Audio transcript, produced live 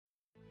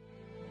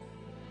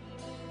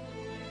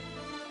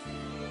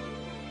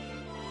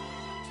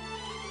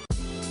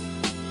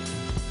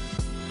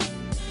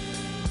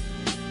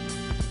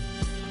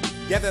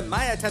Gavin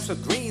Maya taps for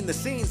green, the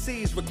scene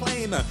sees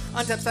reclaim.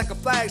 Untap sack of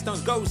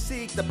flagstones, go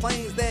seek the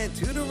planes, then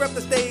tutor up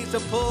the stage to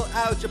pull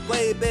out your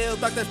playbill.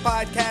 Doctor's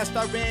podcast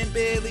starring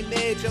Billy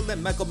Mitchell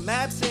and Michael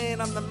Mapson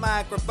on the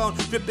microphone,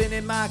 dripping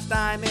in Mox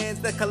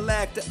Diamonds, the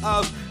collector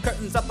of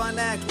curtains up on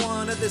Act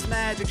 1 of this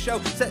magic show.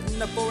 Set in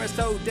the forest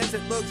so dense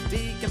it looks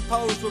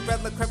decomposed, where red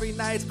Crevy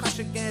Knights crush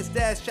against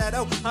Death's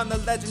shadow on the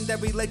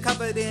legendary lake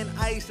covered in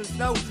ice and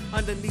snow.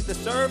 Underneath the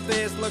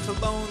surface lurks a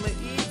lonely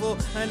evil,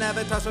 an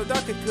avatar so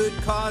dark it could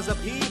cause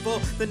upheaval.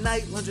 The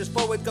knight lunges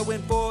forward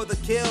going for the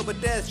kill, but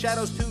Death's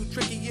shadow's too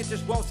tricky, it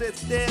just won't sit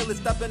still.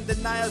 Its stubborn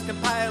denials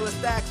compile a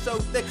stack so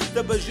thick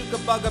the bazooka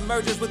bug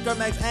emerges with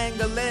Gurmag's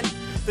angling.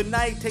 The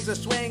knight takes a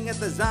swing at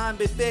the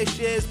zombie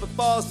fishes, but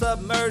falls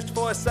submerged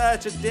for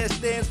such a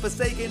distance,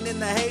 forsaken in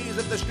the haze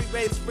of the street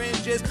wraith's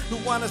fringes. Who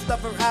wanna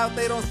stuff her out,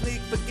 they don't sneak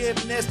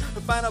forgiveness.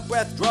 Her final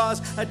breath draws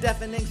a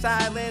deafening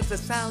silence, a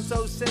sound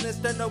so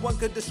sinister no one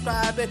could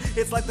describe it.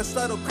 It's like the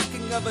subtle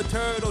cracking of a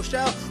turtle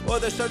shell, or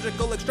the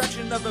surgical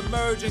extraction of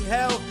emerging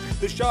hell.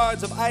 The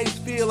shards of ice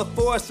feel a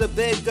force of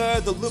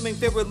vigor, the looming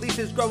fear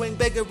releases growing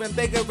bigger and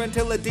bigger,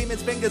 until a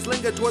demon's fingers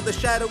linger toward the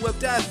shadow of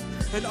death.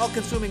 An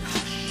all-consuming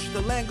hush,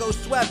 the land goes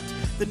swept.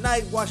 The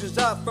night washes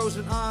up,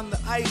 frozen on the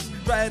ice.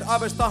 Dryad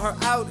arbors thaw her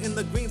out in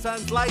the green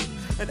sun's light.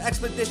 An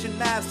expedition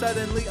map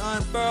suddenly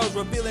unfurls,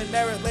 revealing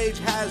Merit Lage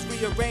has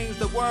rearranged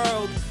the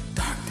world.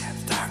 Dark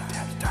depths, dark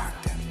depths, dark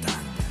depths,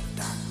 dark depths,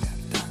 dark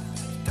depths, dark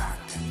depths, dark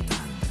depths,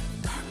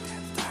 dark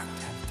depths, dark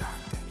depths,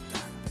 dark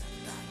depths,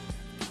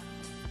 dark depths,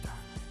 dark depths.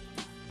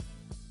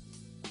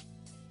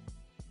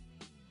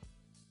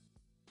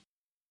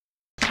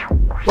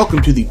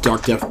 Welcome to the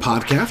Dark Depth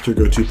Podcast, your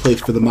go-to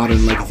place for the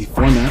modern legacy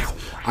formats.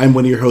 I'm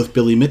one of your hosts,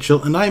 Billy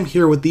Mitchell, and I'm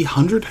here with the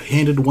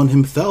 100-handed one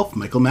himself,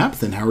 Michael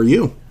Mapson. How are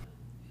you?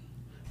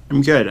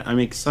 I'm good. I'm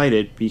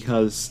excited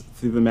because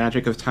through the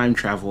magic of time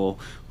travel,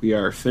 we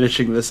are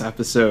finishing this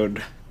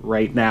episode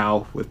right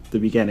now with the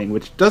beginning,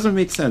 which doesn't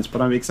make sense,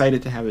 but I'm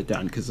excited to have it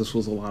done because this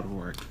was a lot of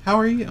work. How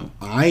are you?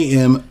 I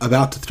am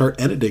about to start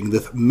editing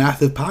this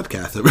massive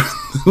podcast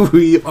that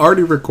we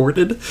already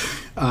recorded,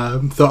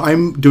 so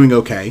I'm doing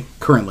okay,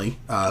 currently.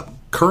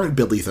 Current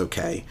Billy's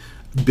okay.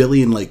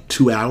 Billy in like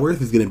 2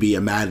 hours is going to be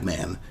a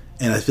madman,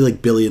 and I feel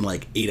like Billy in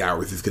like 8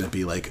 hours is going to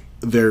be like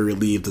very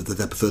relieved that this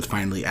episode's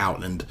finally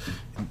out and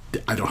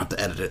I don't have to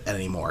edit it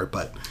anymore.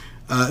 But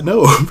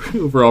no,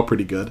 overall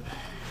pretty good.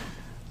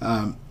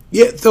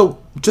 Yeah, so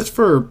just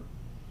for,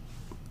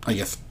 I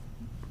guess,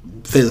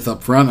 say this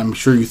up front, I'm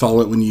sure you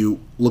saw it when you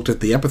looked at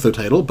the episode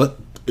title, but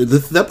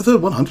this is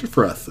episode 100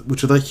 for us,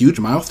 which is a huge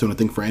milestone, I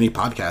think, for any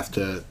podcast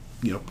to,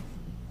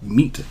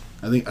 meet.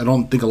 I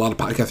don't think a lot of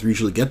podcasts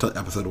usually get to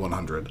episode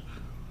 100.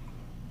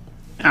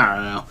 I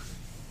don't know.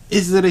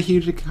 Is it a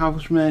huge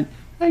accomplishment?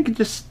 I could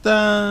just,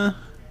 I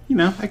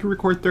could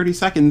record 30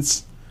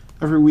 seconds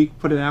every week,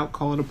 put it out,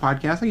 call it a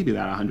podcast. I could do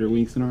that 100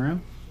 weeks in a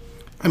row.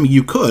 I mean,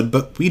 you could,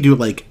 but we do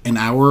like an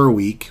hour a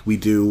week. We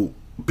do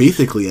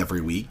basically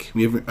every week.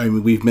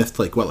 We've missed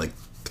like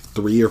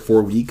 3 or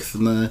 4 weeks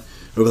over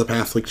the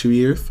past 2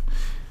 years.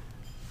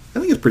 I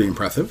think it's pretty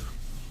impressive.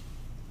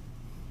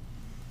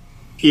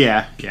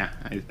 Yeah,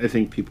 I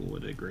think people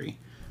would agree.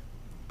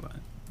 But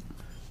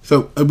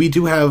so we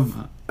do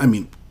have. I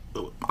mean,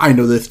 I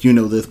know this. You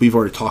know this. We've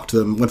already talked to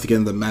them. Once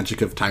again, the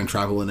magic of time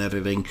travel and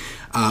editing.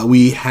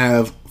 We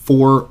have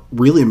 4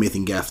 really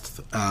amazing guests.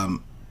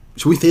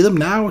 Should we say them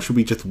now, or should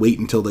we just wait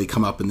until they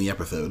come up in the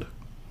episode?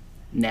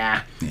 Nah.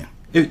 Yeah.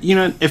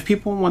 If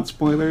people want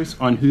spoilers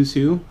on who's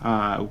who,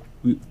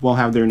 we'll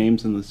have their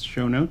names in the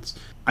show notes.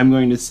 I'm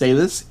going to say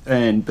this,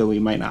 and Billy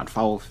might not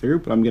follow through,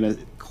 but I'm going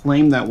to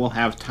claim that we'll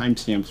have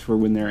timestamps for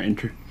when their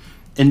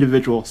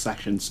individual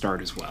sections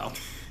start as well.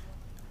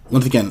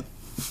 Once again,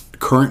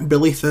 current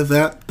Billy says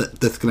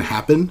that's going to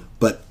happen,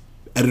 but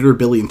editor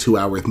Billy in 2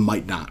 hours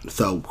might not.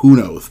 So who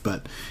knows?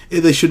 But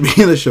they should be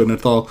in the show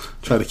notes. I'll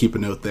try to keep a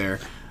note there.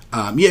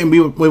 And we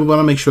want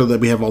to make sure that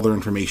we have all their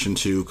information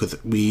too, because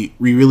we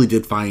really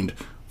did find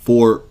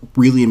 4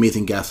 really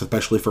amazing guests,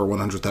 especially for our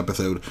 100th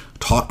episode,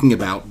 talking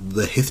about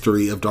the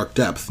history of Dark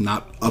Depths.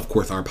 Not, of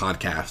course, our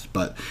podcast,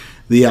 but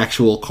the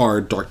actual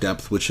card Dark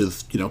Depths, which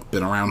has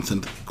been around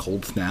since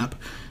Cold Snap,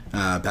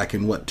 back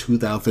in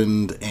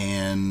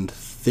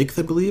 2006,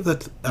 I believe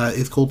that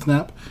is Cold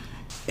Snap,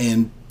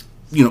 and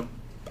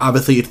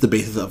obviously it's the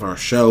basis of our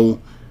show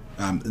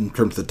in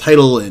terms of the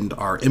title and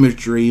our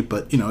imagery,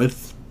 but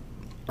it's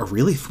a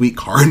really sweet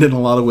card in a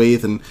lot of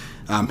ways, and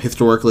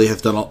historically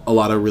has done a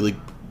lot of really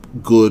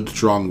good,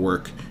 strong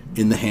work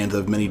in the hands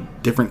of many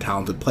different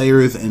talented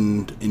players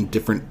and in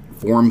different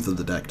forms of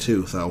the deck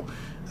too. So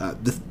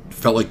this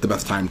felt like the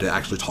best time to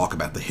actually talk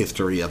about the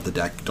history of the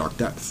deck Dark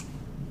Depths.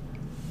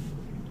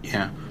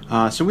 Yeah.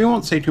 So we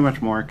won't say too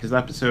much more because the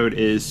episode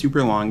is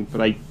super long,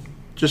 but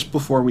just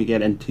before we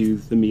get into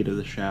the meat of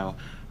the show,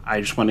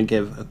 I just want to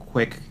give a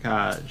quick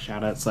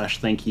shout out /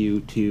 thank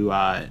you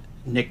to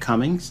Nick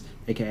Cummings,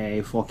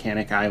 aka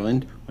Volcanic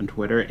Island on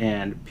Twitter,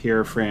 and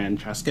Pier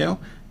Francesco,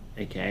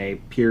 aka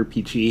Pier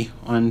Peachy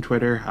on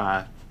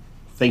Twitter.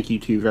 Thank you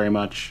two very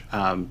much.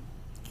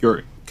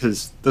 Your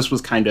because this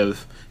was kind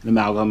of an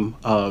amalgam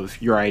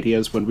of your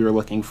ideas when we were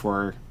looking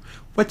for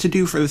what to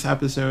do for this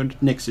episode.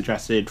 Nick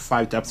suggested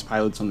 5 depths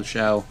pilots on the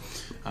show,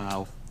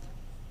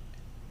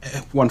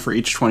 one for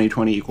each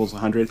 2020 equals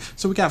 100.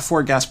 So we got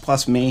 4 guests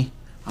plus me,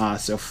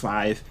 so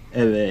 5.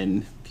 And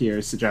then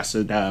Pierre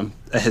suggested a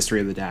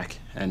history of the deck,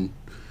 and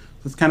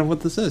that's kind of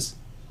what this is,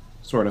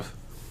 sort of.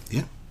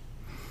 Yeah.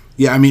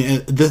 Yeah, I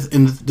mean,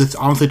 this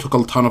honestly took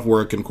a ton of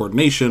work and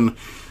coordination.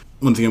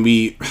 Once again,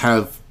 we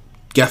have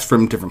guests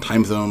from different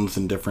time zones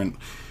and different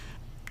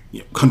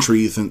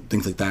countries and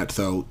things like that.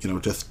 So,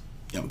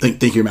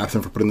 thank you,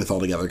 Madison, for putting this all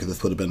together, because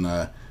this would have been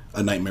a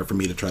nightmare for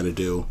me to try to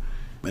do.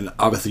 And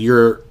obviously,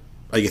 you're,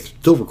 I guess,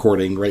 still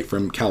recording right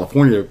from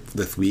California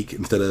this week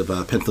instead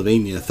of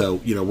Pennsylvania.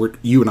 So,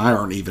 you and I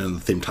aren't even in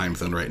the same time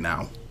zone right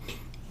now.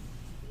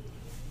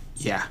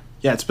 Yeah,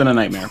 it's been a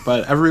nightmare,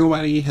 but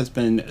everybody has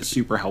been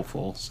super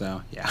helpful.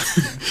 So, yeah,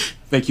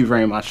 thank you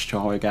very much to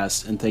all our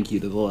guests, and thank you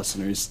to the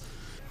listeners.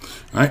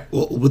 All right,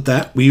 well, with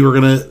that, we were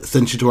going to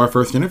send you to our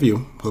first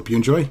interview. Hope you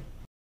enjoy.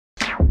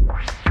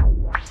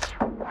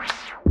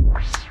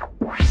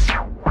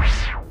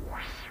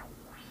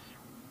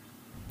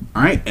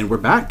 All right, and we're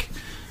back.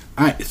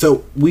 All right,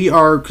 so we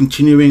are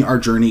continuing our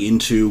journey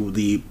into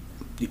the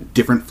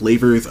different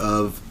flavors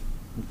of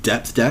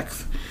Depths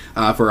decks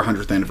for our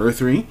 100th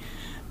anniversary.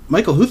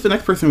 Michael, who's the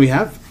next person we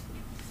have?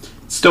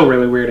 Still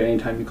really weird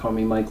anytime you call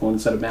me Michael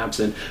instead of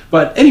Mabson.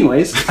 But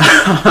anyways,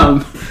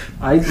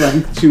 I'd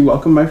like to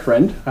welcome my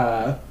friend,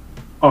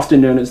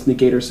 often known as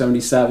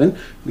Negator77.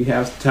 We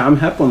have Tom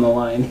Hepp on the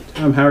line.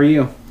 Tom, how are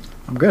you?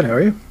 I'm good. How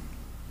are you?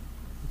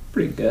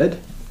 Pretty good.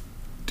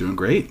 Doing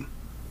great.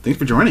 Thanks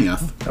for joining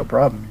us. No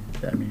problem.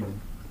 I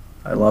mean,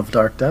 I love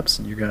Dark Depths,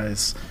 and you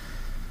guys,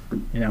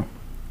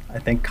 I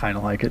think kind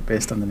of like it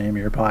based on the name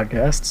of your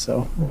podcast,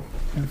 so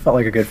it felt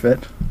like a good fit.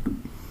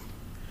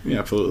 Yeah,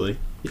 absolutely.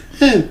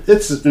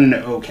 It's an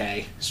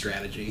okay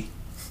strategy.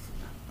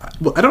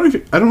 Well, I don't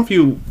know if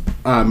you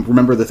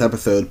remember this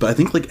episode, but I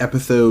think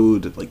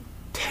episode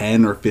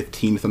 10 or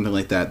 15, something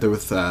like that. There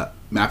was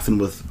Mapson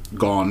was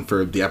gone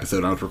for the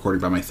episode I was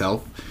recording by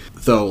myself.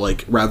 So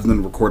rather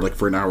than record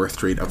for an hour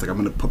straight, I was I'm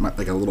gonna put my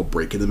a little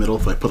break in the middle.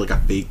 So I put a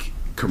fake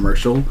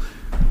commercial.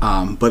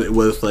 But it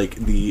was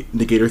the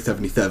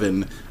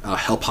Negator77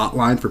 help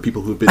hotline for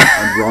people who've been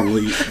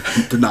wrongly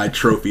denied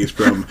trophies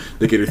from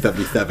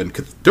Negator77.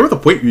 Because there was a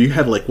point where you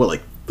had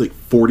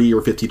 40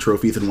 or 50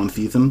 trophies in one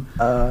season.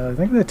 I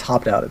think they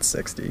topped out at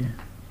 60.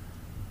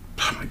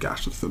 Oh my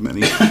gosh, that's so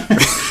many.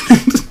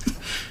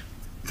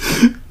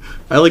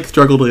 I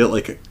struggled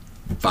to get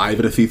 5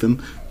 in a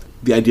season.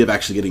 The idea of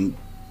actually getting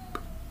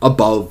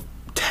above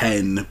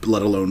 10,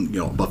 let alone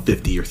above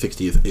 50 or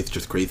 60, it's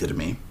just crazy to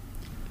me.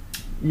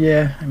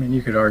 Yeah, I mean,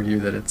 you could argue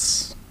that it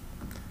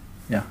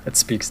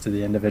speaks to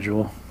the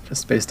individual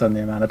just based on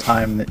the amount of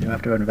time that you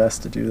have to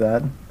invest to do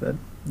that. But,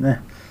 yeah.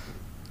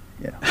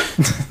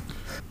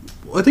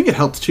 Well, I think it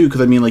helps too,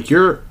 because I mean, I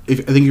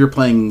think you're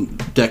playing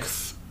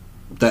decks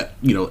that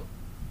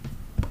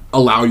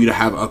allow you to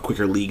have a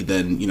quicker league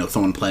than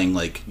someone playing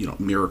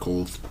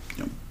Miracles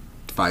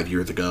 5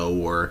 years ago,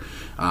 or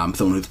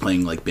someone who's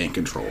playing Band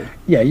Control.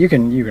 Yeah, you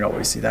can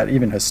always see that,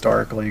 even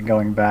historically,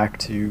 going back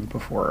to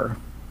before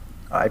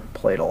I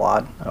played a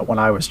lot. When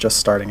I was just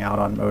starting out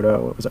on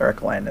Moto, it was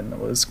Eric Landon that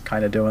was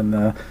kind of doing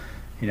the,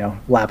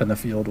 lapping the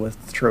field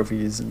with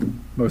trophies,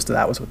 and most of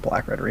that was with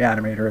Black Red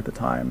Reanimator at the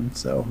time.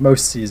 So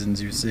most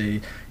seasons you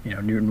see,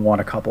 Newton won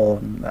a couple,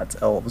 and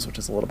that's Elves, which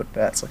is a little bit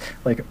bad. So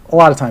a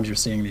lot of times you're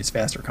seeing these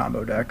faster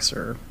combo decks,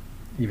 or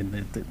even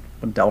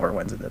when Delver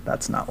wins it,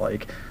 that's not I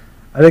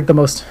think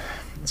it's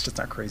just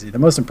not crazy. The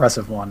most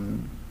impressive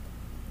one,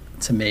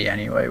 to me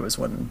anyway, was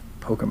when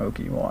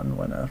Pokemoki won,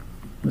 when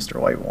Mr.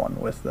 White won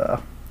with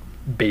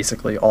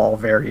basically all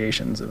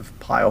variations of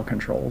pile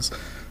controls,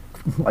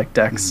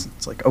 decks.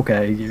 It's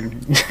okay,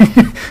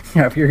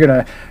 if you're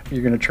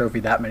gonna trophy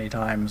that many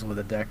times with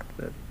a deck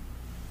that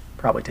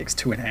probably takes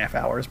 2.5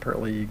 hours per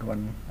league,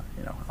 when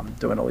I'm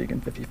doing a league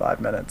in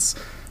 55 minutes,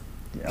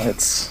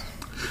 it's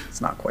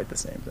not quite the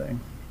same thing.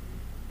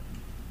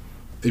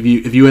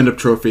 If you end up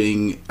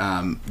trophying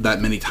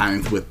that many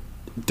times with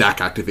DAC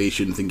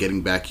activations and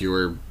getting back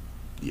your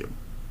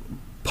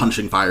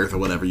punching fires or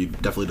whatever, you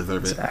definitely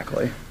deserve it.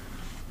 Exactly.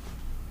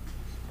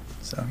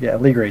 So yeah,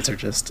 league rates are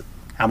just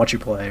how much you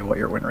play, what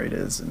your win rate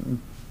is, and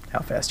how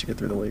fast you get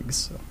through the leagues.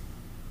 So.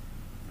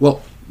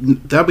 Well,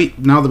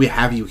 now that we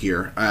have you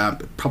here,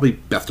 probably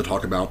best to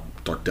talk about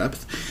Dark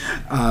Depths.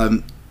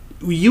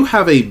 You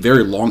have a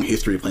very long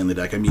history of playing the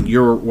deck. I mean,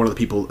 you're one of the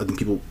people I think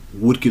people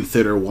would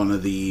consider one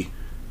of the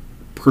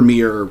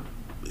premier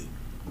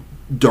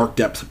Dark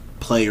Depths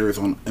players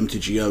on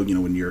MTGO.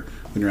 When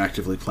you're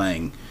actively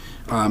playing.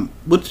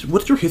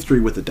 What's your history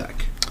with the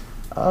deck?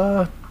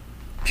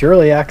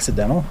 Purely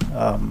accidental.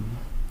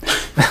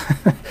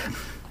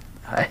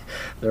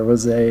 There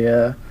was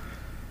a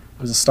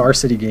Star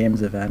City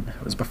Games event.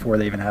 It was before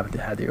they even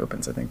had the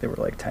opens. I think they were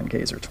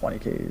 10Ks or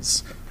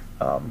 20Ks,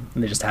 and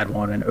they just had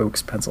one in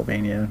Oaks,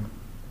 Pennsylvania.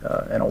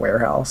 in a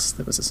warehouse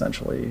that was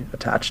essentially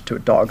attached to a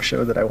dog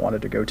show that I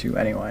wanted to go to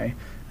anyway.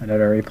 And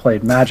I'd already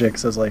played Magic,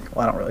 so I was like,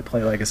 well, I don't really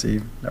play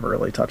Legacy, never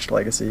really touched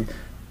Legacy,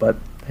 but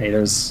hey,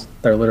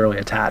 they're literally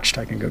attached.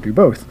 I can go do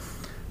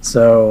both.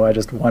 So I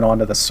just went on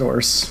to the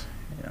Source,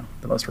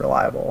 the most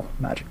reliable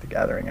Magic the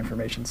Gathering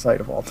information site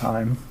of all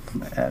time,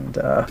 and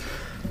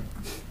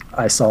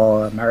I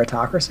saw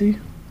Meritocracy.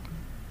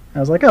 I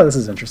was like, oh, this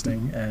is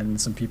interesting,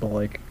 and some people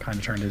like kind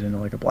of turned it into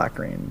like a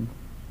black-green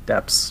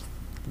depths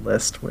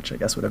list, which I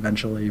guess would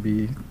eventually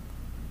be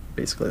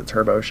basically the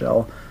turbo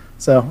shell.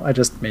 So I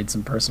just made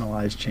some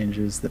personalized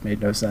changes that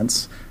made no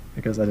sense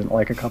because I didn't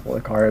like a couple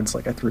of cards.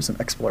 Like I threw some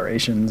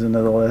explorations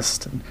into the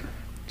list and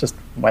just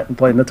went and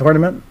played in the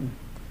tournament.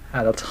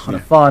 Had a ton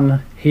of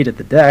fun. Hated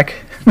the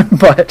deck,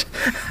 but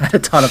had a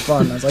ton of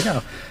fun. I was like,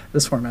 oh,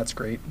 this format's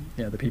great.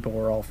 The people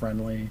were all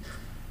friendly.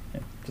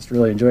 Just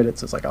really enjoyed it.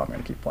 So it's like, oh, I'm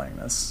going to keep playing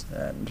this.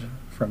 And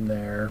from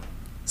there,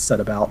 set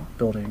about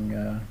building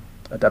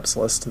a depths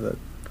list that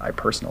I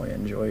personally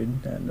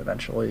enjoyed. And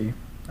eventually,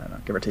 I don't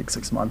know, give or take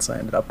 6 months, I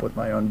ended up with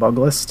my own bug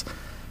list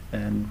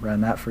and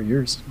ran that for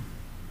years.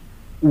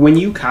 When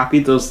you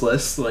copied those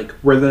lists, like,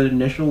 were the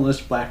initial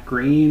lists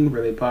black-green?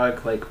 Were they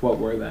bug? Like, what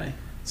were they?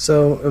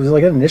 So it was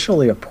like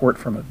initially a port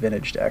from a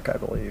vintage deck, I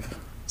believe.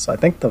 So I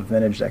think the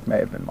vintage deck may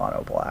have been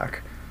mono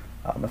black,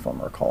 if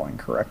I'm recalling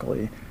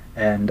correctly.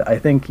 And I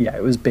think,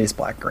 it was base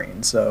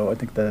black-green. So I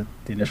think the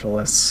initial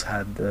lists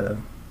had the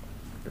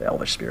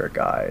Elvish Spirit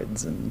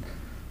Guides and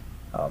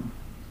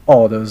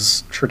all of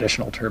those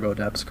traditional Turbo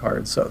Depths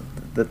cards. So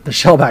the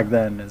shell back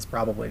then is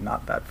probably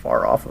not that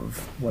far off of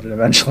what it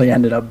eventually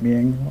ended up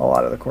being. A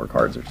lot of the core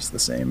cards are just the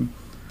same.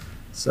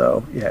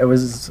 So it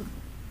was...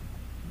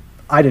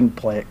 I didn't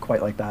play it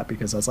quite like that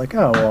because I was like,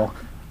 oh, well,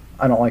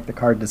 I don't like the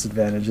card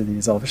disadvantage of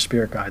these Elvish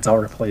Spirit Guides. I'll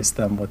replace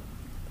them with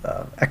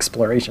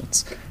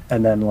explorations.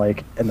 And then,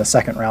 like, in the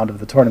second round of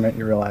the tournament,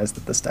 you realize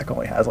that this deck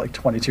only has, like,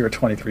 22 or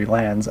 23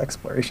 lands.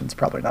 Exploration's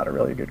probably not a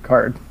really good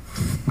card.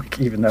 Like,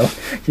 even though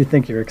you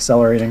think you're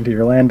accelerating to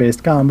your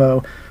land-based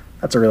combo,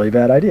 that's a really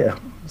bad idea.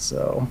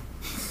 So,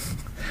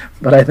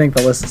 but I think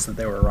the lists that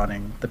they were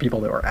running, the people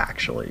that were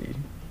actually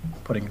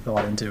putting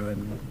thought into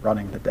and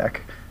running the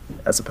deck,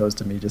 as opposed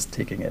to me just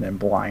taking it in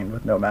blind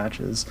with no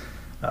matches,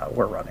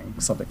 we're running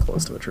something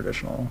close to a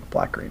traditional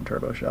black-green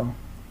turbo shell.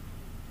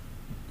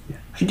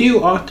 I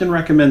do often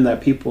recommend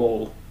that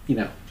people,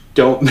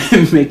 don't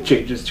make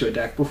changes to a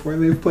deck before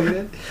they've played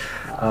it.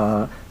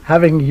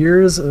 Having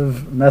years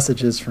of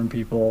messages from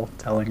people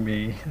telling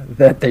me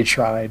that they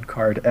tried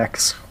card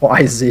X,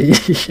 Y,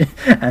 Z,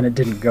 and it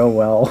didn't go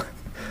well,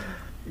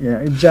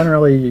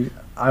 generally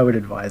I would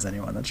advise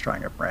anyone that's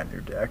trying a brand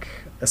new deck,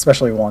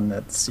 especially one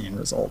that's seen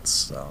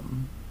results,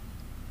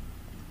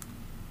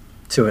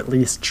 to at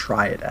least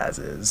try it as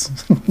is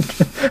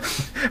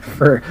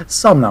for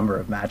some number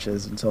of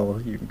matches until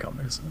you can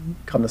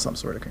come to some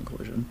sort of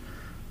conclusion.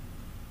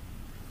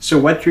 So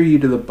what drew you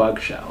to the bug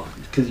shell?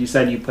 Because you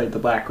said you played the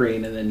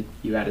black-green and then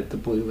you added the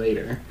blue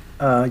later.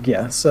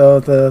 So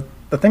the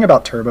thing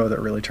about Turbo that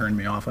really turned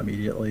me off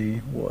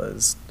immediately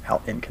was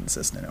how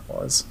inconsistent it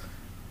was.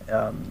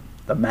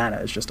 The mana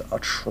is just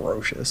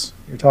atrocious.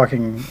 You're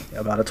talking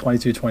about a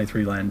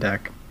 22-23 land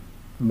deck.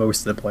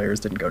 Most of the players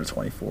didn't go to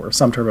 24.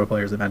 Some Turbo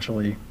players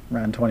eventually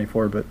ran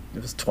 24, but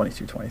it was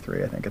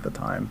 22-23, I think, at the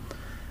time.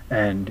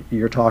 And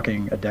you're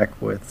talking a deck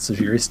with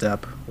Sejiri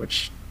Step,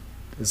 which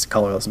is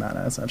colorless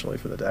mana, essentially,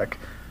 for the deck.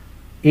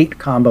 8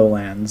 combo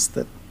lands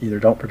that either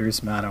don't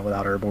produce mana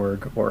without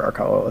Urborg or are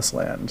colorless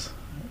land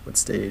with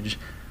Stage.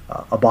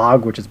 A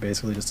Bog, which is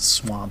basically just a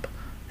swamp.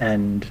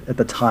 And at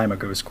the time, a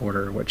Ghost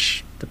Quarter,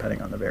 which,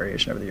 depending on the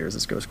variation over the years,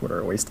 is Ghost Quarter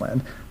or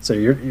Wasteland. So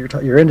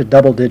you're into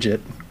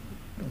double-digit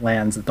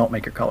lands that don't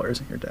make your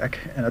colors in your deck,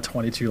 and a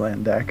 22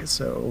 land deck,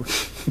 so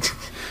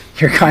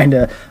you're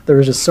there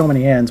was just so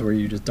many hands where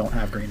you just don't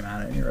have green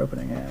mana in your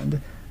opening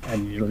hand,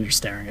 and you're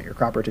staring at your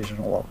crop rotation.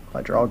 Well, if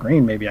I draw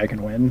green, maybe I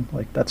can win.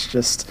 Like, that's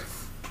just...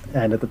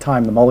 And at the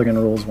time, the mulligan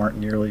rules weren't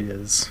nearly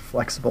as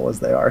flexible as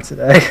they are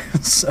today,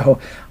 so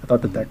I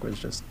thought the deck was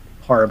just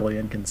horribly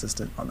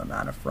inconsistent on the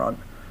mana front.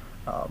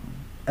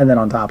 And then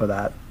on top of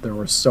that, there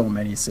were so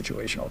many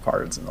situational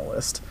cards in the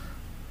list,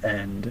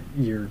 and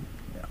you're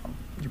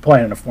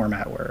playing in a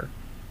format where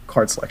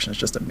card selection is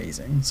just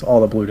amazing. So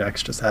all the blue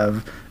decks just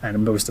have,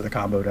 and most of the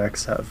combo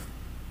decks have,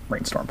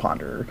 Rainstorm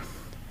Ponder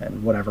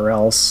and whatever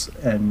else,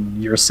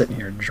 and you're sitting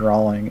here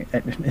drawing,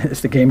 and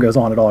if the game goes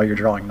on at all, you're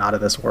drawing Not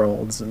of This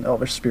Worlds and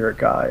Elvish Spirit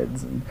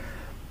Guides, and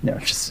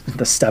just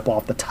the step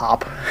off the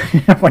top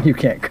when you're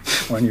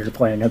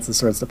playing against the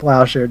Swords to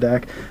Plowshare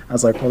deck. I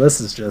was like, well, this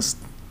is just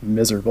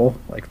miserable.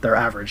 Like, their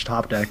average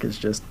top deck is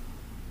just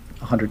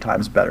 100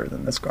 times better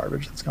than this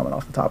garbage that's coming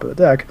off the top of the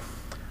deck.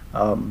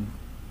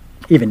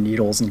 Even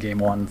Needles in game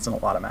one in a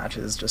lot of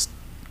matches just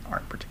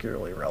aren't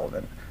particularly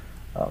relevant.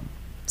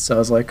 So I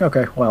was like,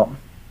 okay, well,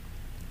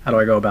 how do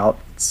I go about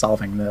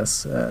solving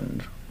this?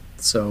 And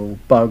so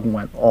Bug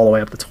went all the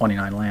way up to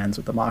 29 lands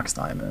with the Mox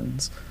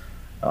Diamonds.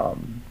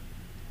 And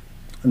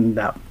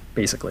that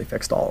basically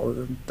fixed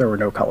there were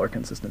no color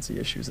consistency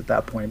issues at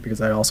that point,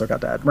 because I also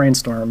got to add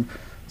Brainstorm.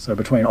 So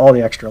between all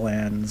the extra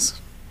lands,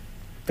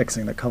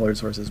 fixing the colored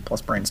sources,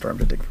 plus Brainstorm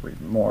to dig for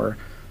even more,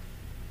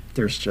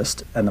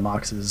 and the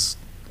Moxes,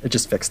 it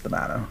just fixed the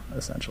mana,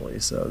 essentially.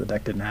 So the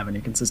deck didn't have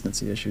any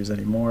consistency issues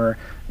anymore.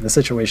 And the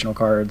situational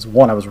cards,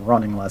 one, I was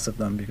running less of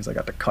them because I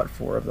got to cut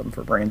 4 of them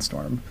for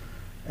Brainstorm.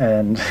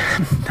 And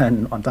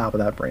then on top of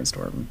that,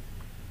 Brainstorm,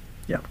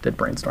 did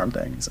Brainstorm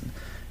things. And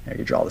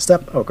you draw the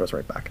step, it goes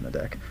right back in the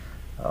deck.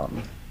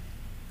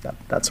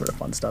 That sort of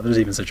fun stuff. There's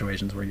even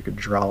situations where you could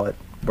draw it,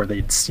 where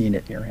they'd seen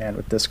it in your hand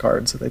with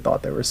discard, so they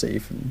thought they were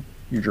safe, and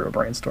you drew a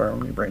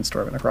Brainstorm, you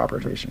Brainstorm in a crop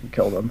rotation, you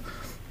kill them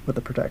with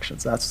the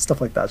protections. That's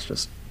stuff like that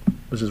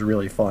was just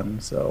really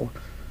fun. So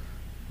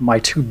my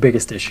 2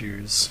 biggest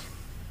issues,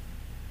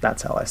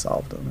 that's how I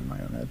solved them in my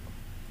own head.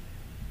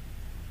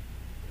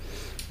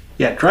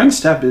 Yeah, drawing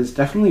step is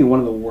definitely one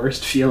of the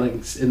worst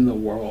feelings in the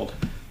world.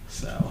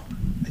 So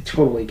I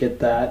totally get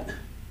that.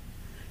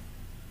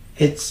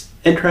 It's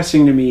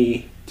interesting to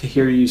me to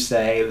hear you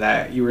say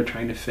that you were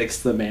trying to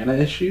fix the mana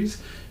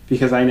issues,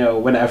 because I know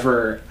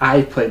whenever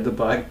I played the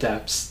Bug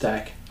Depths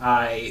deck,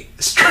 I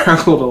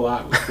struggled a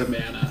lot with the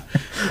mana.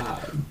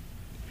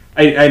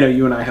 I know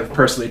you and I have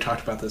personally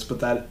talked about this, but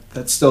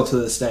that still to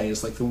this day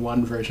is like the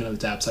one version of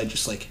Depths I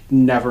just like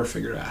never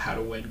figured out how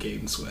to win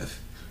games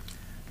with.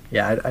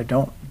 Yeah, I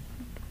don't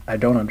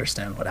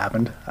understand what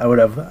happened. I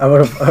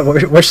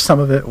wish some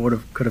of it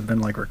could have been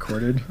like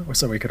recorded, or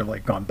so we could have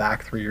like gone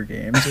back through your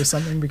games or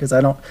something, because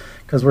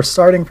we're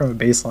starting from a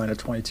baseline of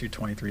 22,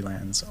 23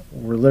 lands.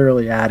 We're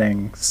literally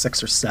adding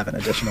 6 or 7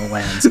 additional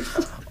lands,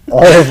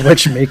 all of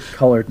which make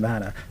colored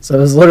mana. So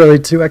there's literally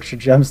 2 extra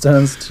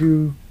gemstones,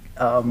 2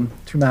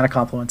 mana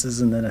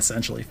confluences, and then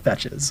essentially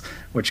fetches,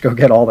 which go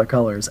get all the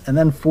colors, and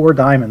then 4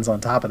 diamonds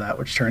on top of that,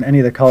 which turn any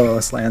of the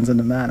colorless lands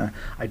into mana.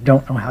 I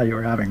don't know how you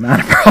were having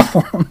mana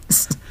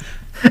problems.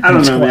 I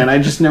don't know, man. I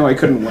just know I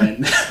couldn't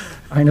win.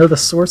 I know the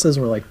sources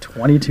were like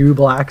 22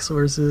 black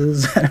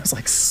sources, and it was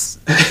like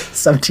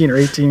 17 or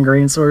 18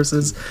 green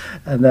sources,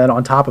 and then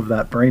on top of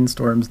that,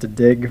 Brainstorms to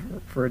dig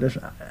for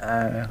addition.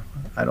 I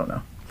don't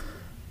know.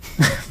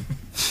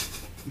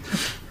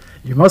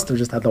 You must have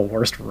just had the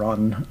worst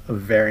run of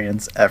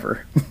variants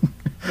ever.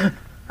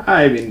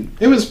 I mean,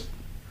 it was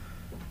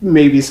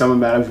maybe some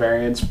amount of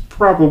variance,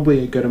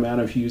 probably a good amount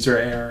of user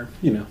error.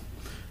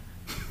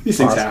 These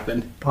things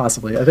happen.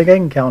 Possibly. I think I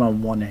can count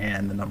on one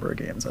hand the number of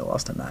games I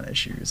lost to mana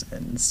issues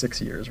in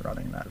 6 years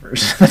running that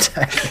version of the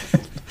deck.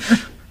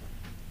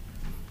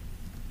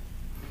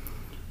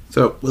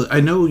 So I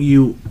know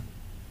you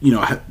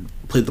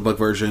played the bug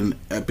version,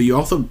 but you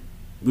also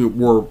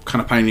were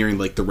kind of pioneering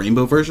like the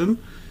rainbow version.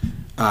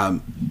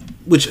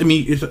 Which, I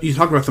mean, you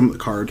talk about some of the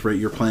cards, right?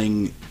 You're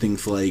playing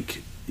things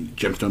like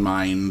Gemstone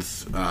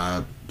Mines,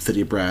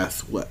 City of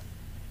Breath. What's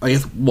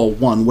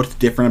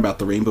different about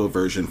the Rainbow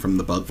version from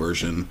the Bug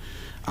version?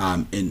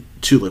 And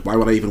 2, like, why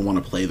would I even want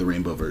to play the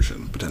Rainbow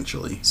version,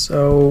 potentially?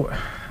 So,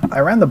 I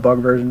ran the Bug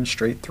version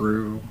straight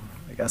through,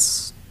 I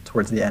guess,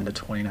 towards the end of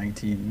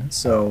 2019.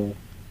 So,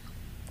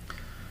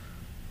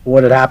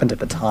 what had happened at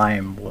the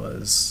time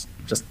was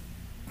just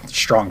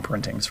strong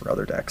printings for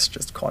other decks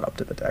just caught up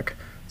to the deck.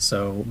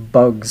 So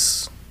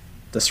Bug's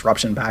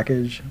disruption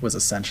package was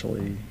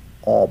essentially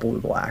all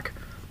blue-black.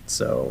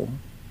 So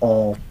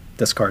all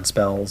discard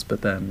spells,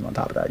 but then on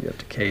top of that you have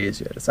Decays,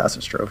 you had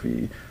Assassin's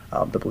Trophy,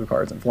 the blue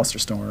cards in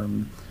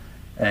Flusterstorm,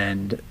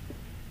 and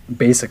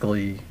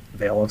basically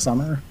Veil of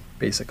Summer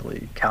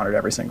basically countered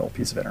every single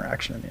piece of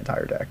interaction in the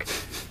entire deck.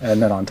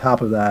 And then on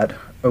top of that,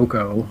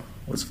 Oko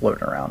was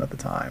floating around at the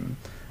time,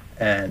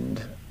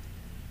 and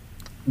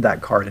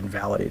that card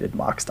invalidated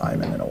Mox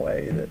Diamond in a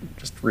way that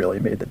just really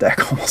made the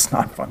deck almost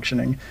not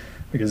functioning.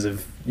 Because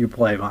if you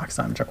play Mox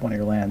Diamond, check one of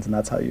your lands, and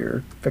that's how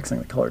you're fixing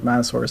the colored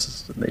mana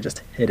sources, and they just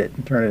hit it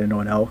and turn it into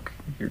an elk,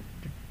 you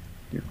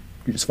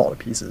just fall to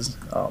pieces.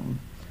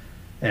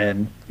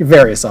 And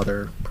various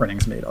other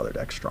printings made other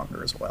decks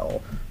stronger as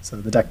well. So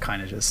the deck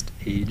kind of just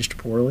aged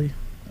poorly,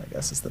 I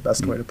guess is the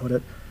best way to put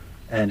it.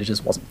 And it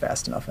just wasn't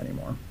fast enough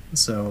anymore.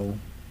 So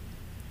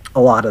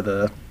a lot of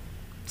the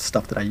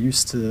stuff that I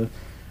used to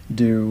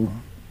do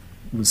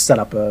was set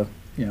up a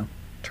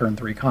turn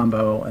 3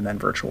 combo and then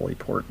virtually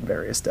port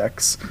various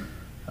decks,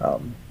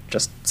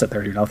 just sit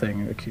there, do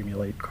nothing,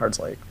 accumulate cards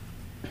like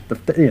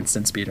the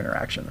instant speed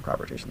interaction, the crop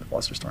rotation, the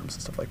Flusterstorms, and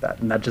stuff like that.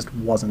 And that just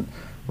wasn't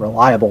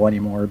reliable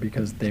anymore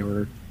because they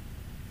were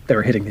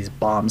hitting these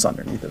bombs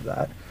underneath of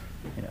that.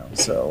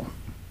 So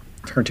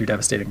turn 2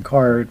 devastating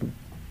card,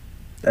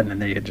 and then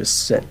they could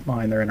just sit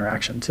behind their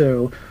interaction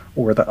too,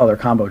 or the other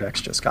combo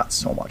decks just got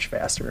so much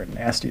faster and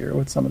nastier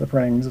with some of the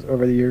printings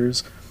over the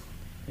years.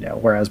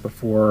 Whereas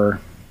before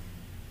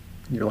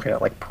you're looking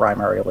at like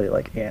primarily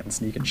like Ant,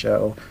 Sneak and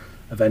Show,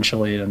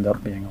 eventually it ended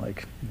up being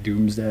like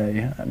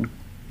Doomsday and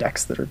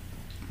decks that are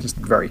just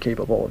very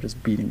capable of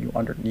just beating you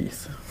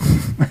underneath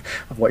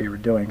of what you were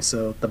doing.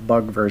 So the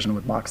Bug version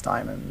with Mox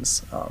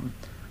Diamonds, I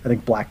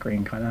think Black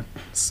Green kind of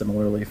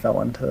similarly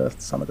fell into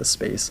some of the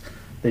space.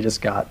 They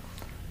just got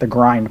the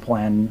grind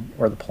plan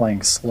or the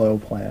playing slow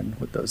plan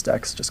with those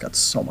decks just got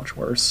so much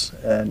worse,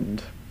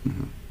 and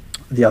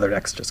the other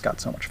decks just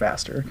got so much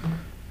faster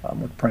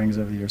with printings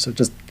over the years. So it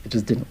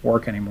just didn't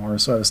work anymore.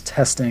 So I was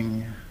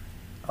testing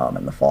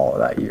in the fall of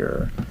that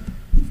year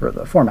for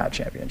the format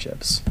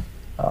championships.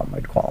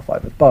 I'd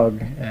qualified with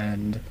Bug,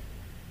 and it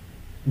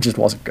just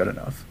wasn't good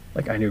enough.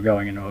 Like, I knew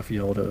going into a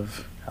field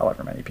of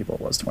however many people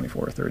it was,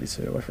 24 or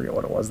 32, I forget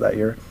what it was that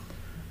year.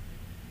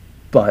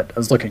 But I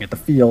was looking at the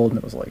field, and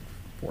it was like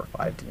 4 or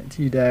 5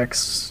 D&T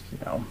decks,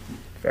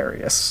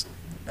 various,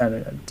 and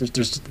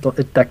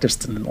the deck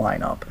just didn't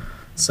line up.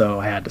 So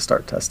I had to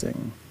start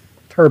testing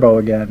Turbo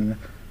again,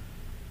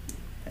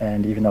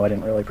 and even though I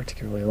didn't really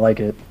particularly like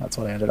it, that's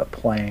what I ended up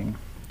playing,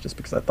 just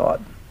because I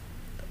thought,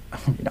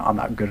 I'm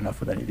not good enough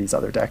with any of these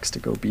other decks to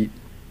go beat,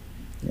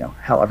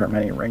 however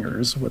many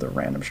ringers with a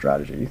random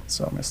strategy.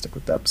 So I'm going to stick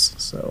with Depths.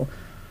 So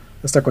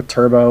I stuck with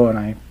Turbo, and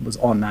I was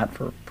on that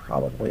for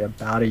probably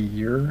about a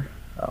year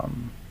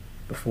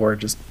before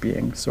just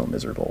being so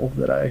miserable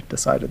that I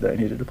decided that I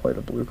needed to play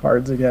the blue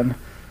cards again.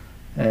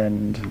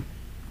 And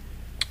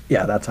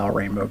yeah, that's how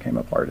Rainbow came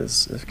about.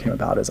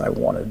 As I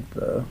wanted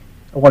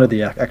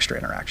the extra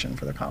interaction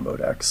for the combo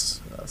decks,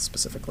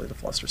 specifically the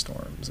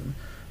Flusterstorms and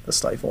the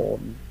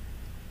Stifle.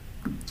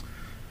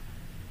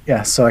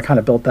 Yeah, so I kind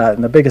of built that,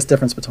 and the biggest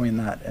difference between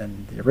that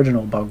and the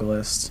original Bug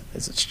list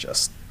is it's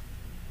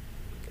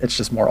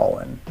just more all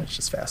in. It's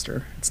just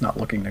faster. It's not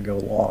looking to go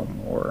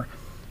long or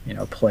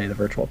play the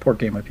virtual port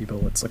game with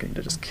people. It's looking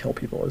to just kill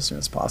people as soon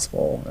as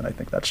possible, and I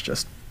think that's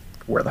just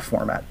where the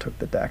format took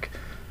the deck.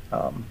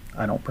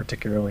 I don't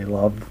particularly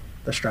love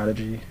the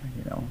strategy.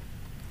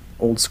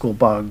 Old school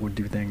Bug would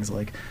do things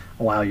like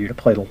allow you to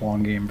play the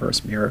long game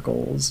versus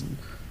miracles and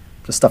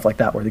just stuff like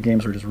that, where the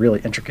games were just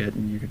really intricate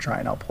and you could try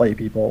and outplay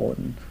people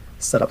and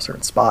set up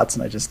certain spots.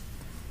 And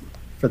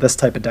for this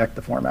type of deck,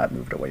 the format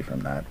moved away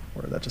from that,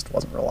 where that just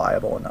wasn't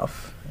reliable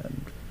enough.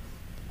 And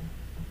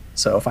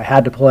so if I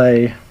had to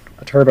play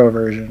a Turbo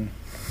version,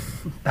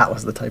 that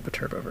was the type of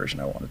Turbo version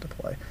I wanted to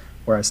play,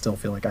 where I still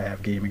feel like I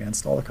have game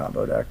against all the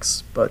combo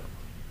decks, but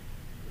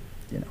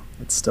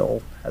it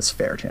still has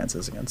fair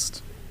chances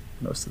against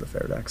most of the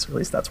fair decks, or at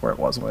least that's where it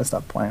was when I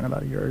stopped playing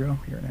about a year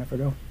and a half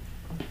ago.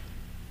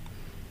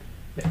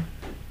 Yeah.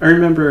 I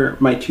remember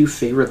my 2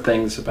 favorite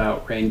things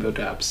about Rainbow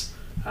Depths.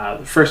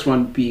 The first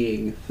one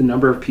being the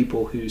number of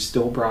people who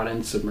still brought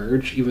in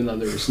Submerge, even though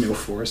there was no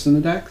force in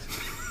the decks.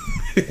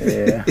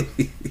 Yeah.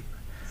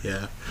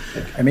 Yeah.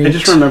 I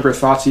just remember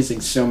thoughts using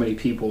so many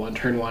people on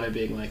turn 1 and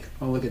being like,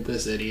 oh, look at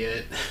this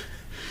idiot.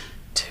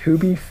 To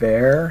be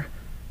fair,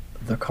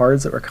 the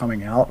cards that were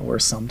coming out were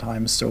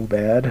sometimes so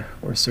bad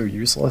or so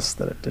useless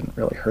that it didn't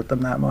really hurt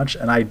them that much.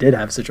 And I did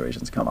have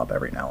situations come up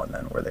every now and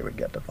then where they would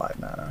get to 5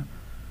 mana.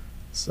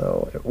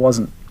 So it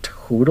wasn't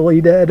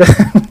totally dead.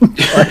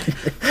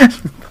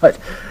 but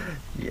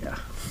yeah.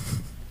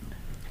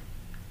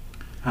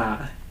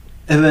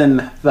 And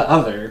then the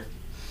other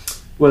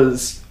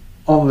was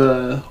all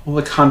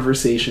the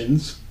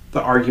conversations,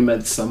 the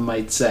arguments some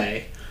might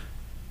say,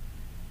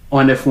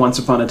 on if Once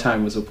Upon a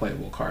Time was a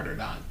playable card or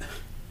not.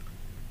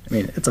 I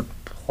mean, it's a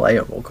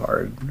playable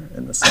card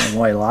in the same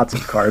way lots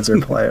of cards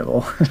are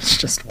playable. It's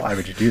just, why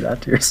would you do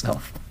that to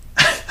yourself?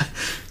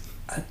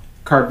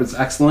 Card was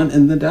excellent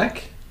in the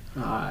deck.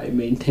 I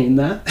maintain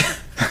that.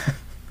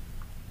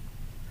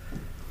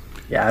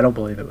 Yeah, I don't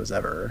believe it was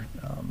ever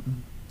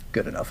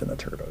good enough in the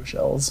Turbo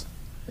shells.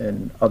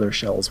 In other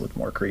shells with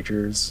more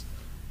creatures,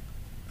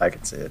 I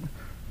can see it.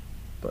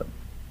 But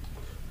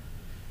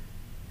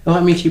It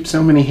let me keep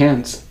so many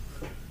hands.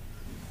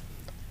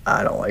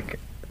 I don't like it.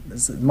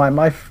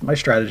 My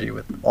strategy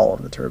with all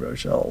of the Turbo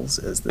shells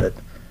is that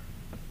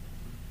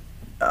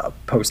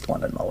post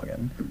London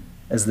Mulligan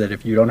is that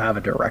if you don't have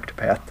a direct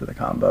path to the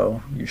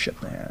combo, you ship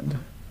the hand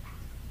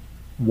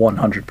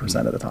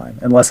 100% of the time,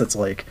 unless it's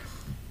like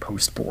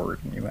post board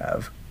and you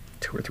have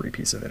 2 or 3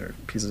 pieces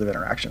of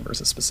interaction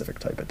versus a specific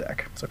type of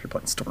deck. So if you're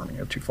playing Storm, you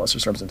have 2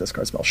 Flusterstorms and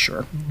discard spells,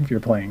 sure. If you're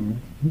playing,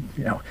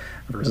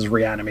 versus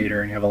Reanimator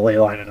and you have a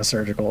Leyline and a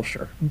Surgical,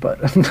 sure.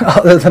 But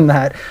other than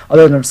that,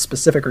 other than a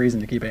specific reason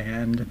to keep a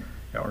hand,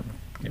 or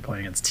you're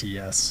playing against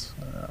TS,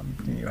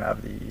 you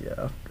have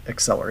the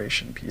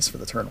acceleration piece for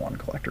the turn 1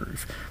 Collector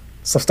Roof.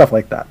 So stuff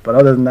like that. But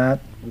other than that,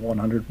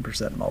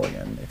 100%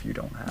 mulligan if you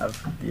don't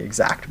have the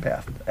exact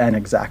path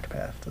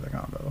to the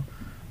combo.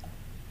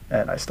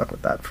 And I stuck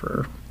with that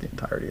for the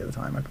entirety of the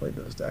time I played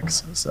those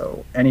decks.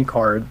 So any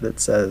card that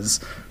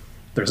says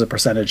there's a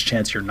percentage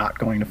chance you're not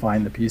going to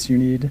find the piece you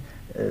need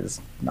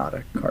is not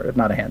a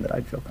hand that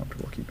I'd feel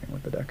comfortable keeping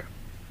with the deck.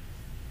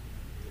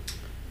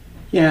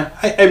 Yeah,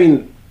 I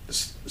mean,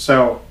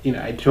 so,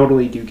 I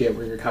totally do get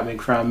where you're coming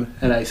from,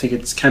 and I think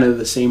it's kind of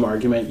the same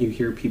argument you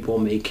hear people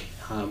make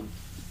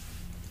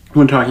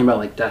when talking about,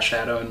 like, Death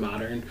Shadow and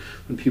Modern,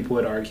 when people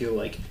would argue,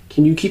 like,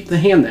 can you keep the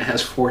hand that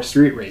has 4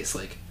 Street Race?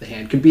 Like, the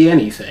hand could be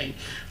anything.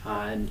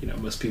 And,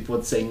 most people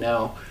would say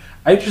no.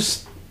 I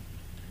just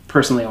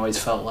personally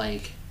always felt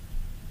like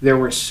there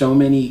were so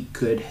many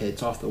good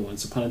hits off the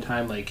Once Upon a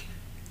Time. Like,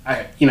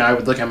 I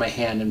would look at my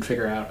hand and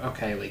figure out,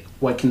 okay, like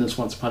what can this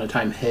Once Upon a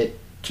Time hit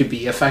to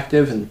be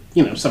effective, and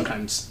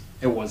sometimes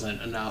it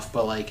wasn't enough,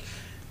 but like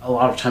a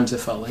lot of times it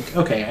felt like,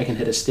 okay, I can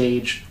hit a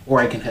stage or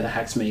I can hit a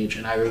Hex Mage,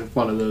 and either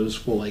one of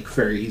those will like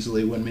very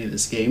easily win me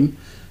this game.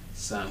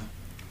 So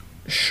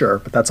Sure,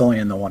 but that's only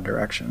in the one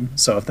direction.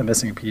 So if the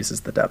missing piece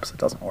is the depths, it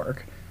doesn't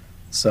work.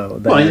 So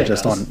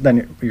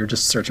then you're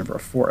just searching for a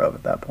 4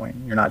 at that point.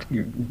 You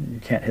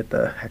can't hit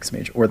the Hex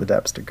Mage or the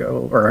depths to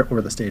go,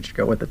 or the stage to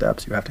go with the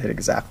depths. You have to hit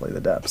exactly the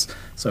depths.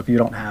 So if you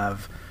don't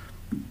have,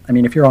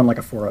 if you're on like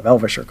a 4 of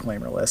Elvish or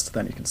Claimer list,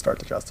 then you can start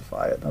to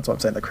justify it. That's what I'm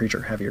saying. The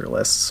creature heavier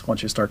lists,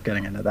 once you start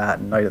getting into that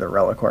and Knight of the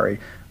Reliquary,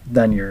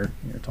 then you're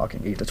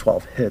talking 8 to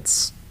 12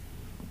 hits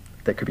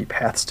that could be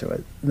paths to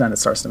it. Then it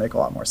starts to make a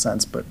lot more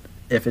sense. But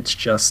if it's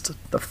just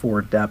the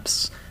 4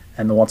 depths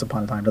and the Once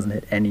Upon a Time doesn't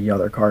hit any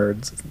other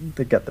cards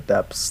that get the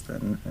depths,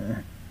 then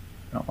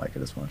I don't like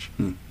it as much.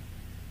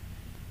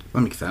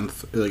 That makes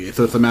sense.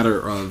 So it's a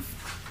matter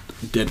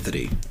of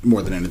density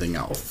more than anything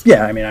else.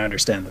 Yeah, I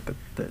understand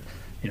that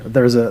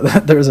there's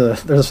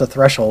a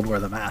threshold where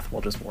the math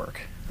will just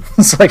work.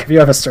 It's like if you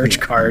have a search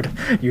card,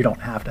 you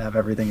don't have to have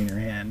everything in your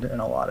hand in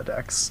a lot of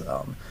decks,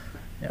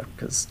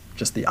 because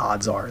just the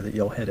odds are that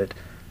you'll hit it.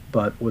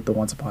 But with the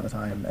Once Upon a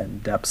Time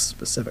and depths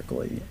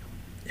specifically,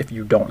 if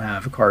you don't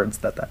have cards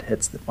that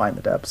hits that find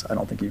the depths, I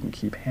don't think you can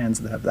keep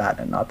hands that have that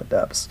and not the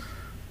depths,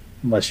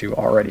 unless you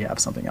already have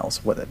something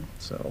else with it.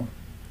 So,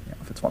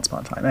 if it's Once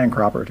Upon a Time and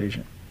crop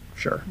rotation,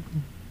 sure.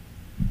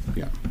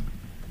 Yeah.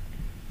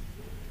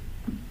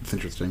 It's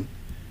interesting.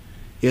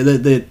 Yeah,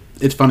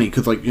 it's funny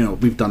because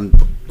we've done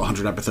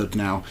 100 episodes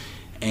now,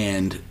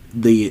 and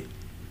the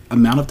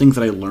amount of things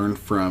that I learned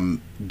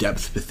from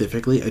depth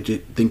specifically, I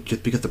think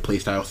just because the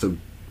playstyle is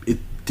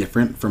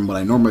different from what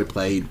I normally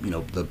play,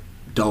 the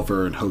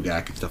Delver and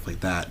Hogak and stuff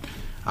like that.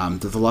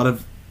 There's a lot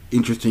of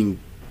interesting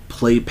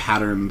play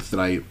patterns that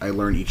I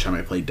learn each time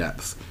I play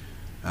depth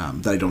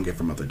that I don't get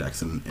from other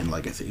decks in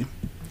Legacy.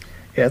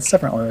 Yeah, it's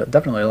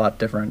definitely a lot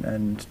different,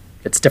 and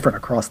it's different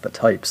across the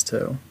types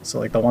too. So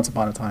like the Once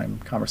Upon a Time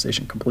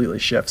conversation completely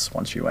shifts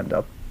once you end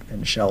up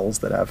in shells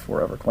that have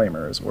Forever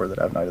Claimers, or that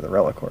have Knight of the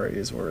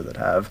Reliquaries, or that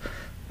have,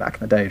 back in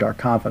the day, Dark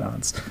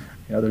Confidants.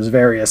 There's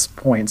various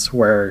points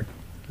where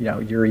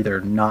you're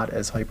either not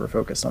as hyper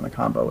focused on the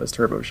combo as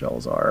turbo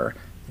shells are,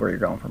 where you're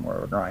going for more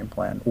of a grind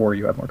plan, or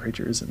you have more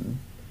creatures, and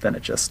then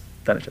it just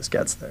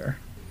gets there.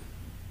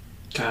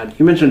 God,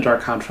 you mentioned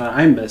Dark Confidant.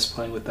 I miss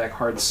playing with that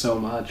card so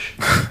much.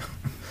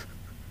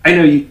 I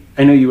know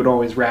you would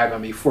always rag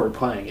on me for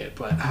playing it,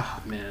 but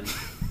oh man,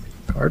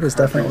 card is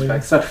definitely brings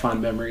back such fond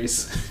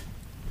memories.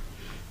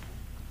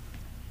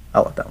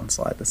 I'll let that one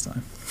slide this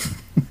time.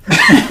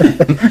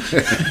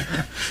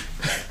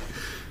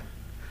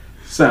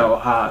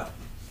 So,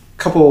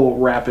 couple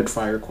rapid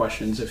fire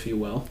questions, if you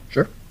will.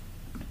 Sure.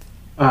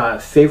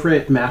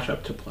 Favorite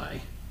matchup to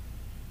play?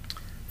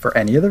 For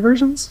any of the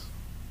versions?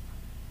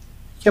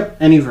 Yep,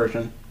 any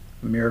version.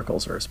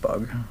 Miracles vs.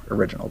 Bug,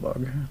 original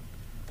Bug.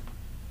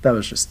 That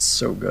was just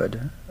so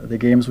good. The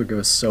games would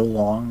go so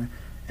long,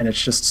 and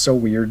it's just so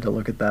weird to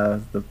look at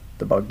the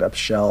Bug Depth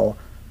shell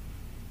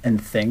and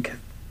think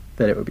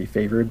that it would be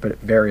favored, but it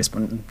varies.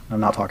 But I'm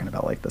not talking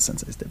about like the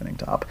Sensei's Divining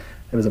Top.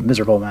 It was a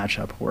miserable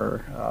matchup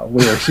where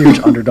we were huge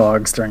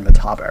underdogs during the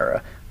top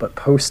era, but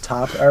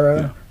post-top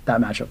era,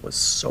 that matchup was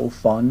so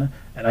fun,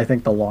 and I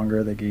think the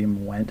longer the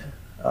game went,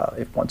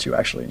 once you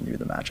actually knew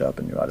the matchup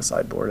and knew how to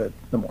sideboard it,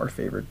 the more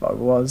favored Bug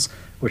was,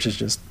 which is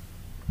just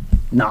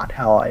not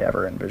how I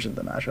ever envisioned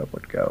the matchup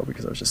would go,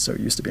 because I was just so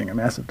used to being a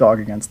massive dog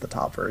against the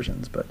top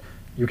versions. But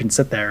you can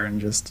sit there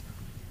and just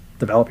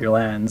develop your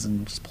lands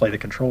and just play the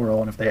control role,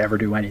 and if they ever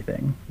do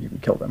anything, you can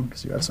kill them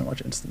because you have so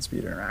much instant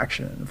speed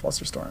interaction and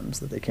Flusterstorms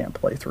that they can't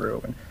play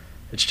through, and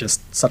it's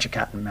just such a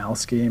cat and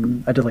mouse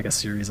game. I did like a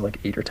series of like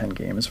 8 or 10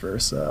 games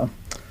versus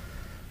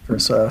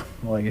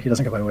well, he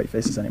doesn't go by White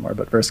Faces anymore,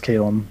 but versus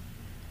Calum,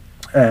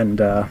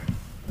 and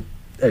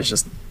it's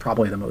just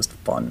probably the most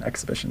fun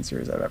exhibition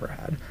series I've ever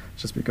had,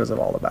 just because of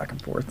all the back and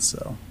forth.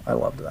 So I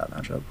loved that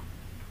matchup.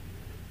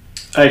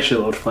 I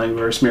actually loved playing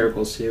versus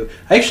Miracles too.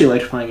 I actually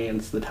liked playing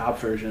against the top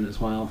version as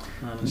well,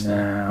 honestly.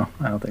 No,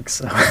 I don't think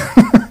so.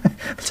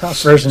 The top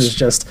version is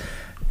just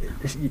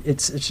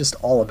it's just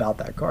all about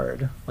that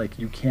card. Like,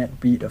 you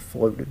can't beat a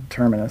floated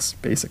Terminus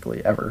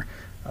basically ever,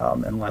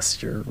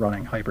 unless you're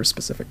running hyper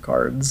specific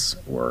cards,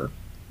 or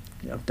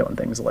doing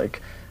things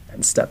like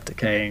and step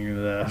decaying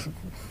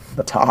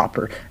the top,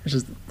 or it's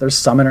just, there's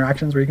some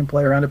interactions where you can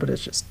play around it, but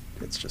it's just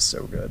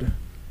so good.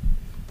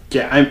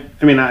 Yeah,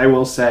 I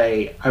will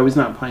say I was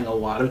not playing a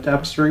lot of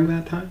depths during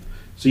that time,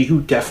 so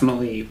you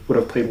definitely would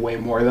have played way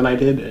more than I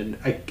did, and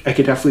I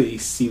could definitely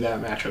see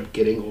that matchup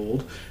getting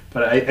old.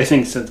 But I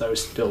think since I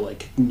was still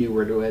like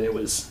newer to it, it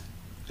was,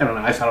 I don't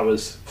know, I thought it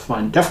was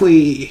fun.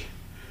 Definitely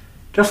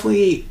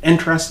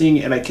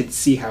interesting, and I could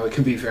see how it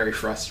could be very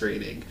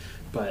frustrating.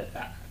 But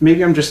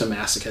maybe I'm just a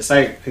masochist.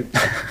 I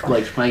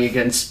liked playing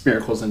against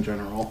Miracles in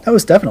general. That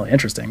was definitely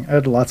interesting. I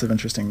had lots of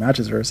interesting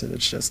matches versus it.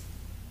 It's just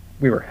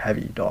we were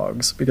heavy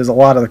dogs, because a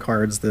lot of the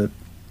cards that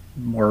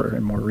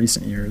in more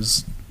recent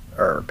years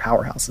or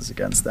powerhouses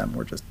against them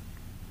were just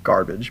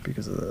garbage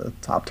because of the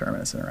top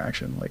terminus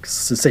interaction. Like,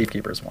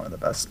 Safekeeper is one of the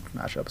best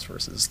matchups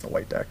versus the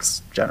white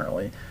decks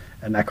generally,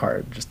 and that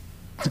card just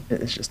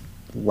is just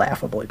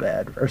laughably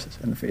bad versus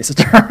in the face of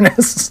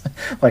terminus.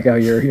 Like, how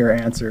your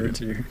answer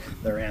to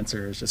their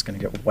answer is just going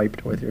to get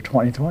wiped with your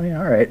 2020.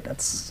 All right,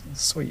 that's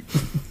sweet.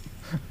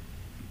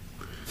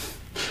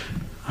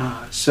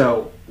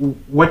 So,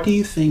 what do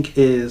you think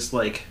is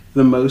like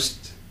the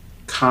most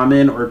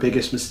common or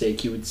biggest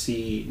mistake you would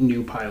see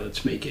new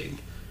pilots making?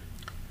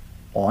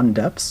 On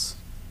depths?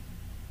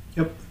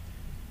 Yep.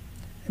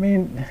 I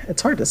mean,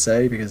 it's hard to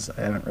say because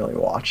I haven't really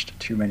watched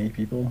too many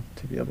people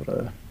to be able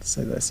to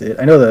say that I see it.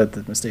 I know that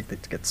the mistake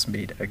that gets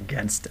made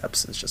against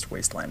depths is just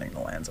wastelanding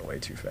the lands away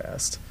too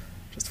fast.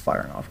 Just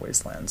firing off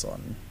wastelands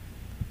on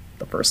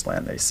the first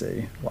land they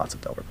see. Lots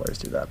of Delver players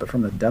do that. But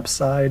from the depth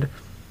side,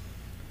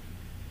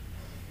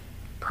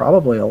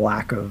 probably a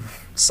lack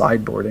of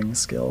sideboarding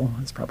skill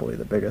is probably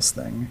the biggest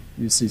thing.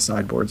 You see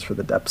sideboards for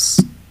the depths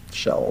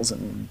shells,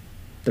 and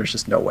there's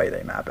just no way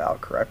they map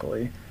out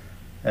correctly.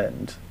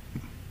 And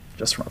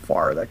just from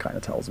afar, that kind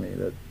of tells me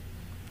that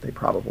they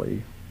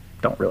probably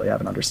don't really have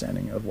an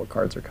understanding of what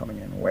cards are coming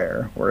in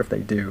where, or if they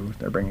do,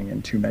 they're bringing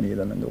in too many of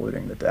them and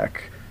diluting the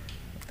deck,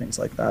 things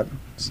like that.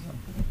 So,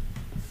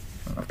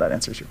 I don't know if that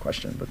answers your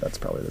question, but that's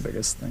probably the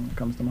biggest thing that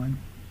comes to mind.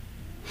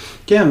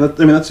 Yeah,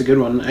 that's a good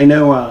one. I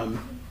know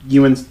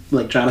you and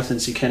like Jonathan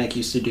Sukenick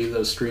used to do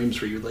those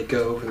streams where you like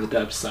go over the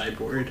depth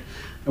sideboard.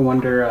 I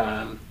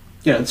wonder,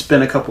 it's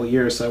been a couple of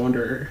years, so I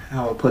wonder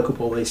how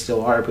applicable they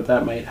still are. But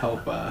that might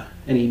help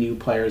any new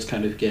players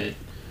kind of get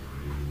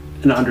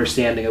an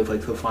understanding of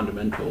like the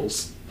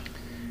fundamentals.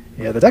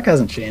 Yeah, the deck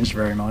hasn't changed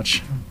very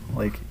much.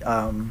 Like,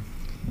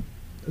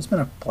 there's been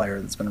a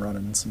player that's been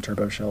running some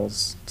turbo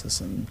shells to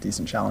some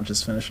decent challenge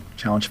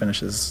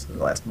finishes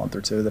the last month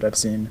or two that I've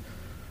seen.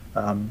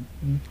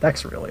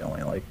 Deck's really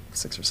only like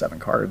 6 or 7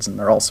 cards, and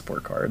they're all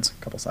support cards.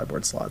 A couple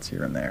sideboard slots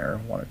here and there,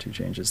 1 or 2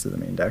 changes to the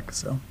main deck,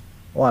 so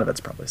a lot of it's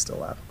probably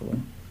still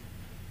applicable.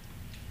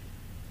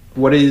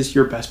 What is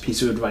your best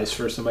piece of advice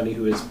for somebody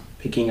who is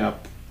picking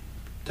up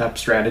depth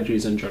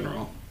strategies in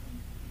general?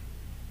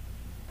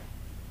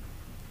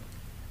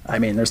 I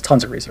mean, there's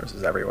tons of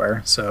resources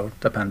everywhere, so it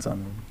depends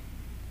on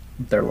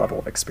their level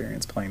of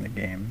experience playing the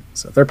game.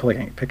 So if they're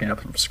picking up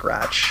from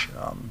scratch,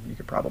 you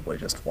could probably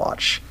just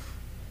watch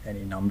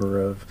any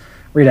number of,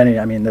 read any,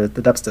 I mean, the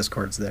depths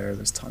Discord's there,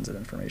 there's tons of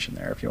information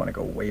there. If you want to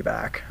go way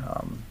back,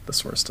 the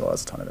source still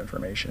has a ton of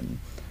information.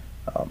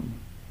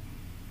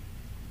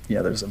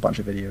 There's a bunch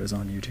of videos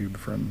on YouTube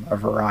from a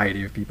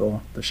variety of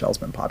people. The shell's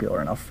been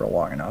popular enough for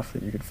long enough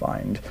that you could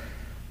find,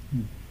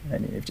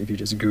 and if you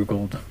just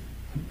Googled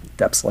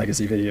Depths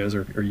Legacy videos,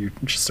 or you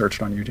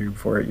searched on YouTube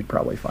for it, you'd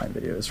probably find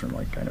videos from,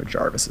 like, I know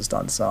Jarvis has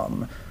done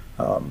some.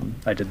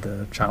 I did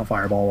the Channel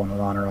Fireball one with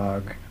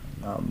Honorog.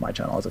 My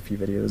channel has a few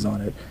videos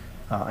on it.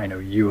 I know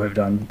you have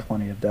done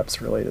plenty of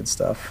depths related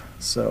stuff.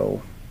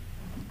 So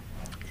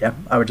yeah,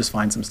 I would just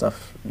find some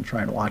stuff and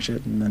try and watch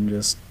it, and then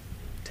just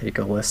take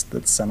a list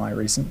that's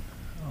semi-recent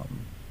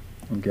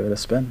and give it a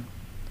spin.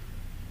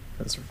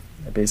 Because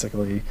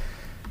basically,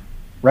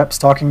 reps,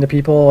 talking to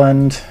people,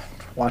 and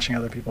watching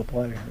other people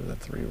play are the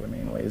 3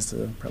 main ways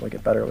to probably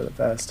get better with it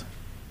fast.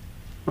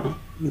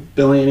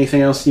 Billy,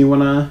 anything else you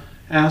want to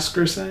ask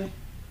or say?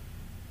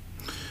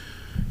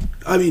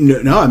 I mean,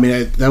 no. I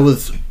mean, that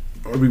was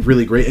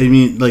really great. I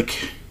mean,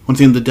 like, once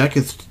again, the deck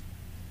is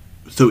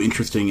so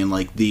interesting, and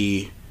like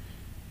the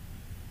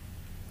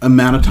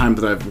amount of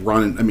times that I've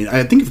run. I mean,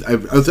 I think I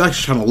was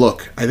actually trying to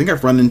look. I think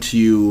I've run into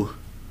you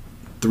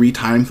 3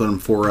 times when I'm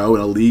 4-0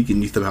 in a league,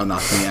 and you somehow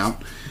knocked me out.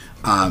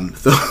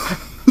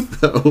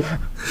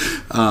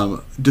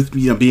 Just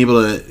being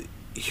able to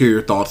hear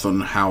your thoughts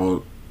on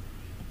how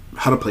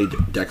to play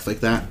decks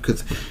like that,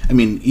 because I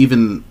mean,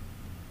 even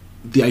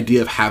the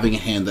idea of having a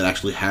hand that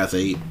actually has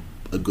a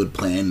good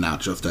plan,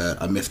 not just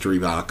a mystery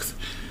box,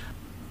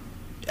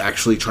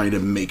 actually trying to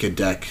make a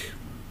deck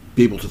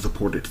be able to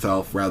support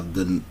itself rather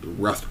than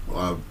rest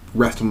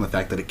on the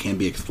fact that it can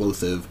be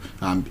explosive,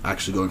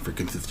 actually going for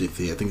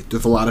consistency. I think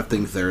there's a lot of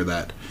things there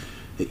that,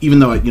 even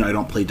though I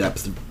don't play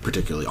depths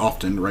particularly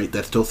often, right,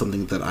 that's still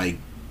something that I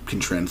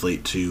can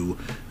translate to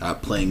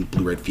playing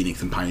Blue-Red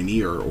Phoenix and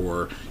Pioneer,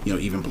 or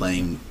even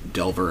playing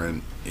Delver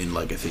in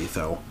Legacy.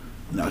 So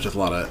no, it's just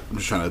I'm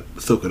just trying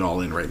to soak it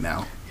all in right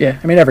now. Yeah,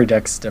 I mean, every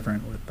deck's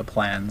different with the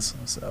plans,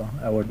 so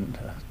I wouldn't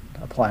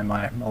apply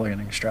my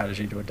mulliganing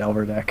strategy to a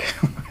Delver deck.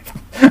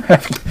 I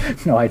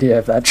have no idea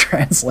if that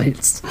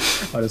translates.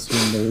 I'd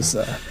assume there's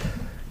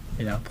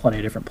plenty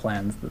of different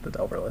plans that the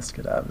Delver list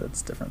could have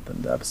that's different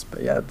than depths.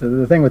 But yeah,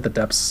 the thing with the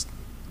depths,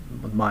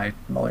 with my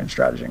mulligan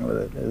strategy with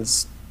it,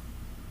 is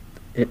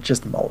it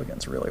just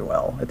mulligans really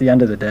well. At the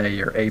end of the day,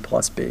 you're A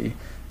plus B,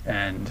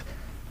 and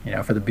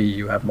for the B,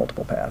 you have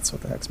multiple paths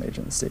with the Hex Mage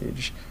in the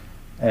stage.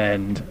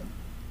 And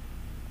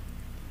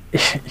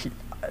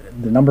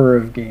the number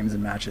of games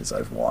and matches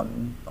I've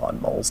won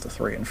on mulls to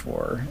 3 and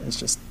 4 is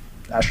just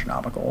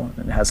astronomical.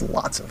 And it has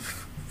lots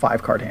of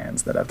 5-card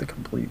hands that have the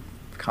complete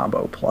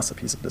combo plus a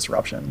piece of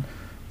disruption.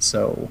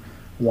 So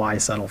why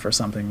settle for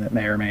something that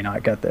may or may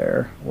not get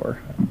there, or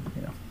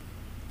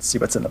see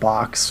what's in the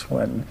box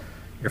when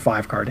your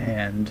 5-card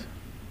hand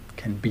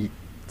can beat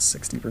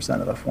 60%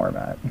 of the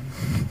format.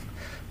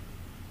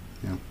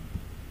 Yeah.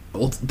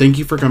 Well, thank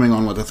you for coming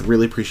on with us.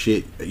 Really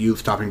appreciate you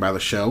stopping by the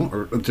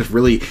show. It's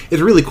really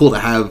cool to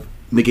have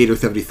Negator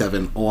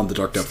 77 on the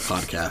Dark Depths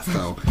podcast.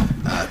 So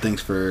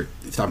thanks for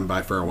stopping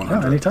by for our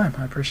 100. Yeah, anytime.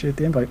 I appreciate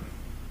the invite.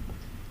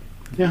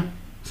 Yeah,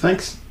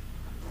 thanks.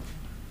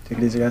 Take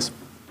it easy, guys.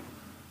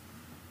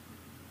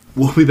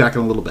 We'll be back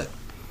in a little bit.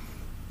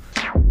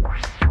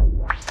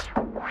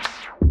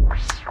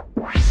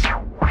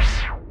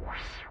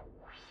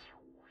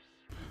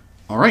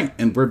 All right,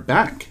 and we're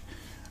back.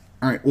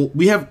 All right, well,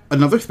 we have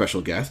another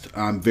special guest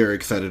I'm very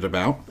excited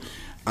about.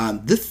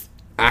 This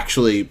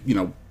actually,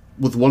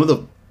 was one of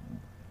the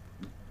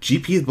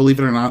GPs, believe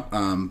it or not,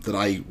 that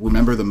I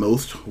remember the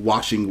most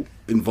watching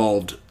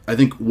involved, I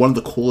think, one of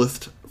the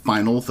coolest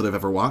finals that I've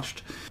ever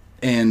watched.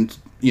 And,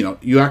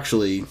 you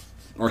actually,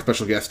 our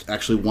special guest,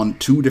 actually won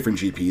 2 different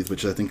GPs,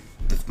 which I think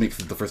this makes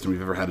it the first time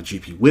we've ever had a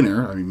GP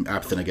winner. I mean,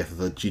 Mapson, I guess, is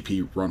a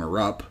GP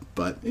runner-up,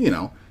 but,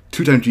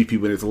 2-time GP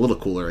winner is a little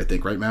cooler, I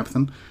think, right,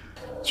 Mapson?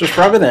 Just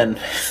rub it in.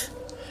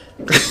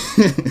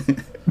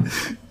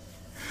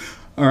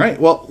 All right,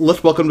 well,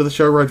 let's welcome to the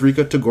show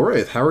Rodrigo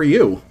Tagores. How are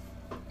you?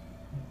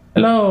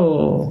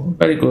 Hello,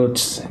 very good.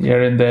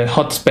 Here in the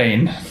hot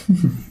Spain.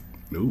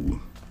 Ooh.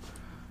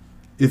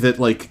 Is it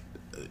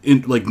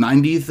in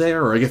 90s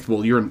there? Or I guess,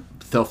 well, you're in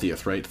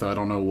Celsius, right? So I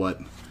don't know what.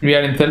 We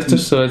are in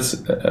Celsius, so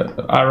it's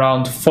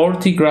around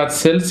 40 grads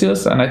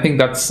Celsius, and I think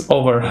that's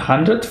over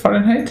 100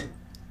 Fahrenheit.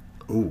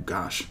 Oh,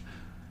 gosh.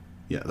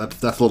 Yeah,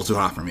 that's a little too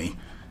hot for me.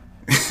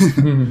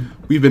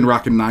 We've been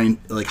rocking high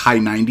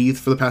 90s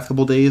for the past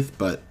couple days,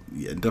 but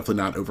yeah, definitely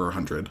not over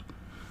 100.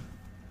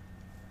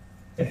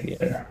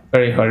 Yeah,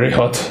 very, very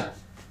hot.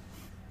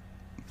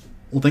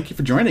 Well, thank you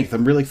for joining us.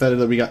 I'm really excited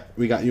that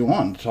we got you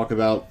on to talk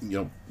about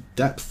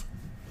depth.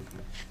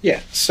 Yeah.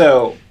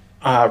 So,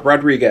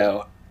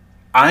 Rodrigo,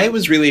 I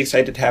was really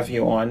excited to have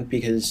you on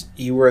because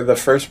you were the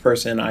first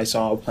person I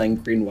saw playing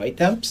green-white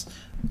depths.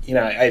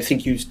 I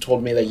think you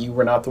told me that you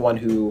were not the one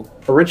who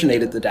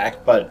originated the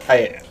deck, but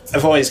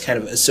I've always kind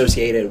of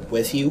associated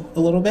with you a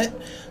little bit.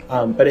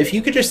 But if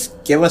you could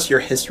just give us your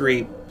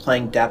history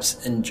playing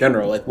depths in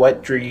general,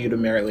 what drew you to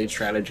Merit Late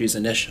Strategies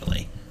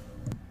initially?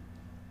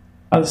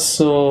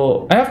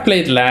 Also, I have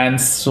played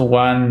lands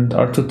 1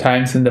 or 2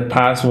 times in the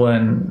past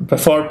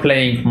before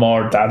playing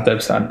more Dark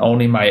Depths and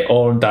owning my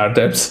own Dark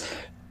Depths,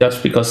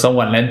 just because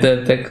someone lent the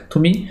deck to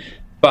me.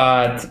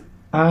 But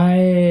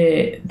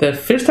the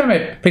first time I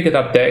picked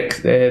up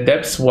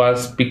depths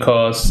was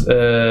because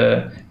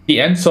the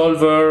End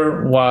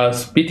Solver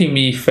was beating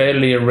me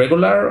fairly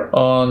regular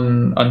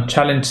on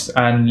challenge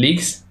and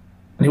leagues,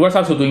 and he was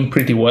also doing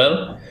pretty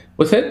well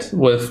with it,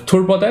 with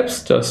turbo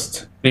depths,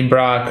 just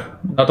Grimbrack,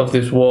 Not of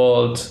This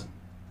World,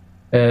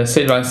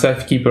 Sylvan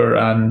Sethkeeper,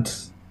 and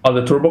all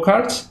the turbo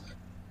cards.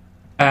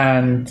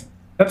 And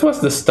that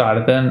was the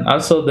start. Then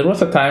also there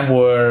was a time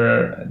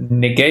where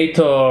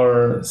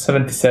Negator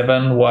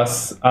 77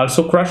 was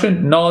also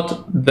crushing.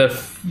 Not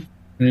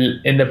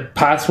in the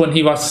past when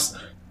he was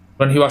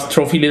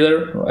trophy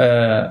leader,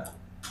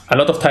 a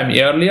lot of time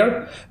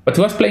earlier, but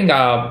he was playing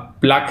a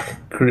back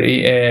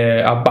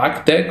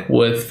deck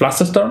with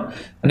Flusterstorm,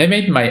 and I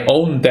made my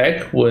own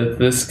deck with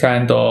this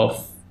kind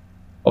of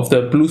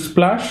the blue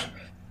splash,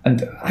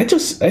 and I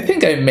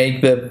think I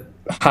make the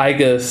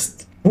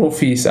highest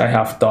trophies I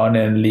have done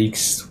in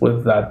leagues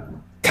with that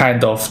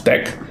kind of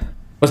deck.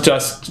 Was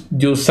just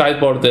you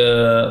sideboard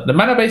the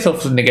mana base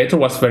of Negator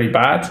was very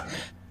bad,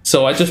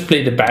 so I just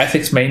played the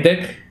basics main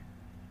deck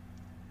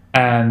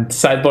and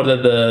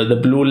sideboarded the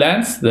blue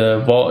lands,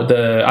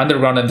 the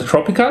underground and the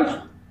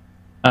tropical,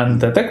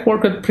 and the deck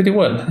worked pretty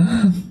well.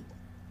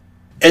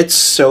 It's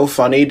so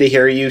funny to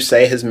hear you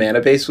say his mana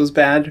base was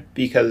bad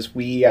because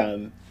we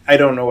I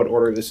don't know what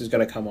order this is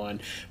going to come on,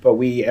 but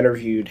we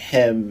interviewed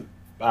him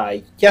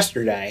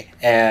yesterday,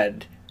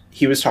 and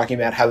he was talking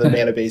about how the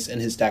mana base in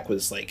his deck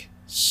was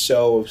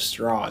so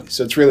strong.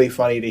 So it's really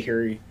funny to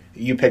hear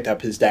you picked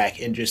up his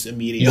deck and just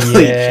immediately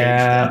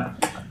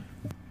changed it.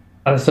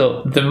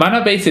 Also, the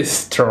mana base is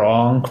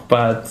strong,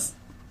 but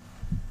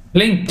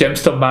playing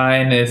Gemstone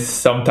Mine is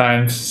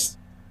sometimes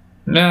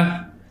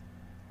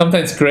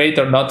great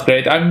or not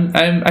great.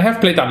 I have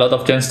played a lot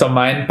of Gemstone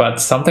Mine,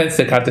 but sometimes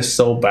the card is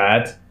so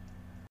bad.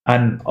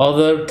 And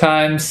other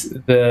times,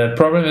 the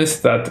problem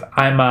is that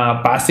I'm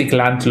a basic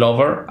land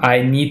lover.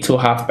 I need to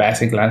have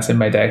basic lands in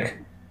my deck.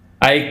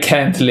 I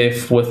can't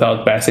live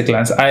without basic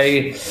lands.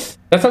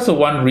 That's also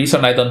one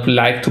reason I don't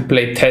like to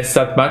play tests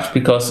that much,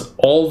 because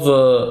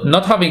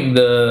not having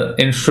the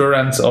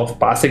insurance of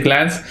basic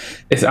lands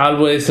is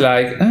always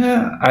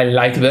I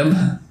like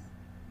them.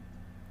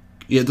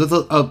 Yeah, there's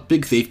a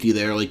big safety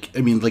there.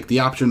 The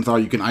options are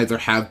you can either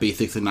have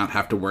basics and not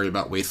have to worry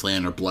about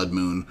Wasteland or Blood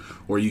Moon,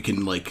 or you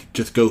can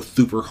just go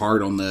super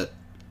hard on the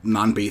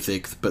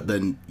non-basics, but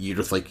then you're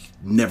just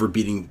never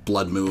beating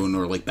Blood Moon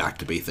or back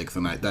to basics,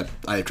 and I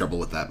have trouble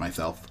with that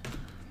myself.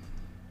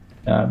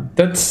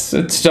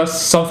 It's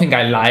just something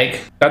I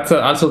like. That's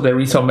also the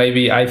reason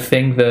maybe I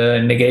think the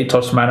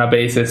Negator's mana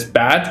base is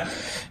bad,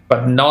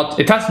 but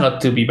it has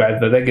not to be bad.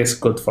 The deck is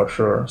good for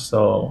sure.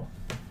 So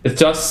it's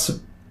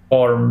just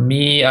for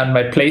me and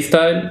my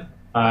playstyle.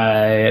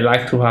 I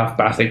like to have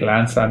basic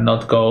lands and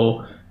not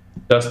go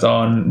just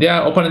on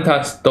opponent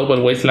has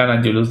double wasteland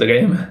and you lose the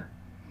game.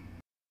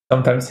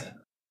 Sometimes.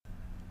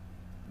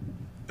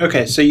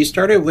 Okay, so you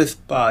started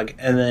with Bug,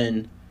 and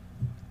then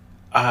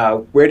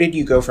where did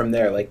you go from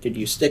there? Like, did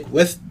you stick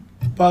with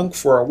Bug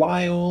for a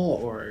while,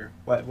 or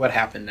what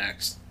happened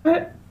next?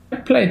 I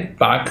played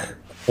Bug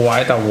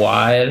quite a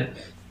while.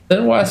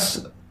 There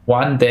was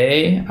one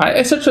day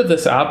I searched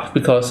this up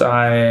because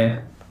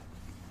I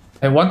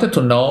wanted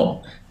to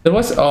know. There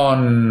was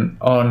on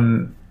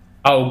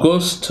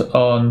August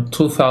on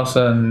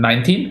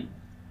 2019.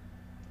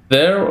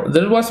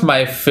 There was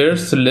my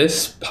first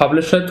list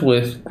published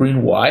with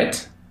green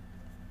white,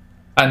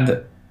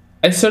 and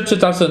I searched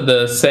it also in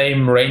the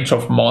same range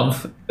of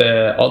month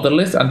other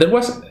list, and there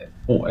was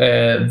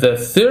the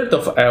 3rd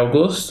of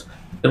August.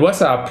 There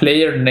was a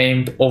player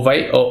named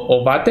Ovate.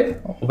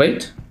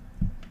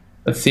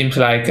 It seems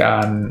like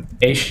an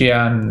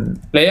Asian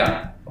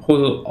player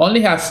who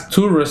only has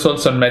 2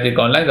 results on Magic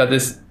Online. That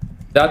is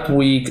that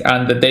week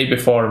and the day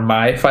before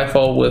my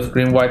 5-0 with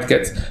green white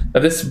gets.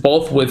 That is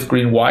both with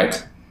green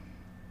white.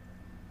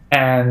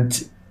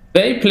 And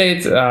they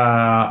played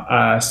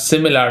a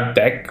similar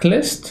deck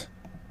list.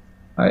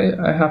 I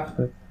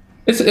have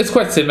it's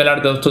quite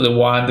similar though to the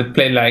one that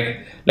played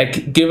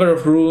like Giver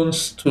of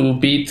Runes to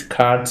beat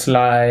cards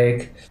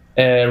like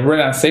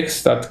Renan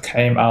 6 that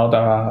came out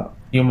a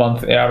few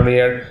months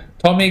earlier.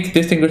 Tomic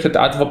Distinguished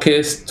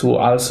Advocate to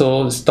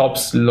also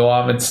stops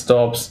Loam, it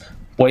stops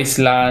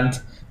Wasteland.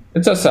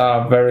 It's just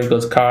a very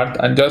good card.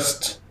 And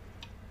just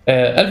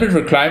Eldritch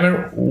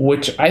Reclaimer,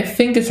 which I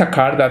think is a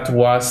card that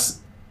was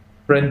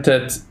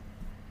printed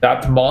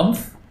that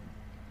month.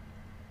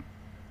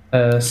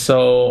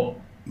 So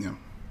Yeah.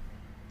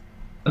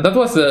 that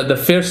was the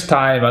first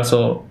time.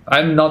 Also,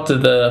 I'm not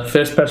the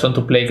first person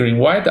to play green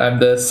white. I'm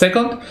the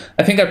second.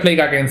 I think I played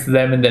against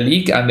them in the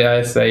league, and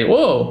they say,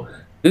 "Whoa,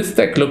 this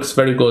deck looks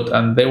very good."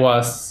 And they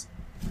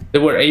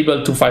were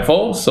able to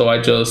 5-0, so I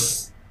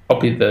just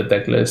copied the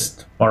deck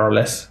list more or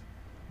less,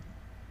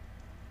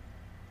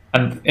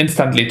 and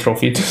instantly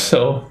trophied.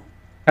 So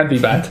can't be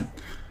bad.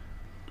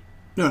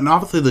 No, and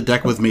obviously the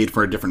deck was made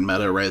for a different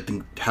meta, right? I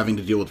think having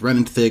to deal with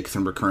Renin 6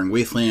 and Recurring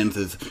Wastelands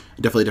is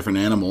definitely a different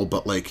animal,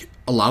 but like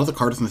a lot of the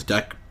cards in this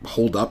deck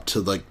hold up to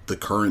like the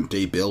current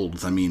day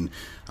builds. I mean,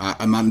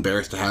 I'm not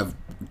embarrassed to have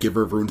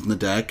Giver of Runes in the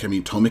deck. I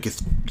mean, Tomic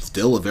is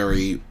still a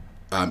very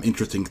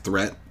interesting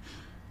threat,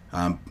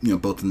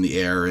 both in the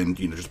air and,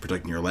 just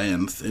protecting your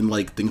lands. And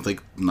like things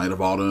like Knight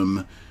of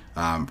Autumn,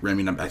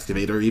 ramming up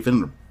Excavator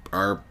even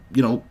are,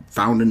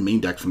 found in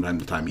main decks from time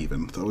to time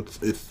even. So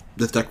it's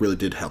this deck really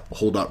did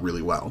hold up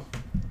really well.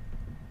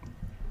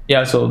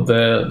 Yeah, so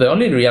the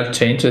only real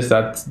change is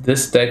that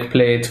this deck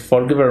played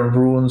 4 Giver of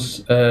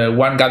Runes, 1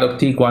 Gadok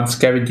Teeg, 1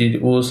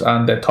 Scavenging Ooze,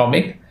 and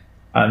Atomic.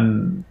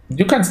 And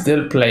you can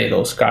still play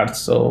those cards.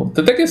 So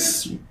the deck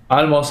is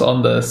almost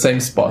on the same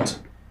spot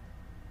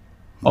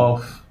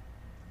of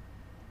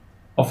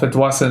it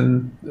was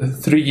in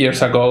 3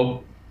 years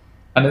ago.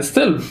 And it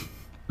still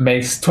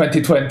makes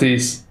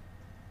 2020s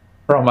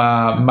from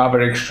a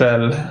Maverick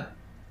Shell. I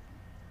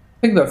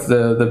think that's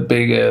the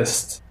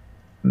biggest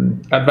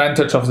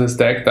advantage of this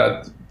deck,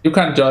 that you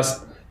can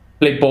just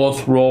play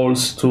both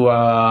roles to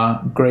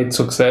a great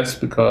success,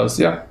 because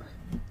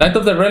Knight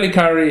of the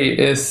Reliquary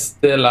is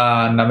still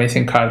an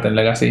amazing card in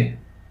Legacy.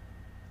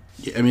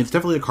 Yeah, I mean, it's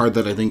definitely a card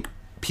that I think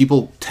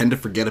people tend to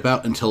forget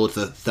about until it's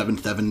a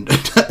 7/7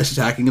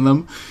 attacking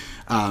them.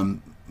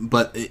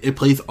 But it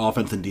plays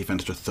offense and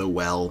defense just so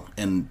well,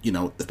 and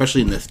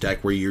especially in this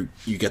deck where you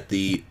get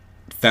the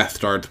fast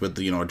starts with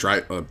the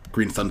a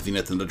Green Sun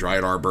Zenith and the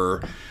Dryad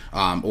Arbor,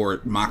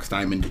 or Mox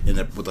Diamond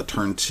with a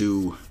turn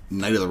 2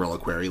 Knight of the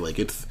Reliquary. Like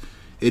it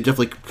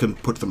definitely can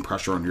put some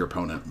pressure on your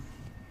opponent.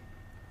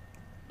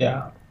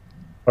 Yeah,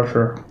 for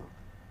sure.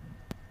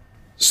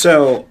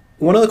 So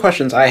one of the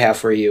questions I have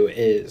for you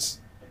is,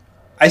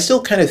 I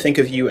still kind of think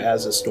of you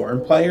as a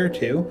Storm player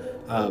too.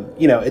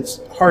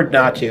 It's hard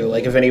not to.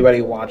 Like, if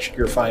anybody watched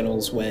your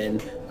finals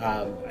win,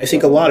 I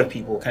think a lot of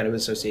people kind of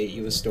associate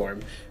you with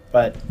Storm.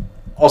 But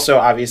also,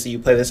 obviously, you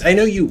play this. I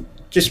know you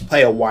just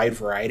play a wide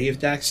variety of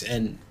decks,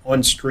 and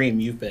on stream,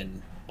 you've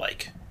been,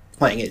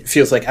 playing it.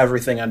 Feels like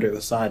everything under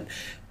the sun.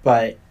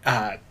 But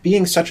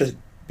being such a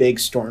big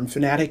Storm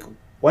fanatic,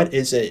 what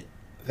is it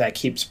that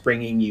keeps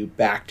bringing you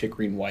back to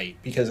green-white?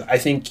 Because I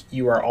think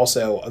you are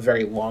also a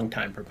very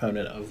long-time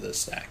proponent of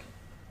this deck.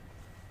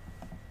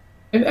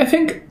 I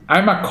think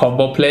I'm a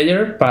combo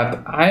player,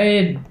 but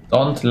I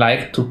don't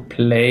like to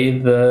play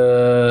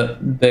the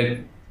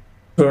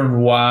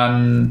turn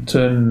 1,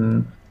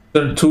 turn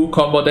 2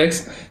 combo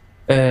decks.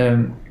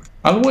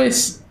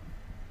 Always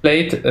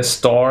played a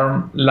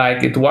Storm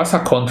like it was a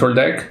control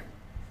deck,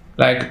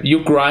 Like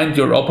you grind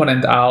your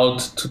opponent out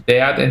to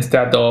death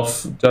instead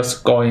of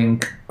just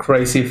going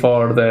crazy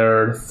for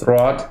their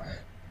throat.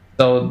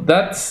 So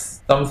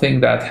that's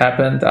something that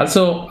happened.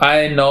 Also,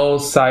 I know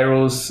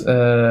Cyrus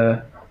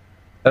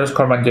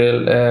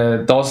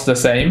Carmangel does the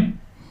same.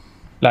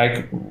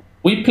 Like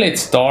we played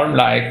Storm,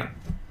 like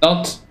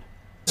not.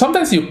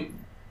 Sometimes you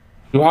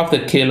have the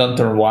kill on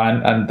turn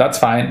 1, and that's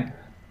fine.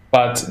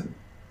 But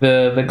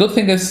the good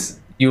thing is,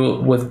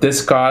 you with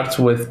discards,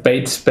 with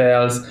bait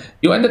spells,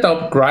 you ended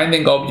up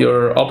grinding up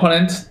your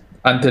opponent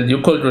until you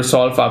could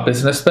resolve a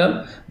business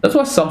spell. That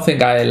was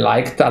something I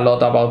liked a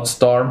lot about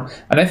Storm,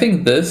 and I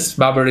think this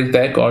Maverick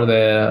deck or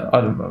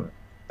the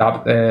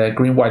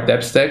green white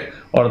depth deck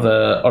or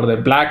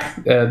the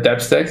black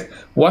depth deck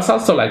was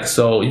also like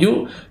so.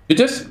 You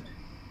just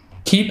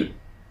keep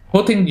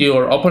putting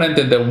your opponent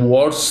in the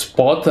worst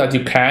spot that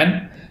you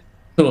can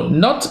to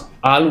not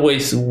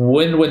always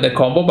win with the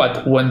combo,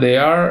 but when they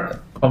are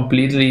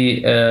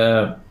completely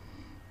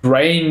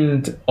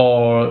drained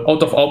or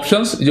out of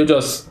options, you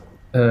just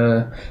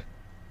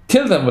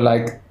kill them with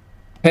like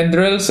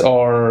Tendrils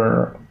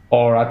or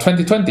a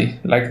 2020.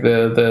 Like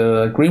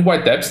the green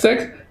white depth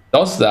deck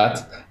does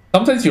that.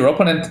 Sometimes your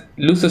opponent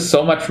loses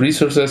so much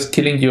resources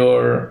killing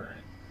your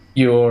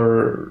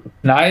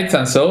knights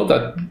and so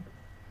that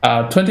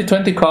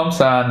 2020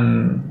 comes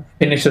and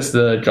finishes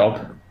the job.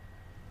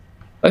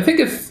 I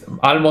think it's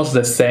almost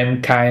the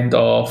same kind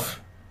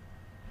of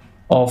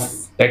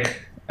deck.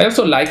 I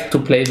also like to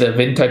play the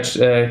vintage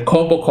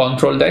combo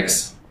control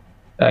decks,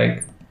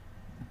 like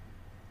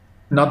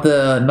not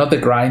the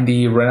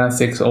grindy Renan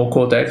 6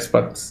 Oko decks,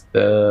 but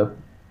the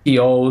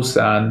POs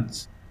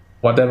and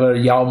whatever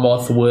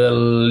Yawmoth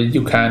will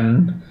you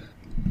can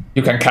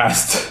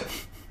cast.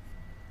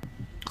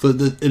 So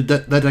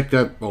that deck,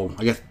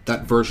 I guess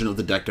that version of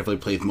the deck definitely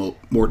plays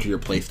more to your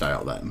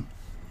playstyle then.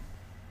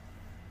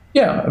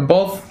 Yeah,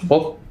 both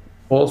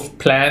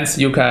plans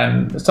you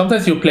can.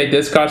 Sometimes you play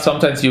discard.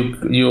 Sometimes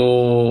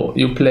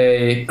you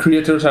play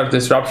creatures of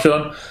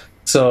disruption.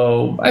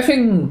 So I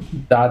think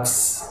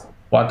that's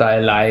what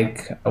I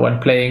like when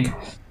playing.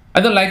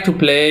 I don't like to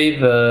play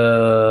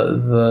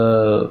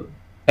the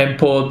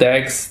tempo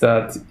decks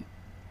that.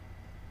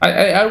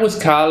 I always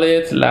call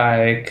it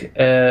like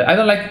I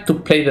don't like to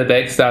play the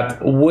decks that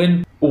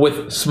win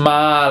with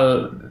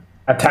small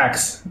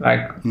attacks.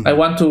 Like I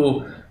want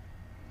to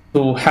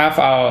have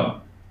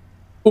a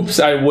oops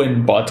I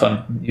win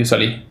button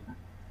usually.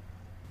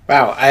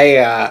 Wow,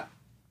 I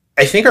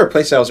think our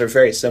playstyles are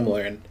very similar,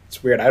 and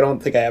it's weird. I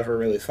don't think I ever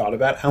really thought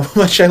about how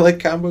much I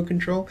like combo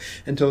control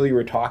until you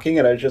were talking,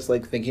 and I was just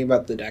like thinking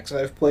about the decks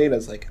I've played. I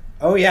was like,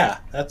 oh yeah,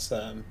 that's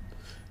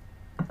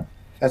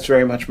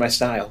very much my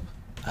style.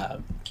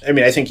 I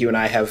mean, I think you and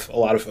I have a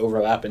lot of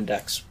overlap in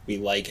decks we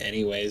like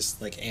anyways,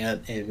 like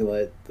Ant,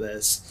 Amulet,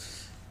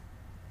 this.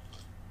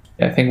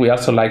 I think we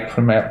also like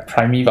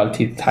Primeval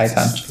Titan.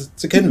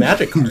 It's a good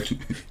magic card.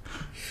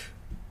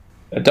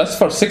 Just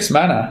for 6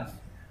 mana.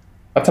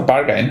 That's a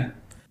bargain.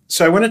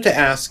 So I wanted to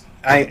ask,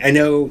 I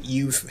know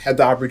you've had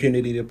the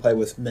opportunity to play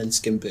with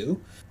Minsc and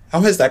Boo.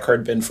 How has that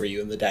card been for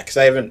you in the deck? Because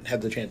I haven't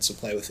had the chance to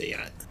play with it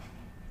yet.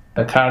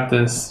 The card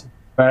is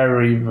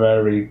very,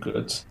 very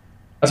good.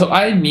 So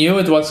I knew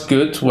it was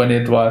good when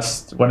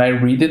I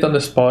read it on the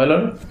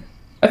spoiler.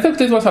 I thought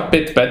this was a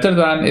bit better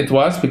than it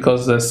was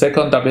because the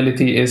second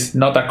ability is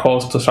not a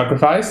cost to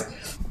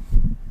sacrifice,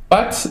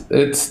 but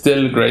it's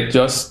still great.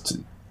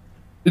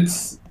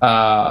 It's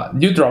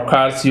you draw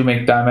cards, you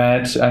make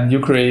damage, and you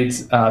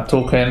create a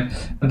token.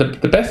 And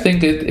the best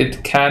thing is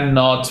it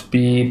cannot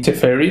be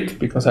Teferied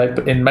because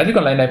in Magic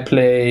Online I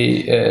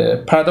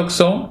play Paradox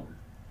Zone,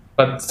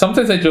 but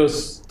sometimes I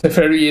just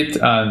Teferi it,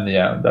 and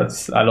yeah,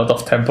 that's a lot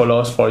of tempo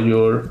loss for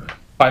your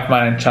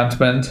 5-mana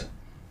enchantment.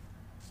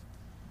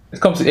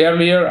 It comes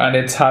earlier and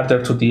it's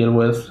harder to deal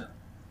with.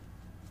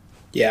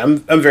 Yeah,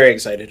 I'm very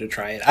excited to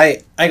try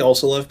it. I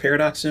also love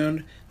Paradox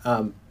Zone.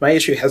 My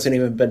issue hasn't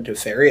even been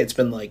Teferi. It's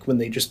been like when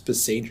they just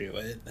besage you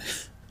it.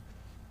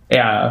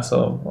 Yeah,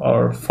 so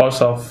or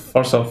Force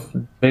of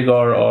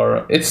Vigor,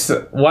 or it's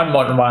 1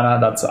 more mana.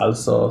 That's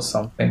also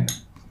something.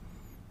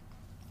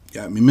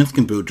 Yeah, I mean, Minsc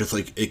and Boo just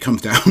like it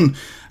comes down.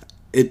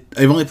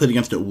 I've only played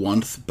against it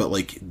once, but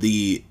like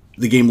the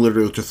game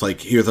literally was just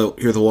like here's a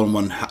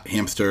 1/1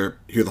 hamster,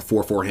 here's a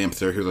 4/4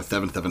 hamster, here's a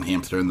 7/7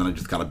 hamster, and then I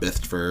just got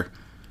Abyssed for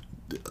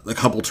a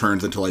couple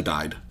turns until I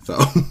died. So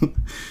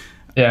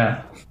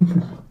yeah.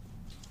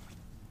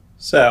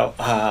 So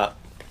a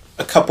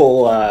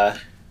couple.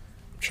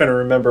 Trying to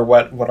remember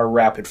what our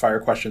rapid fire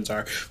questions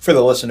are for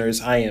the listeners.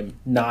 I am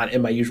not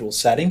in my usual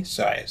setting,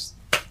 so I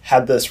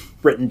had this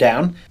written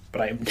down,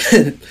 but I'm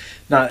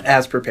not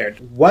as prepared.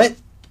 What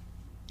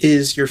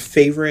is your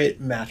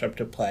favorite matchup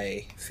to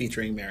play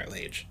featuring Marit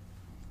Lage?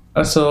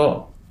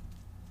 So,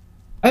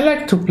 I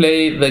like to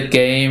play the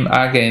game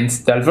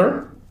against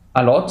Delver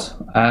a lot,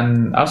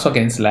 and also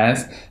against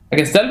Lance.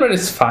 Against Delver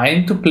is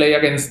fine to play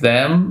against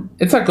them.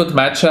 It's a good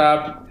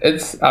matchup.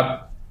 It's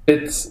a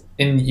bit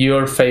in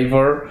your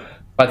favor,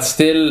 but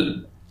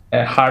still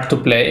hard to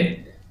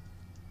play.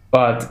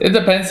 But it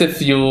depends.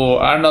 If you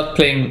are not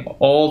playing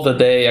all the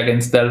day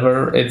against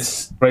Delver,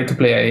 it's great to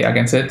play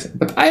against it.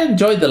 But I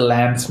enjoy the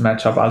Lance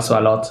matchup also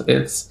a lot.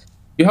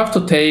 You have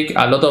to take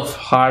a lot of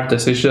hard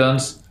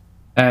decisions,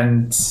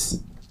 and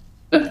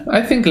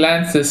I think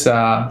Lance is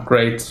a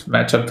great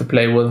matchup to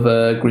play with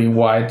the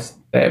green-white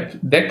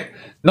deck.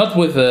 Not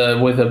with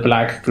the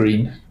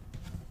black-green,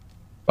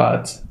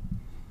 but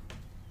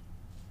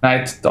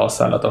Knight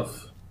does a lot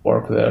of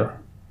work there.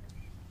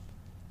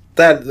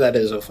 That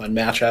is a fun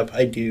matchup.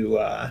 I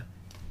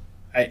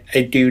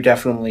do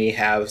definitely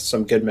have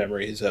some good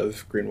memories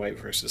of green white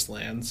versus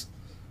lands.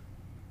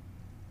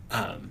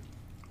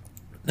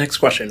 Next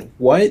question: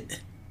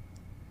 what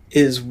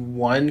is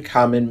one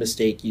common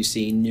mistake you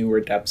see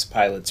newer Depths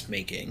pilots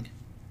making?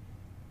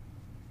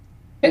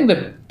 I think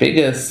the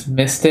biggest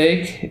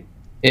mistake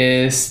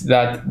is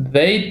that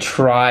they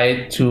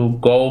try to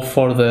go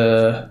for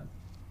the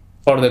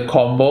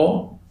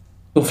combo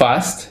too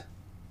fast.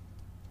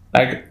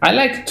 Like, I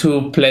like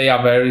to play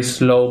a very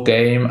slow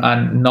game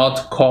and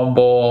not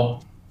combo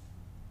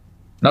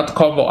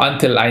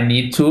until I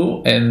need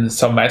to in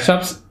some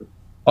matchups.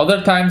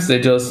 Other times they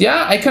just,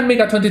 I can make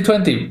a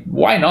 20-20.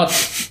 Why not?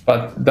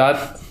 But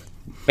that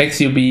makes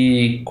you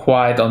be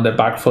quite on the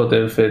back foot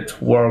if it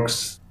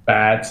works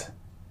bad.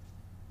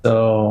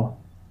 So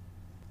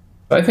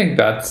I think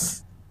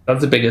that's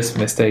the biggest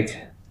mistake.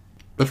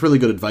 That's really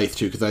good advice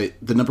too, because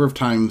the number of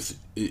times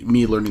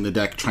me learning the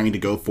deck, trying to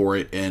go for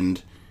it,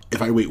 and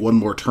if I wait one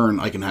more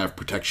turn, I can have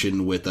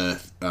protection with a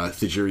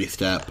Thijiri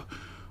Step,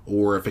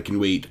 or if I can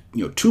wait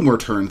 2 more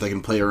turns, I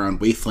can play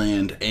around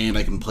Wasteland and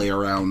I can play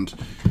around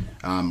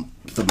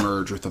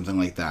Submerge or something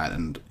like that,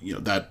 and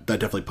that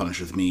definitely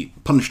punished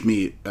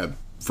me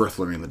first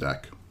learning the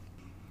deck.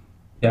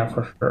 Yeah,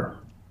 for sure.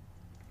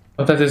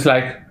 Sometimes it's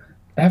like,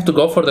 I have to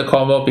go for the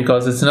combo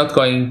because it's not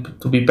going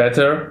to be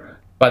better,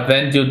 but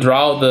then you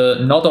draw the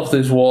Knot of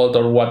this World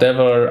or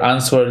whatever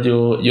answer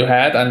you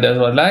had, and there's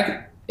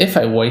like, if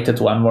I waited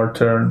one more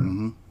turn.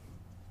 Mm-hmm.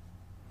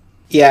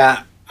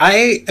 Yeah,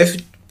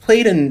 I've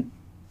played in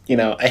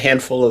a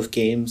handful of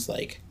games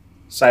like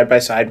side by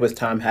side with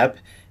Tom Hepp,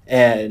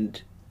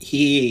 and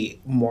he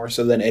more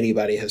so than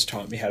anybody has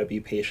taught me how to be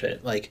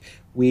patient. Like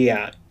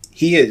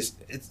he is.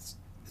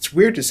 It's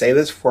weird to say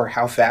this for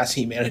how fast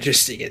he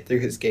manages to get through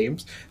his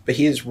games, but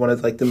he is one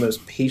of the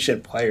most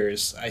patient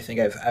players I think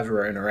I've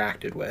ever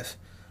interacted with.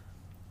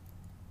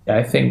 Yeah,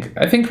 I think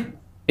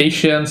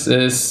patience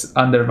is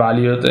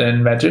undervalued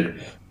in Magic,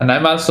 and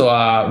I'm also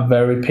a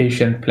very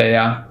patient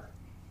player.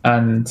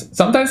 And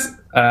sometimes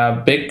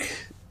a big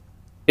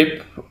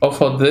tip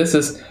of this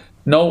is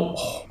know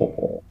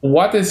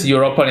what is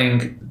your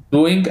opponent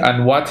doing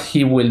and what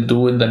he will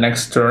do in the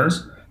next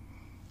turns.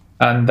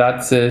 And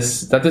that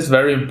is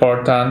very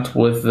important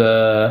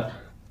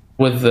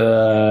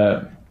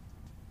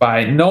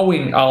by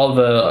knowing all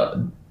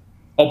the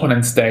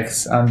opponent's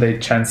decks and their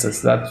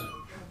chances. That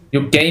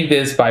you gain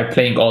this by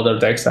playing other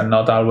decks and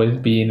not always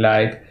being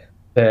like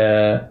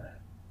the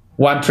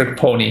one-trick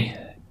pony,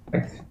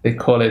 like they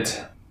call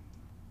it.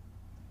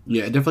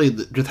 Yeah,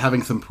 definitely. Just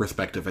having some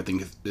perspective, I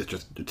think,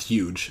 it's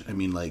huge. I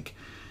mean,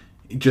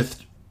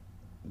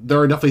 there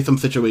are definitely some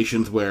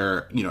situations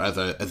where, as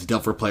a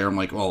Delver player, I'm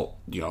like, well,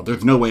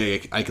 there's no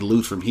way I can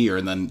lose from here.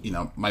 And then,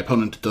 my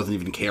opponent doesn't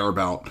even care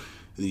about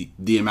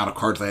the amount of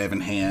cards I have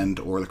in hand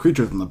or the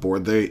creatures on the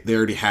board. They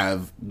already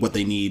have what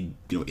they need,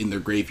 in their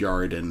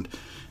graveyard, and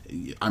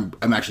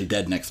I'm actually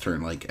dead next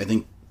turn. Like, I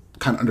think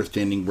kind of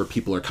understanding where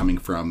people are coming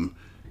from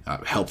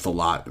helps a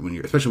lot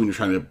especially when you're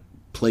trying to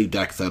play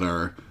decks that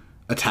are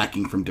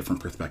attacking from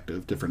different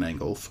perspectives, different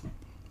angles.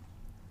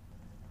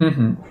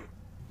 Mm-hmm.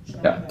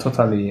 Yeah,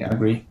 totally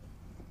agree.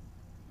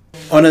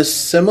 On a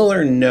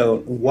similar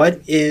note,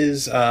 what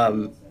is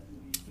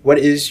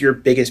your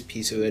biggest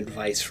piece of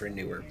advice for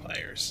newer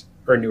players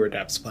or newer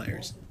Depths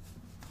players?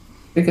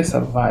 Biggest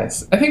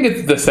advice, I think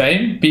it's the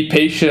same. Be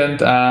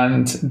patient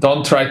and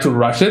don't try to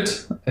rush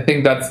it. I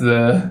think that's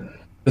the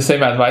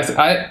same advice.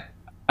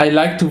 I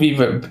like to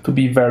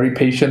be very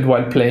patient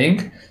while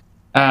playing,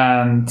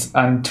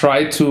 and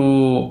try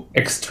to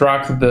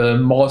extract the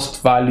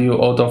most value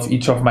out of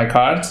each of my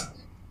cards.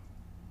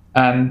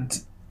 And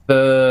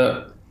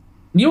the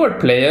newer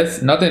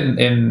players, not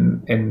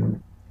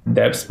in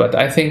Depths, but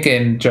I think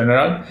in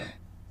general,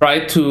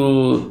 try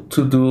to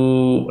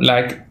do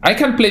like, I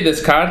can play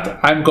this card,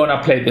 I'm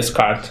gonna play this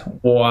card.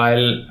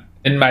 While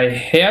in my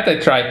head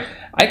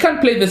I can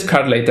play this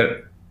card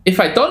later.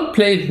 If I don't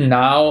play it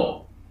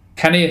now,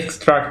 can I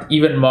extract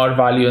even more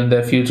value in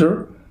the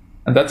future?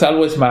 And that's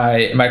always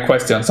my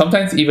question.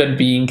 Sometimes even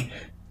being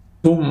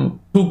too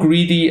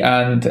greedy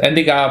and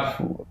ending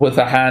up with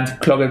a hand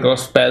clogged of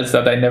spells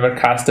that I never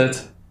casted.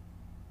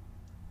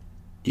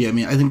 Yeah, I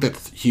mean, I think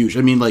that's huge.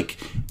 I mean,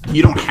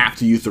 you don't have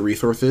to use the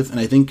resources, and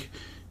I think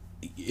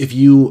if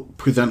you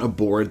present a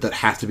board that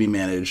has to be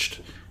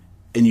managed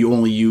and you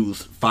only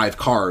use 5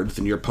 cards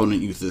and your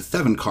opponent uses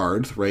 7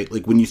 cards, right?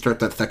 Like, when you start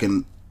that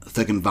second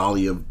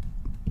volley of,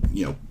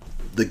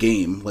 the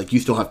game, you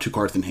still have 2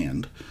 cards in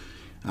hand.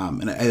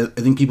 And I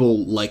think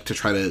people like to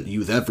try to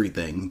use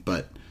everything,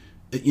 but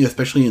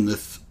especially in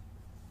this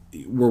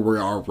where we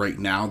are right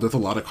now, there's a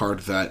lot of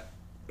cards that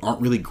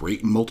aren't really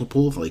great in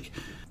multiples. Like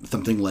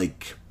something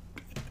like,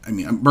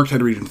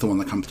 Murktide Regent's the one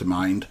that comes to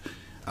mind.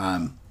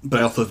 But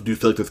I also do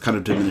feel like there's kind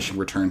of diminishing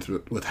returns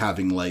with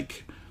having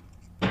like,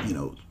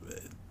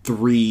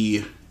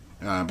 three.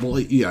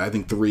 I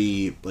think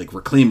three like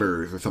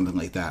Reclaimers or something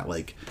like that.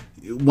 Like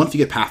once you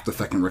get past the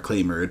second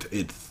Reclaimer,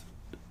 it's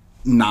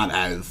not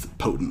as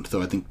potent.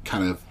 So I think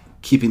kind of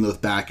keeping those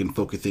back and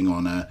focusing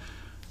on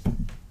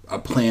a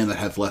plan that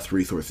has less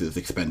resources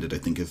expended, I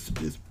think is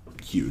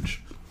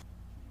huge.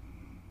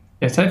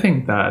 Yes, I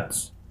think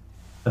that's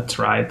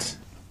right.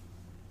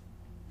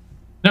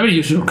 Never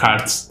use your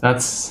cards.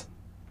 That's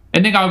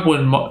ending up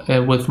with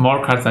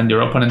more cards than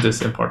your opponent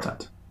is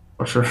important,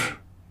 for sure.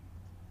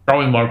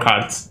 Drawing more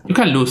cards. You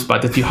can lose,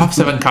 but if you have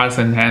 7 cards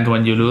in hand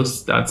when you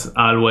lose, that's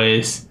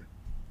always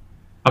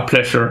a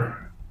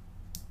pleasure.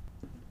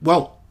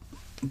 Well,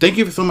 thank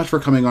you so much for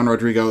coming on,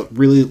 Rodrigo.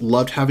 Really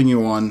loved having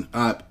you on.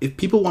 If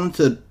people wanted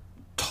to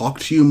talk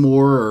to you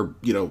more or,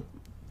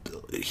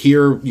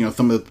 hear,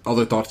 some of the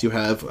other thoughts you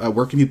have,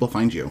 where can people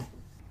find you?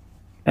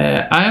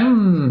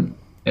 I'm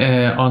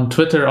on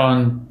Twitter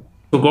on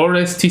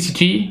Tugores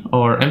TCG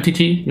or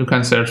MTG. You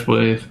can search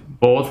with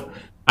both.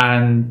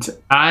 And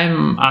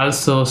I'm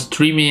also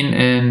streaming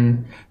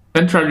in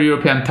Central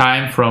European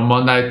time from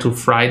Monday to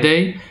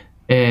Friday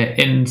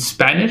in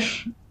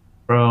Spanish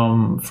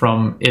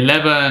from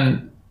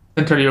 11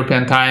 Central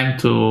European time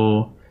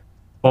to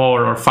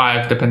 4 or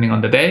 5 depending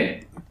on the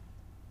day.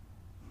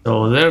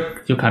 So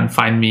there you can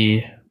find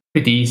me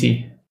pretty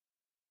easy.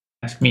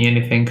 Ask me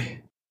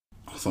anything.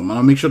 Awesome. And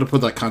I'll make sure to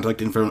put that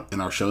contact info in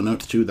our show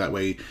notes too. That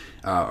way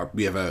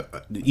we have an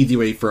easy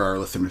way for our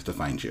listeners to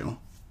find you.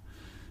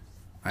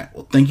 All right.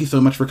 Well, thank you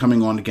so much for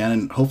coming on again,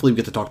 and hopefully we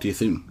get to talk to you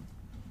soon.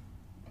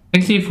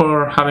 Thank you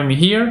for having me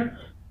here.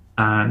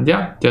 And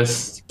yeah,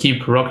 just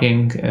keep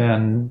rocking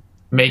and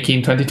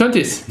making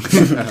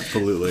 2020s.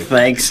 Absolutely.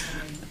 Thanks.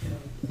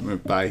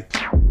 Bye.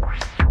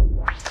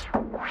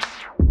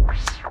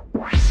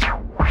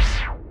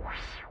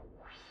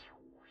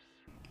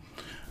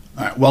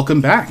 All right, welcome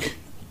back.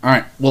 All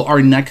right, well,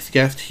 our next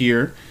guest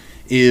here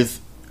is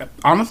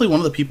honestly one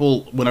of the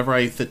people, whenever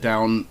I sit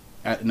down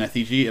at an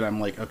SCG and I'm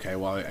like, okay,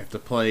 well, I have to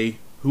play,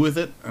 who is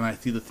it? And I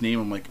see this name,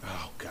 I'm like,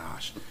 oh,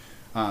 gosh.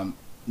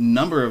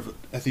 Number of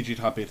SCG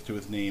top 8s to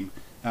his name,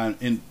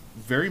 and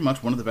very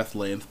much one of the best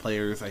Lands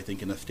players, I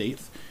think, in the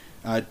States.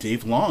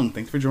 Dave Long,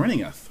 thanks for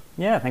joining us.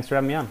 Yeah, thanks for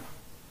having me on.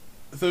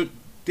 So,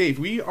 Dave,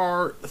 we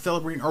are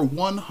celebrating our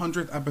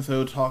 100th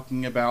episode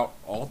talking about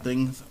all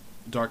things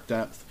Dark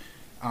Depths.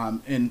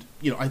 And,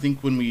 I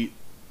think when we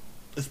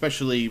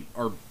especially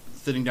are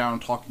sitting down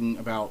and talking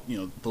about,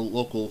 the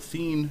local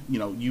scene,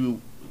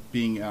 you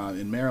being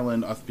in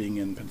Maryland, us being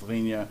in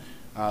Pennsylvania,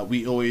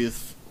 we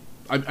always...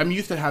 I'm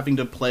used to having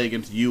to play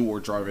against you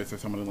or Jarvis or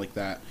someone like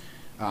that,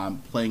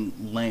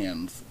 playing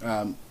Lands.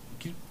 Can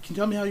you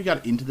tell me how you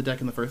got into the deck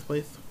in the first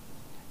place?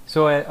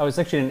 So I was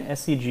actually at an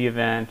SCG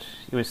event.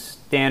 It was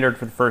Standard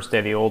for the first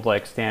day, the old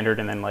Standard,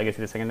 and then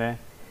Legacy the second day.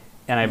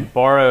 And I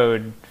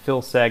borrowed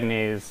Phil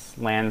Sagnay's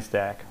Lands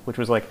deck, which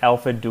was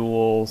Alpha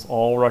Duels,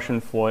 all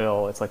Russian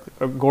foil. It's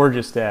a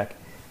gorgeous deck.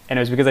 And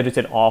it was because I just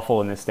did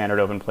awful in this Standard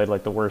Open, played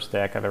the worst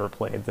deck I've ever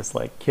played. This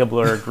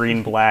Kibler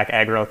green-black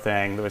aggro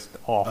thing that was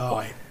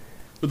awful.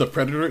 With the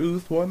Predator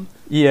Ooze one?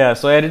 Yeah,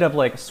 so I ended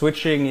up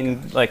switching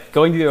and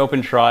going to the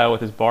open trial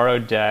with his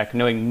borrowed deck,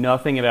 knowing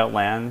nothing about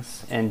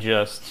Lands, and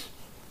just,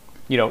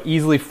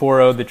 easily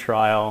 4-0'd the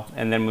trial,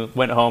 and then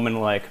went home and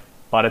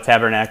bought a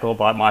Tabernacle,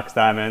 bought Mox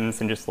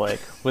Diamonds, and just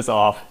was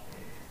off.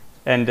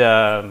 And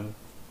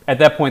at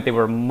that point, they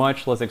were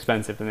much less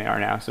expensive than they are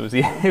now, so it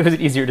was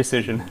an easier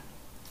decision.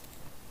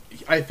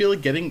 I feel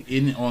like getting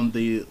in on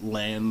the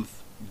Lands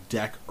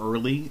deck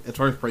early, as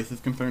far as price is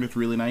concerned, is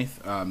really nice.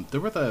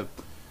 There was a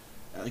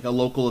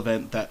local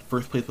event that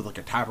first place was a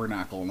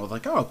Tabernacle, and I was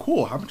like, oh,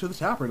 cool, how much is the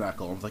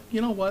Tabernacle? And I was like,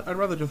 you know what, I'd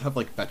rather just have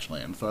fetch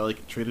land. So I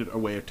traded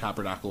away a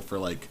Tabernacle for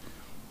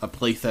a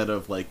playset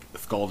of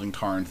Scalding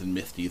Tarns and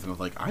Misties, and I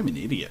was like, I'm an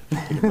idiot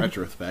in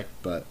retrospect,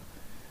 but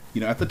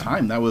at the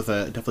time that was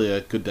definitely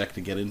a good deck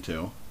to get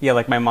into.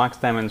 Yeah, my Mox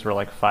Diamonds were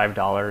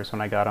 $5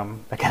 when I got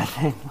them, that kind of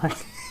thing.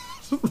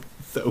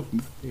 So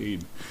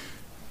insane.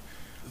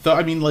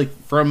 So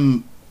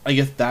from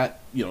that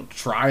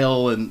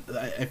trial, and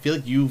I feel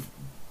like you've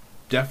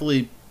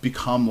definitely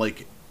become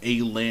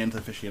a Lands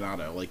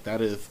aficionado. That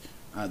is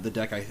the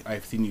deck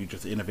I've seen you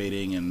just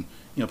innovating and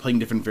playing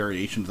different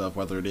variations of,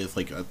 whether it is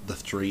the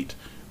straight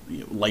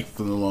Light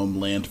from the Loam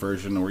land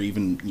version or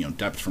even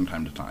depth from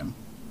time to time.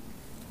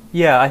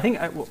 Yeah, I think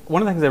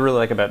one of the things I really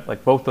like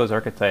about both those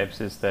archetypes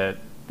is that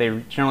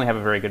they generally have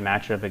a very good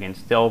matchup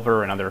against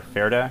Delver and other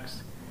fair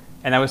decks,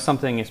 and that was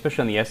something,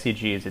 especially on the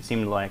SCGs, it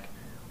seemed like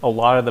a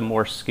lot of the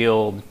more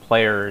skilled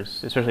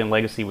players, especially in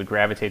Legacy, would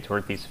gravitate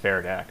toward these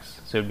fair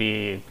decks. So it'd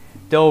be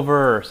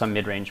Delver or some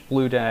mid-range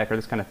blue deck or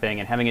this kind of thing,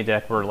 and having a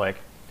deck where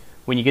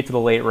when you get to the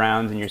late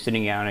rounds and you're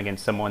sitting down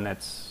against someone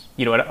that's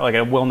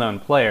a well-known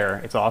player,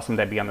 it's awesome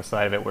to be on the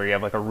side of it where you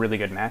have a really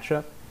good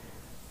matchup.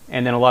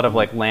 And then a lot of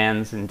like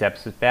lands and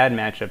depths of bad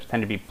matchups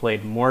tend to be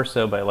played more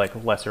so by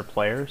like lesser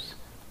players,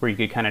 where you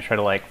could kind of try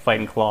to like fight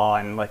and claw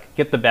and like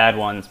get the bad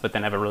ones, but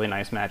then have a really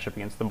nice matchup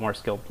against the more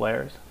skilled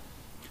players.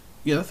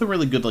 Yeah, that's a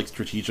really good like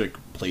strategic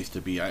place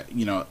to be.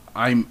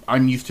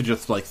 I'm used to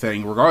just like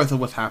saying, regardless of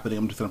what's happening,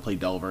 I'm just gonna play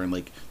Delver, and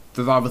like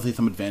there's obviously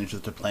some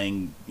advantages to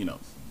playing,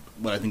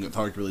 what I think is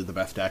arguably the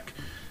best deck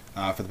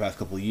for the past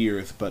couple of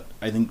years. But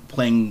I think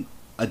playing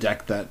a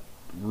deck that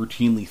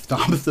routinely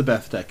stops the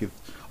best deck is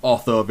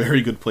also a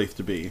very good place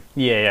to be.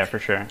 Yeah, for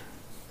sure.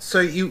 So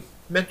you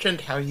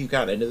mentioned how you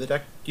got into the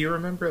deck. Do you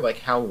remember like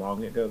how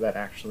long ago that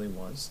actually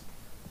was?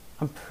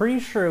 I'm pretty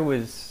sure it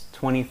was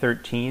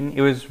 2013.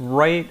 It was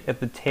right at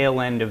the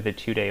tail end of the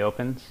 2-day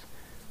opens.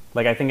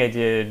 Like I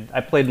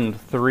played in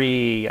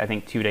 3,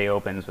 2-day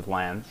opens with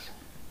lands.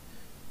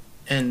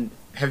 And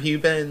have you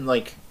been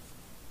like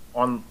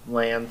on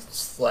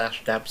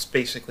lands/depths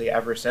basically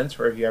ever since,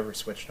 or have you ever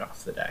switched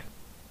off the deck?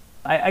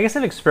 I guess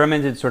I've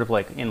experimented sort of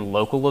like in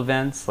local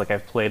events. Like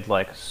I've played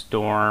like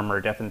Storm or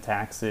Death and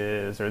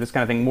Taxes or this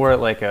kind of thing, more at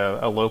like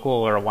a local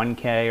or a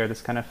 1K or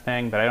this kind of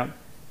thing. But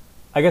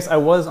I guess I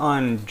was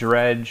on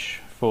Dredge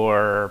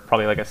for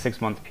probably like a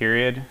 6-month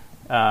period,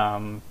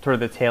 toward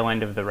the tail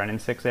end of the Ren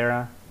and 6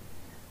 era.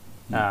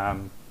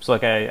 So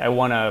like I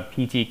won a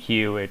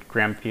PTQ at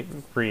Grand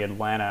Prix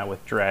Atlanta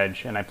with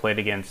Dredge, and I played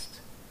against,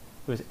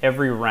 it was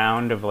every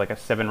round of like a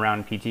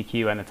 7-round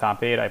PTQ and the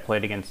top 8, I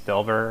played against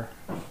Delver,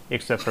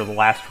 except for the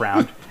last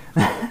round.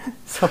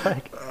 So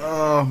like,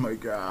 oh my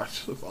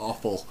gosh, that's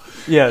awful.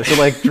 Yeah, so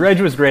like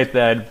Dredge was great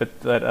then,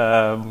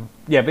 but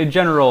in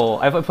general,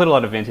 I've played a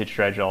lot of vintage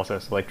Dredge also,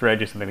 so like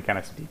Dredge is something that kind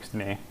of speaks to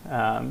me.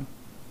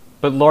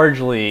 But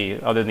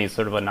largely, other than these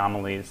sort of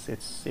anomalies,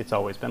 it's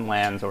always been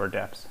lands or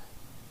depths.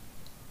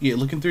 Yeah,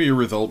 looking through your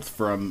results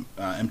from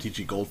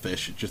MTG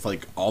Goldfish, it's just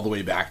like all the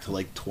way back to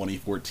like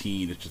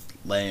 2014. It's just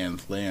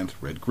lands,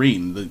 red,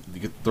 green. You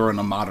could throw in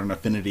a Modern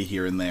Affinity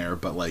here and there,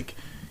 but like,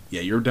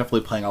 yeah, you're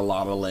definitely playing a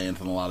lot of lands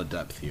and a lot of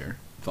depth here.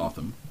 It's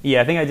awesome.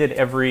 Yeah, I think I did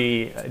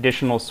every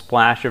additional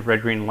splash of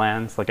red-green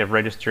lands. Like I've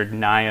registered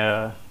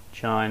Naya,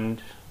 Jund,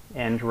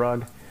 and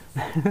Rug.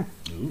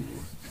 Ooh.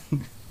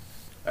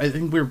 I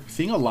think we're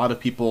seeing a lot of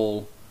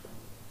people,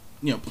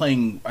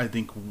 playing, I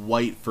think,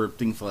 white for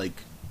things like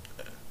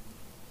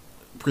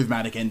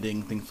Prismatic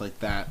Ending, things like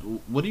that.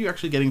 What are you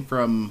actually getting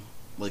from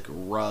like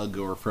Rug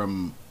or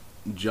from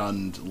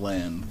Jund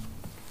land?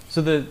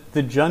 So the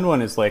Jund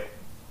one is like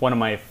one of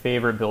my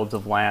favorite builds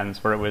of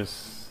lands, where it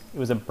was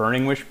a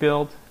Burning Wish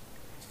build,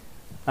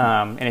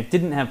 and it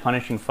didn't have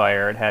Punishing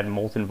Fire. It had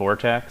Molten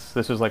Vortex.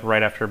 This was like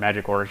right after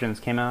Magic Origins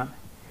came out.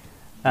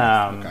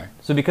 Okay.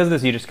 So because of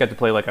this, you just got to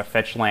play like a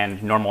fetch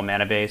land, normal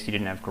mana base. You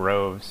didn't have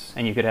Groves,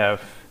 and you could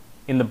have,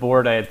 in the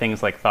board I had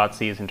things like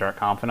Thoughtseize and Dark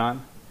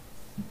Confidant.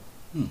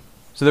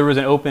 So there was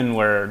an open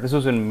where, this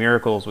was when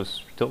Miracles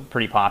was still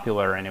pretty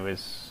popular, and it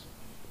was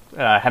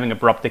having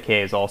Abrupt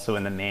Decay is also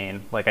in the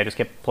main. Like I just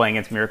kept playing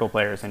against Miracle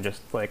players and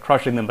just like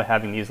crushing them by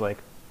having these like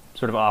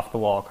sort of off the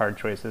wall card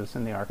choices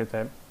in the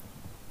archetype.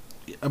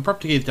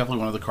 Abrupt Decay is definitely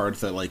one of the cards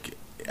that like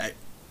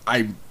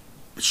I'm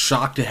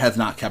shocked it has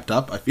not kept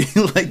up. I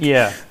feel like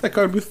that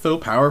card was so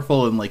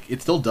powerful, and like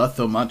it still does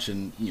so much,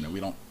 and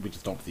we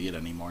just don't see it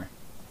anymore.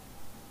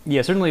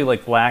 Yeah, certainly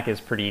like Black is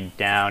pretty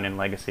down in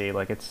Legacy.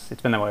 Like it's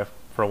been that way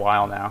for a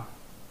while now,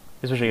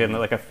 especially in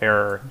like a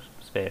fairer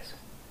space.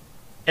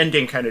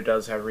 Ending kind of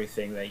does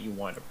everything that you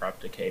want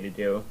Abrupt Decay to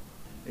do,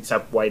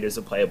 except white is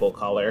a playable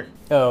color.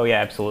 Oh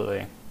yeah,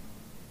 absolutely.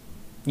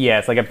 Yeah,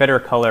 it's like a better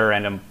color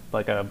and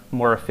like a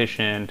more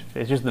efficient.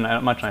 It's just a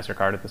much nicer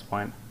card at this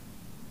point.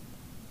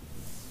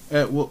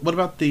 What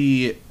about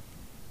the?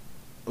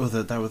 Was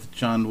it that was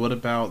Jund? What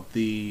about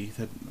the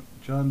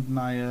Jund,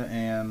 Naya,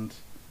 and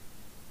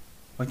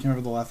I can't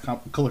remember the last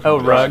color. Oh,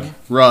 Rug.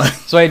 Rug.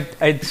 So I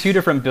had 2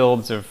 different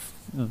builds of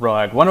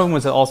Rug. One of them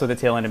was also the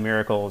tail end of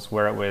Miracles,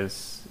 where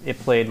it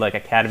played like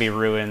Academy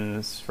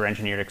Ruins for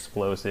engineered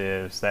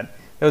explosives. That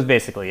was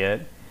basically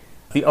it.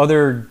 The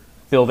other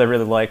build I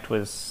really liked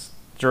was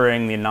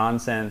during the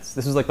nonsense.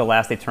 This was like the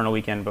last Eternal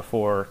weekend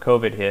before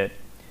COVID hit,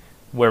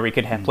 where we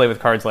could play with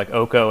cards like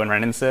Oko and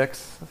Ren and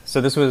 6.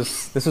 So this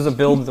was a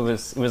build that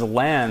was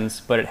lands,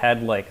 but it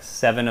had like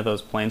 7 of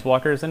those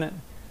Planeswalkers in it.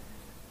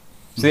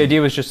 So the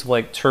idea was just to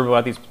like turbo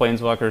out these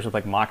Planeswalkers with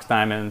like Mox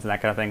Diamonds and that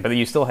kind of thing, but then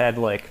you still had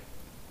like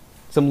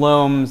some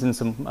Loams and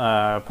some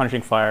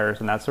Punishing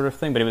Fires and that sort of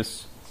thing. But it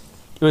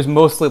was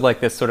mostly like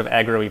this sort of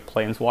aggro-y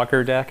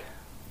Planeswalker deck.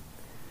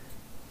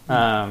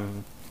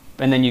 And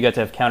then you got to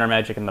have counter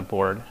magic in the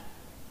board.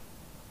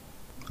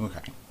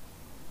 Okay.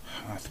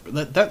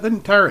 That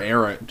entire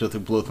era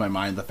just blows my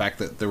mind. The fact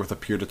that there was a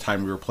period of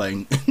time we were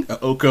playing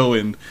Oko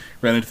and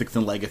Ren and 6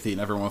 and Legacy, and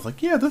everyone was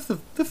like, "Yeah, this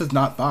is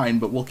not fine,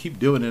 but we'll keep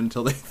doing it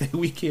until they say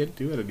we can't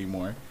do it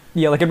anymore."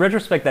 Yeah, like in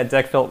retrospect, that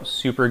deck felt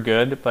super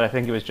good, but I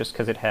think it was just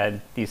because it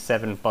had these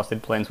 7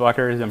 busted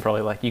Planeswalkers, and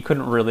probably like you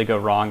couldn't really go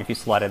wrong if you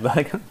slotted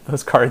like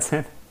those cards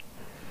in.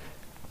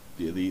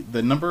 Yeah,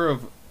 the number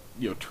of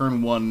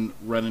turn 1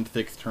 Ren and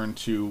 6, turn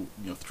 2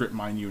 strip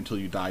mine you until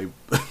you die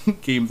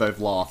games I've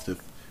lost is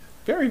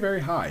very,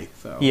 very high.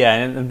 So Yeah,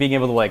 and being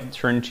able to like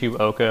turn 2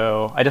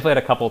 Oko. I definitely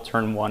had a couple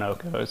turn 1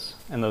 Okos,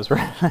 and those were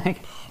like,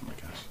 oh my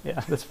gosh,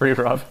 yeah, that's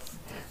pretty rough.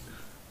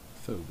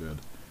 so good.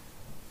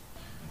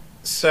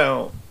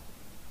 So,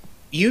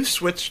 you've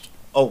switched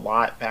a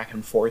lot back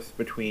and forth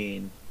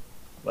between,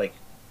 like,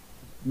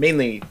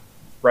 mainly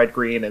red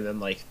green and then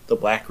like the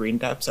black green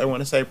depths. I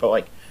want to say, but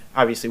like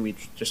obviously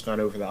we've just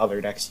gone over the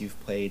other decks you've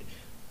played.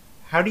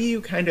 How do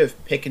you kind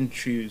of pick and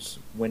choose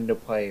when to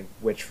play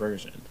which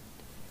version?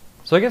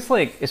 So I guess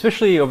like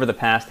especially over the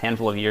past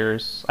handful of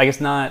years, I guess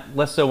not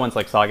less so once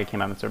like Saga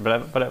came out and stuff,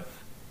 but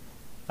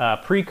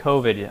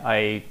pre-COVID,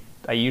 I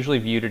usually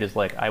viewed it as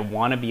like I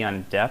want to be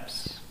on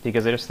depths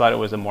because I just thought it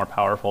was a more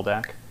powerful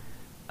deck.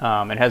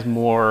 It has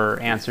more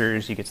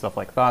answers. You get stuff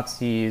like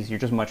Thoughtseize. You're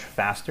just much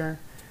faster.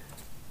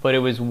 But it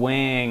was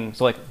weighing,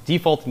 so like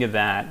defaulting to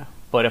that.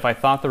 But if I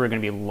thought there were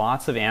going to be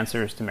lots of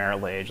answers to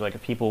Merit Lage, like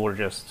if people were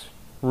just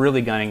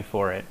really gunning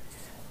for it,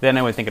 then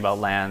I would think about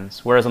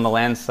lands. Whereas on the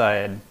land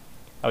side,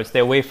 I would stay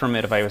away from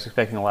it if I was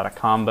expecting a lot of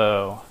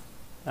combo,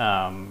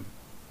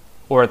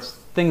 or it's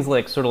things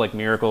like sort of like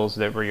Miracles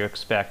that where you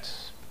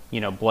expect,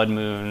 you know, Blood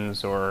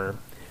Moons or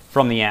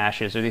From the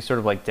Ashes, or these sort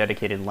of like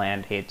dedicated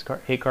land hate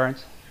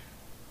cards.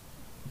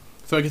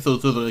 So I guess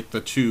those are like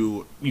the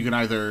two. You can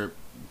either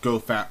go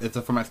fast. If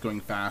the format's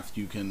going fast,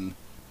 you can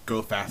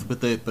go fast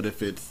with it. But if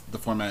the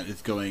format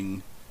is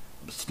going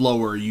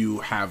slower,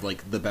 you have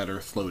like the better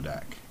slow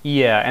deck.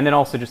 Yeah, and then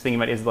also just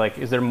thinking about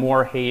is there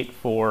more hate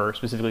for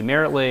specifically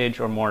Merit Lage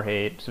or more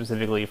hate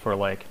specifically for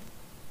like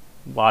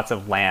lots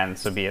of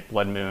lands, so be it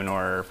Blood Moon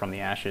or From the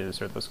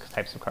Ashes or those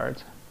types of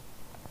cards.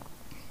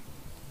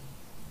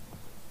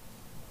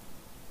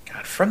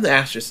 God, From the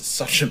Ashes is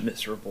such a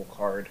miserable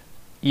card.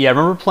 Yeah, I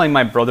remember playing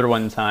my brother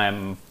one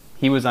time.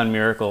 He was on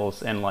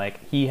Miracles, and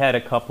like he had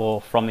a couple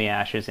From the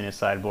Ashes in his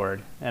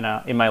sideboard. And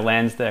in my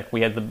lands deck,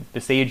 we had the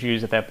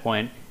Besages at that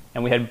point,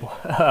 and we had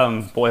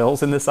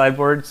Boils in the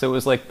sideboard, so it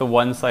was like the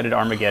one-sided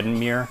Armageddon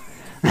mirror.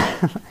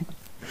 Oh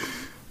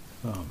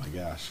my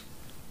gosh.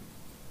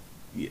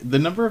 The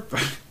number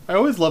of... I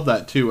always love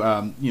that, too.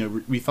 You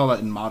know, we saw that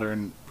in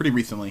Modern pretty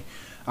recently,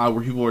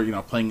 where people were, you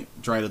know, playing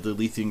Dryad of the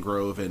Elysian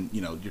Grove and,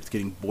 you know, just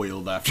getting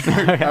boiled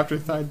after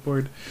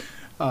sideboard.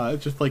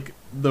 It's just like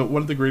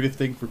one of the greatest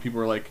things for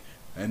people are like,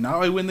 and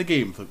now I win the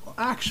game. It's like, well,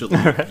 actually,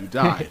 you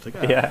die. It's like,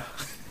 ah. Yeah.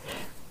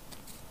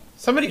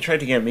 Somebody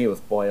tried to get me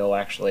with Boil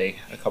actually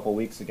a couple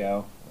weeks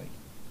ago. Like,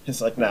 it's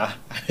like, nah,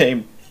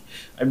 I'm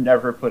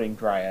never putting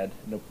Dryad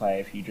into play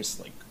if you just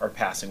like are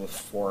passing with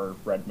 4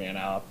 red mana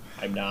up.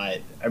 I'm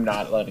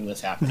not letting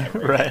this happen ever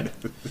Right.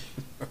 again.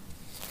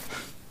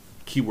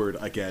 Keyword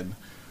again.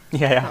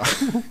 Yeah.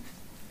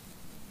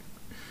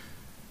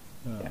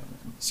 Yeah.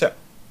 So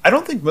I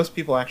don't think most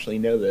people actually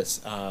know this,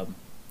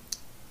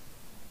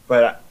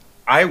 but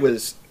I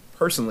was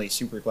personally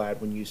super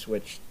glad when you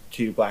switched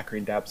to Black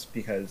Green Depths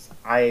because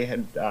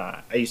I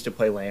used to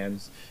play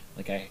lands.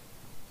 Like I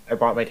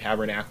bought my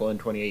Tabernacle in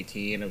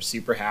 2018. I was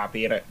super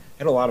happy and I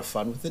had a lot of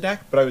fun with the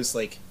deck. But I was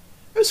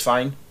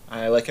fine.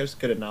 I was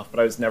good enough, but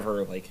I was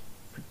never like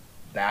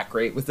that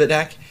great with the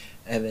deck.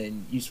 And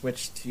then you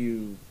switched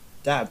to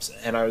Depths,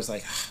 and I was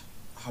like,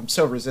 I'm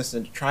so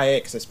resistant to try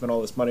it because I spent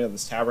all this money on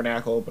this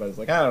Tabernacle, but I was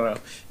like, I don't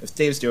know. If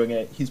Dave's doing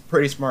it, he's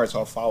pretty smart, so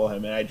I'll follow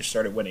him. And I just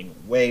started winning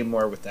way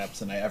more with Depths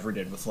than I ever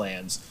did with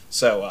lands.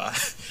 So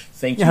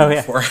thank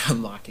you for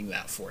unlocking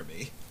that for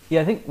me.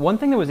 Yeah, I think one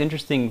thing that was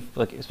interesting,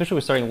 like especially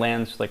with starting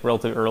lands like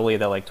relatively early,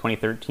 that like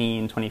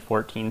 2013,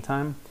 2014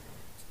 time,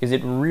 is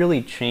it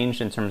really changed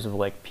in terms of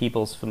like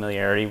people's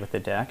familiarity with the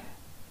deck.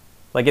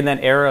 Like in that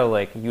era,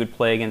 like you would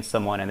play against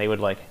someone and they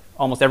would like,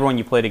 almost everyone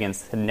you played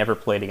against had never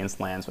played against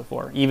lands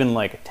before, even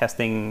like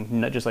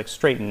testing just like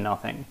straight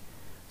nothing.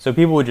 So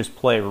people would just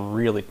play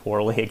really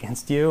poorly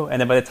against you. And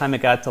then by the time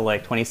it got to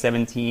like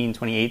 2017,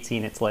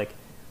 2018, it's like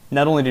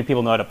not only did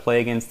people know how to play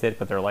against it,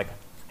 but they're like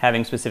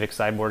having specific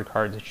sideboard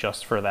cards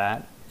just for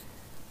that.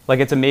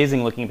 Like it's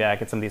amazing looking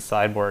back at some of these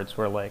sideboards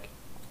where like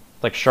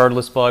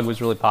Shardless Bug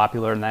was really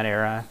popular in that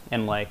era,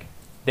 and like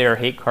their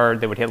hate card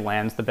that would hit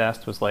lands the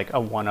best was like a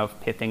one of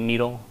Pithing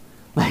Needle.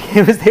 Like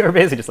they were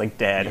basically just like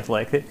dead.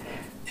 Like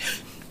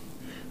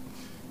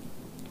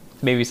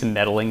maybe some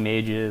meddling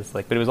mages,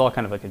 like, but it was all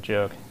kind of like a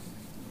joke.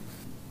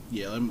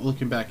 Yeah, I'm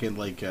looking back at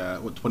like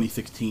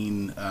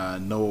 2016,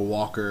 Noah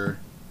Walker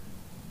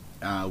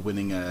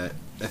winning a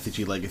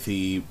SCG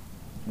Legacy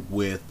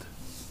with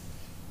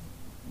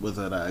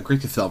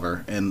Great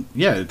Silver, and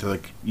yeah, it's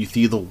like you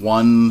see the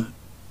one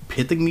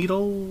Pithing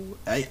Needle.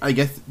 I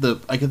guess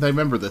I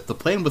remember that the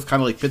plan was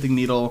kind of like Pithing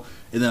Needle,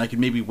 and then I could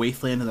maybe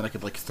Wasteland, and then I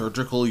could like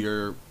Surgical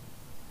your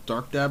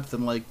Dark Depths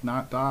and like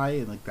not die,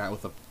 and like that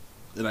was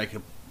and I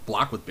could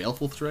block with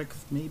Baleful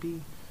Strix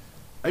maybe.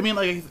 I mean,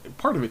 like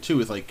part of it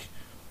too is like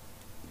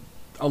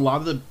a lot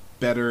of the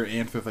better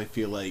answers I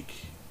feel like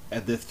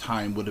at this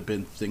time would have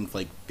been things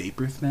like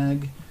Vapor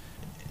Snag.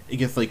 I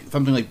guess like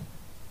something like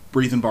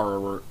Brazen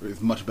Borrower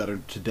is much better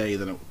today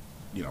than it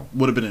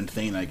would have been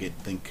insane. I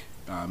think.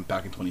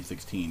 Back in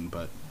 2016,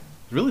 but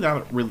there's really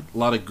not a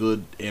lot of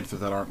good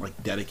answers that aren't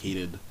like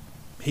dedicated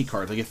hate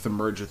cards. I guess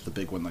Submerge is the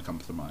big one that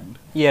comes to mind.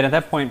 Yeah, and at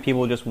that point,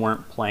 people just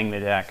weren't playing the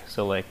deck,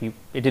 so like it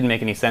didn't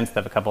make any sense to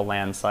have a couple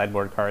land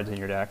sideboard cards in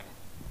your deck.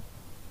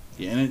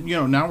 Yeah, and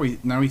now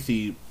we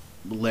see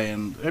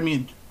land. I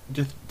mean,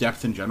 just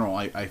depth in general.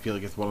 I feel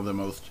like it's one of the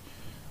most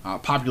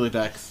popular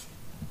decks.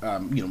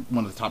 One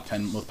of the top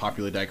 10 most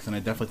popular decks, and I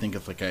definitely think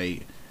it's like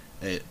a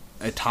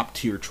top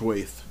tier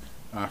choice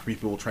for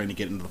people trying to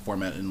get into the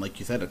format and, like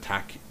you said,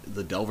 attack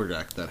the Delver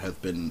deck that has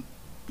been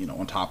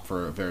on top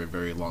for a very,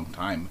 very long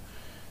time.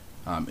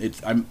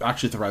 I'm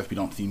actually surprised we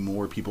don't see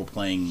more people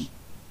playing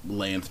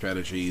land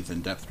strategies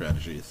and depth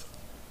strategies.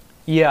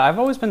 Yeah, I've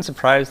always been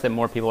surprised that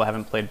more people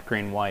haven't played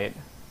green-white,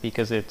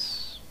 because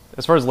it's,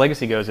 as far as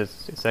Legacy goes,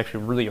 it's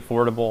actually really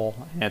affordable.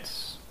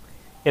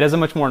 It has a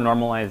much more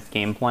normalized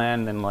game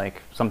plan than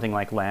like something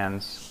like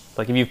lands.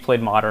 Like if you've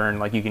played Modern,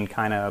 like you can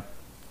kind of,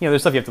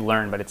 there's stuff you have to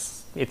learn, but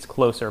it's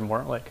closer,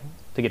 more like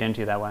to get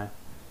into that way.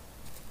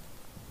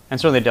 And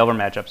certainly the Delver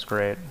matchup's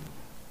great.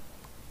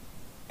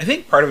 I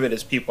think part of it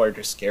is people are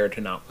just scared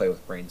to not play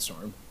with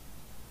Brainstorm.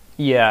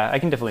 Yeah, I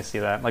can definitely see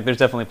that. Like, there's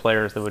definitely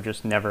players that would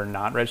just never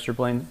not register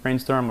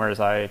Brainstorm, whereas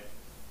I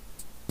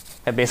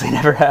basically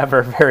never have,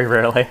 or very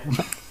rarely.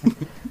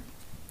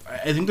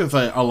 I think there's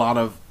a lot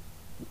of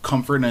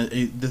comfort,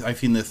 and I've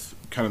seen this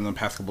kind of in the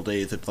past couple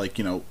days. It's like,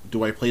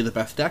 do I play the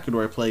best deck, or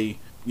do I play,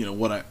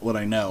 what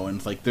I know? And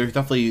it's like, there's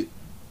definitely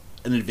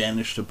an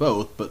advantage to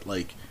both, but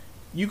like,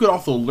 you could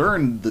also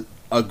learn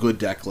a good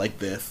deck like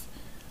this.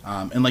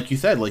 And like you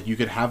said, like you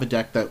could have a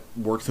deck that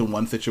works in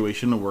one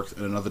situation and works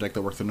in another deck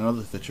that works in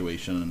another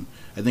situation. And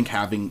I think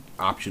having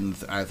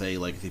options as a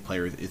Legacy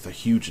player is a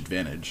huge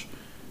advantage.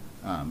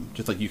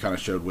 Just like you kind of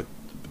showed with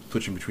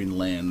switching between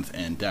lands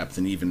and depths,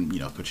 and even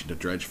switching to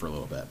dredge for a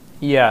little bit.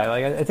 Yeah,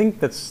 like I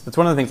think that's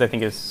one of the things I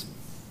think is,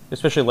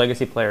 especially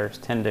Legacy players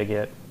tend to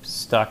get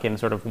stuck in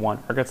sort of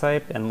one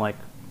archetype, and like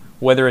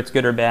whether it's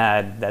good or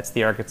bad, that's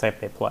the archetype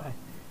they play.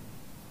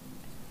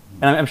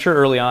 And I'm sure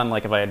early on,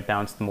 like if I had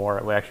bounced more,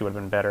 it actually would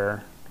have been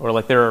better. Or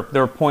like there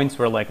were points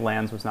where like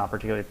lands was not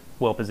particularly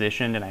well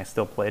positioned, and I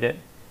still played it,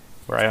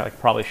 where I like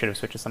probably should have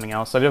switched to something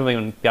else. So I've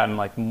definitely gotten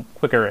like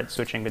quicker at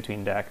switching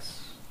between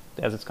decks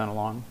as it's gone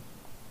along.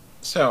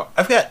 So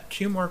I've got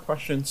two more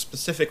questions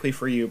specifically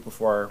for you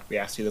before we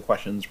ask you the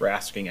questions we're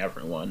asking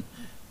everyone.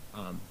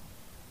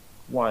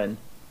 One,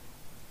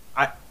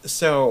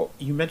 so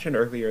you mentioned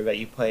earlier that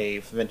you play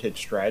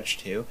Vintage Dredge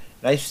too,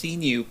 and I've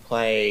seen you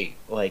play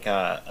like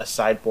a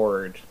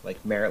sideboard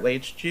like Merit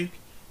Lage Juke.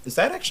 Is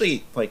that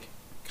actually like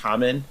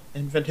common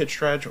in Vintage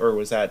Dredge, or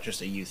was that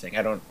just a you thing?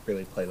 I don't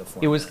really play the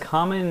format. It was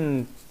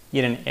common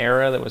in an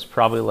era that was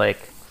probably like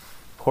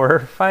 4 or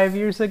 5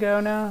 years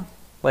ago now.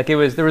 Like there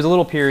was a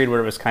little period where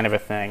it was kind of a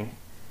thing.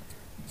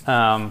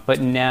 But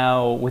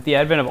now with the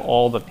advent of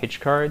all the pitch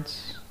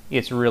cards,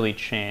 it's really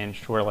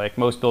changed, where like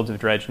most builds of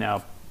Dredge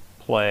now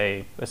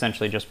play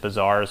essentially just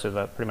Bazaars,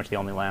 are pretty much the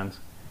only lands.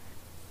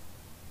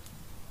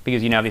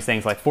 Because you have these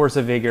things like Force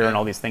of Vigor and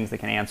all these things that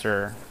can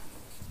answer,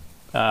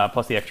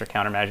 plus the extra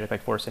counter magic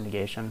like Force of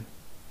Negation.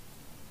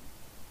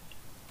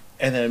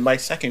 And then my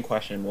second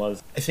question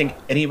was, I think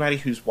anybody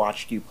who's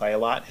watched you play a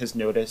lot has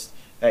noticed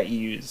that you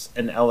use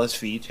an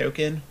LSV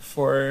token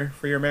for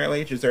your Merit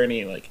Lage. Is there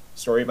any like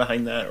story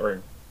behind that,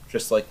 or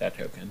just like that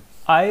token?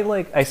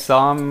 I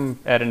saw him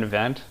at an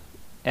event,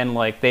 and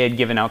like they had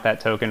given out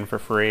that token for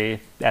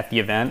free at the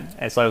event,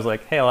 and so I was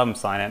like, hey, I'll have him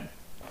sign it.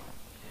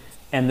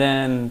 And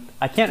then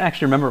I can't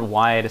actually remember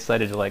why I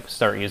decided to like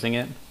start using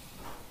it.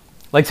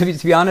 Like to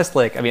be honest,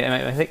 like I mean,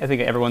 I think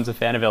everyone's a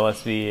fan of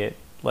LSV,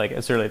 like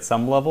certainly at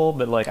some level,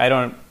 but like I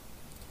don't.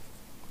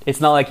 It's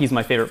not like he's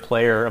my favorite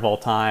player of all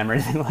time or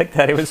anything like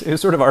that. It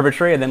was sort of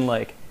arbitrary. And then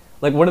like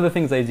one of the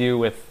things I do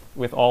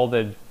with all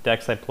the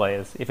decks I play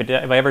is if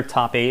I ever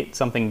top 8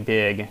 something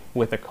big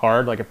with a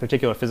card, like a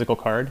particular physical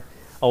card,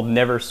 I'll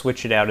never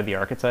switch it out of the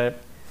archetype.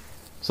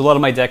 So a lot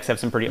of my decks have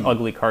some pretty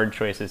ugly card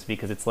choices,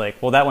 because it's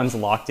like, well, that one's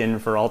locked in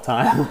for all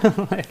time.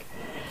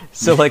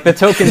 So like the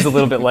token's a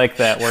little bit like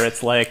that, where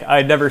it's like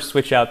I never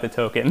switch out the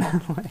token.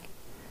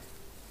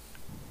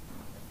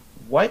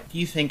 What do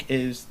you think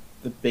is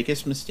the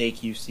biggest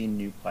mistake you've seen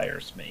new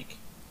players make?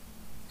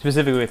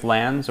 Specifically with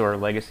lands or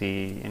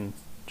Legacy in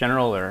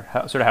general, or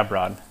how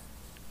broad?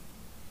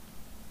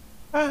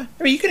 I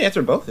mean, you can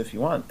answer both if you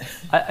want.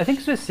 I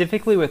think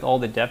specifically with all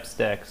the depths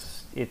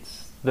decks,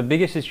 it's the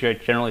biggest issue I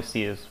generally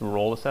see is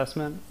role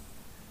assessment,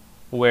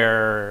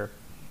 where,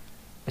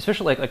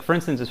 especially like for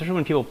instance, especially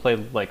when people play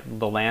like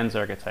the lands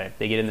archetype,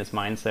 they get in this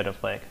mindset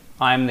of like,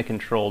 I'm the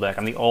control deck,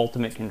 I'm the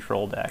ultimate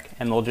control deck,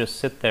 and they'll just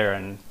sit there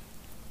and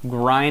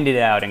grind it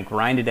out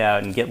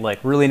and get like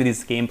really into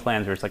these game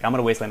plans where it's like, I'm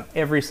gonna wasteland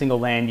every single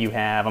land you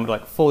have, I'm gonna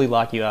like fully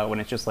lock you out, when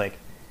it's just like,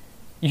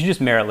 you should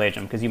just Merit Lage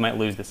them because you might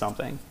lose to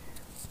something.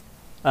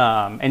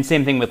 And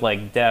same thing with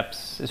like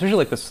depths, especially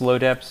like the slow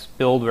depths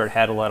build where it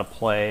had a lot of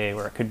play,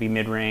 where it could be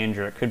mid-range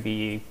or it could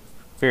be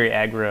very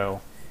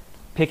aggro,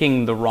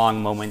 picking the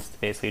wrong moments to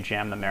basically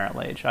jam the Merit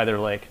Lage, either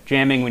like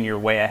jamming when you're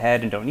way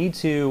ahead and don't need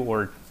to,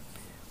 or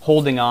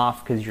holding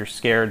off because you're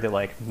scared that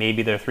like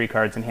maybe there are 3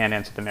 cards in hand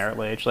answer the Merit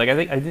Lage. Like I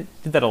think I did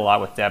that a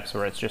lot with depths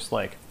where it's just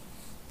like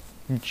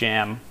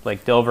jam.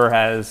 Like Delver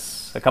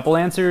has a couple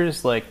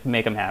answers, like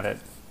make them have it.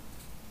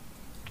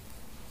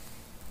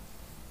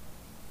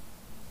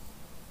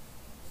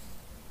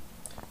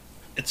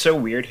 It's so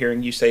weird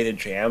hearing you say to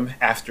jam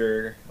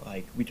after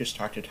like we just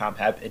talked to Tom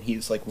Hepp, and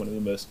he's like one of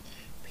the most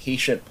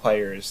patient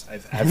players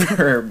I've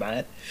ever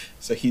met.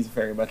 So he's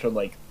very much on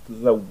like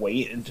the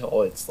wait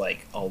until it's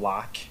like a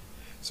lock.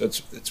 So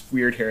it's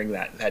weird hearing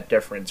that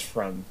difference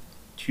from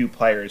 2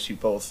 players who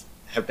both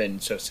have been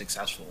so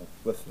successful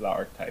with the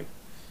archetype.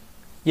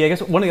 Yeah, I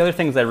guess one of the other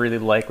things I really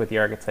like with the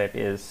archetype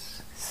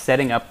is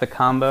setting up the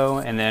combo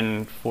and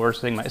then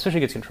forcing especially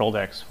against control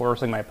decks,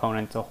 forcing my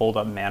opponent to hold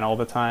up mana all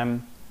the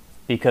time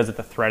because of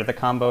the threat of the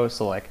combo.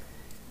 So like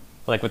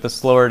with the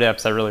slower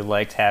depths, I really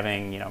liked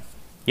having,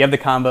 you have the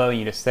combo and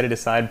you just set it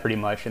aside pretty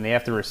much, and they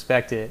have to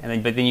respect it.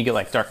 And but then you get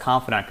like Dark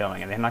Confidant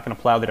going, and they're not going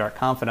to plow the Dark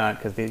Confidant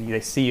because they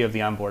see you have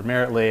the onboard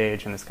Merit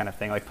Lage and this kind of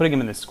thing. Like putting them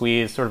in the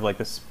squeeze, sort of like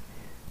this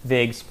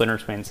vague Splinter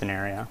Twin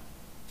scenario.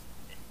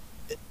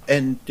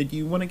 And did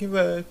you want to give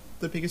the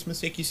biggest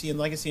mistake you see in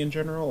Legacy in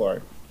general,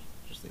 or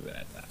just leave it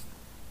at that?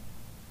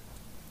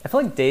 I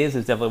feel like Daze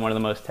is definitely one of the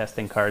most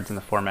testing cards in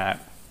the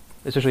format,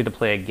 especially to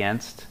play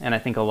against. And I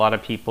think a lot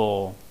of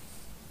people,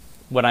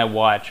 when I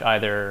watch,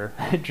 either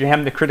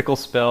jam the critical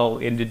spell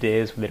into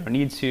Daze when they don't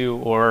need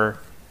to, or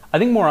I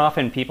think more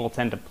often people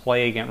tend to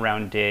play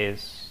around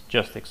Daze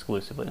just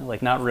exclusively,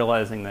 like not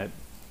realizing that,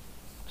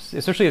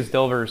 especially as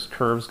Delver's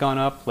curve's gone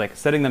up, like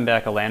setting them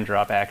back a land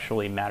drop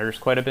actually matters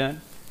quite a bit.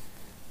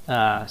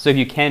 So if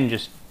you can,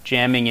 just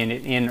jamming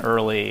in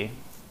early,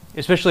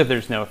 especially if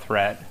there's no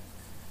threat,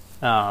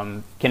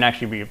 can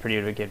actually be a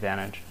pretty big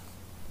advantage.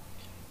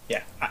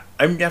 Yeah,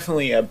 I'm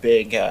definitely a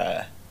big,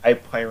 I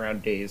play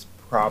around Daze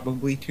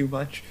probably too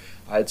much.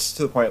 It's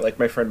to the point, like,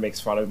 my friend makes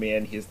fun of me,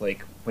 and he's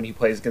like, when he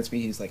plays against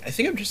me, he's like, I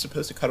think I'm just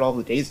supposed to cut all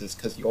the Dazes,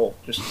 because you'll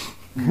just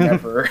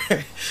never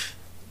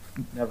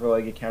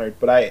like get countered.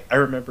 But I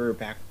remember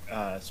back,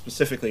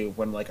 specifically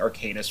when, like,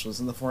 Arcanist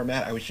was in the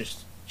format, I was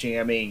just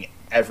jamming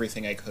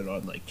everything I could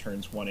on, like,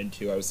 turns 1 and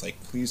 2. I was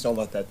like, please don't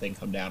let that thing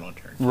come down on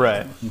turn 2.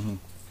 Right. Mm-hmm.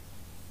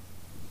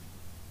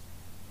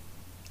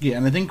 Yeah,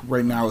 and I think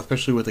right now,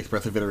 especially with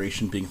Expressive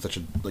Iteration being such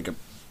a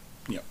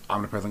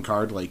omnipresent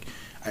card, like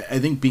I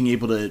think being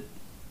able to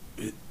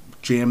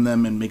jam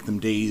them and make them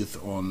daze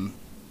on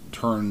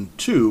turn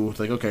 2, it's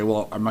like, okay,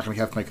 well, I'm not going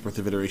to cast my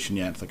Expressive Iteration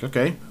yet. It's like,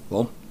 okay,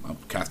 well, I'll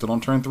cast it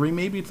on turn 3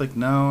 maybe. It's like,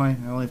 no, I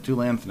only have 2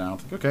 lands now.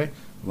 It's like, okay,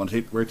 I want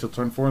to wait till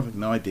turn 4. It's like,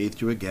 no, I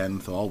dazed you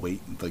again, so I'll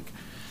wait. It's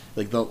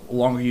like the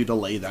longer you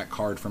delay that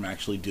card from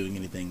actually doing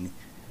anything,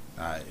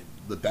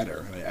 the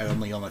better. I don't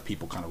think a lot of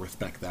people kind of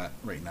respect that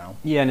right now.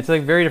 Yeah, and it's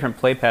like a very different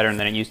play pattern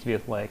than it used to be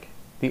with like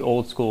the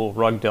old school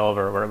Rug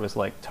Delver, where it was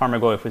like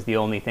Tarmogoyf was the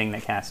only thing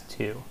that cast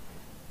 2.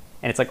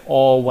 And it's like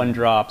all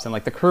 1-drops, and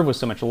like the curve was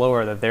so much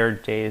lower that their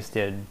Daze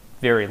did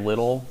very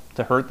little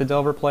to hurt the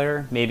Delver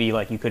player. Maybe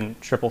like you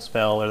couldn't triple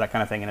spell or that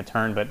kind of thing in a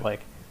turn, but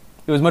like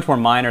it was much more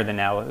minor than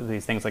now with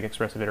these things like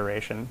Expressive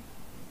Iteration.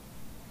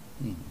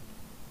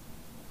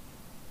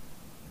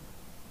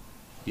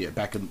 Yeah,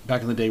 back in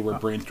the day where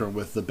Brainstorm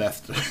was the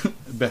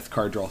best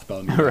card draw spell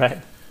in the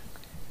Right.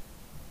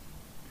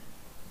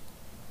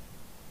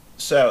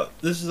 So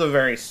this is a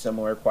very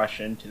similar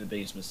question to the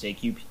biggest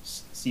mistake you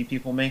see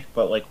people make,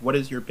 but like, what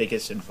is your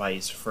biggest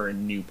advice for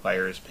new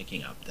players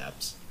picking up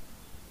depths?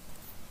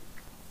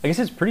 I guess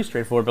it's pretty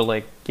straightforward, but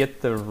like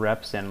get the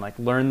reps in, like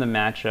learn the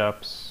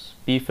matchups,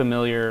 be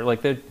familiar,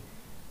 like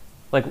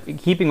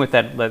keeping with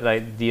that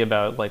idea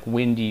about like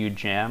when do you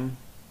jam,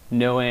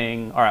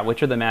 knowing, all right,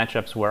 which are the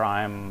matchups where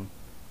I'm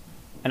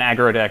an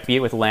aggro deck, be it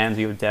with lands,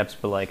 be it with depths,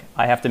 but like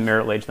I have to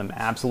Merit Lage them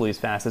absolutely as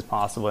fast as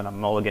possible, and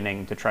I'm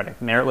mulliganing to try to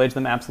Merit Lage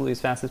them absolutely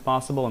as fast as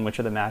possible, and which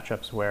are the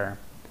matchups where,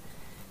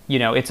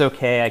 it's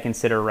okay, I can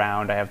sit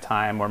around, I have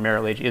time, where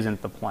Merit Lage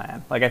isn't the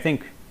plan. Like I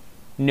think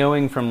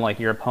knowing from like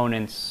your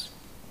opponent's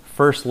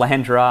first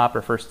land drop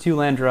or first 2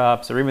 land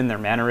drops or even their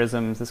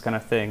mannerisms, this kind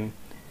of thing,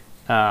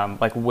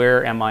 like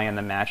where am I in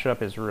the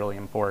matchup is really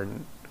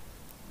important.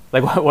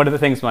 Like one of the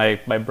things my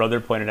brother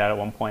pointed out at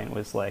one point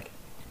was like,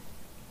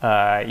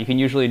 you can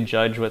usually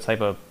judge what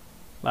type of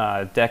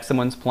deck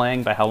someone's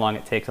playing by how long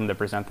it takes them to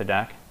present the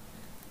deck.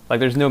 Like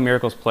there's no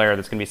Miracles player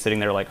that's going to be sitting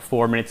there like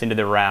 4 minutes into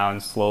the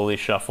round, slowly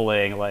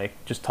shuffling, like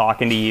just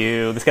talking to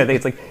you. This kind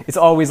of thing. It's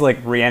always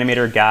like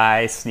Reanimator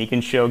guy, Sneak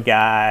and Show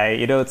guy.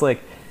 It's like,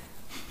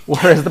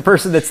 whereas the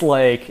person that's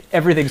like,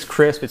 everything's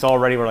crisp, it's all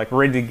ready, we're like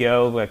ready to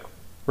go, like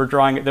we're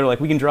drawing, they're like,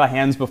 we can draw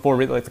hands before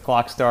the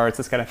clock starts,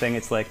 this kind of thing.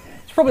 It's like,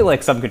 it's probably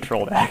like some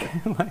control deck.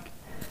 Like,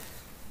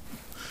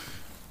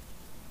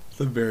 it's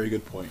a very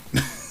good point.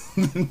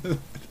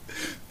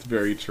 It's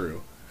very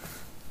true.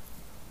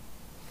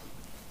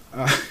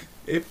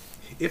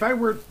 If I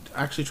were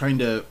actually trying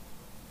to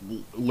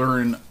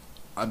learn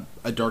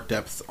a Dark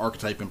Depths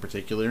archetype in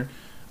particular,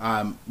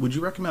 would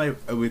you recommend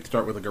I would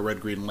start with like a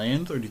red-green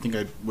land, or do you think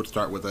I would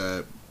start with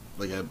a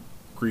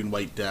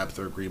green-white depth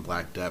or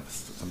green-black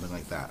depth, something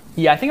like that.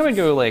 Yeah, I think I would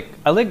go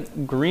I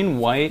like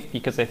green-white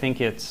because I think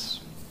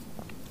it's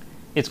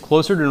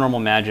closer to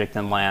normal Magic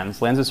than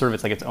lands. Lands is sort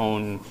of its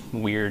own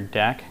weird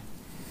deck.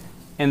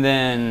 And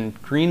then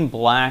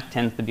green-black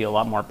tends to be a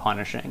lot more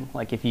punishing.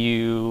 Like if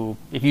you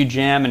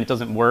jam and it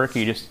doesn't work,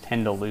 you just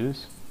tend to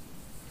lose.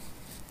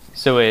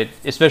 So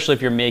especially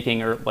if you're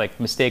making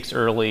mistakes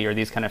early or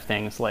these kind of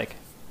things, like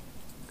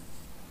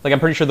I'm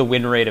pretty sure the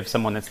win rate of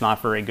someone that's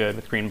not very good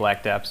with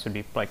green-black depths would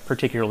be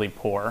particularly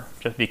poor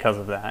just because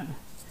of that.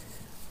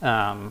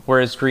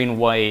 Whereas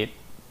green-white,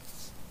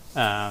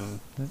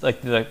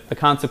 the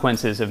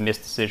consequences of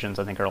missed decisions,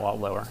 I think, are a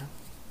lot lower.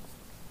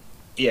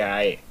 Yeah,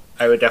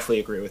 I would definitely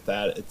agree with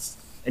that. It's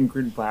in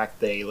green-black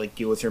they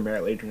deal with your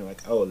Merit Lady and you're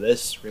like, oh,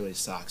 this really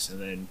sucks,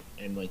 and then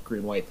in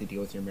green-white they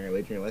deal with your Merit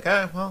Lady and you're like,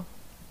 well,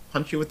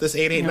 punch you with this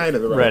 8/8/9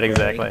 of the right,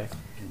 exactly.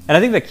 And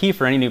I think the key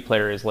for any new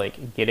player is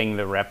getting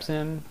the reps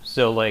in.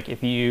 So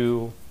if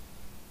you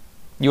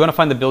want to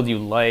find the build you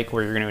like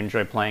where you're going to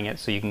enjoy playing it,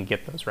 so you can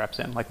get those reps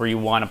in, where you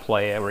want to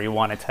play it, where you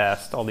want to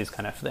test, all these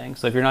kind of things.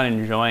 So if you're not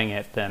enjoying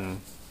it, then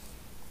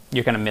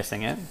you're kind of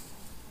missing it.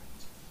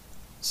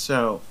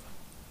 So,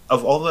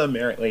 of all the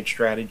Merit Late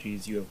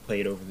strategies you have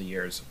played over the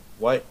years,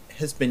 what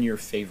has been your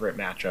favorite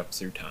matchup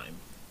through time?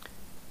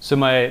 So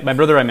my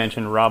brother I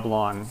mentioned, Rob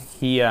Long,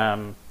 he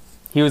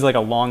was a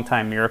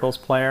long-time Miracles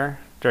player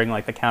during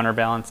the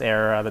Counterbalance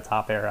era, the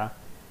top era.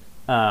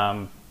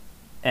 And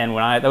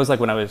that was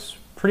when I was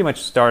pretty much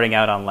starting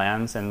out on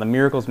lands, and the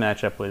Miracles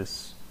matchup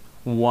was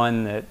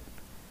one that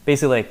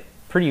basically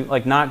pretty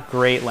not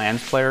great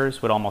lands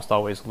players would almost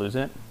always lose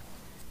it.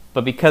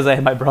 But because I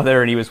had my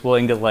brother and he was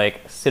willing to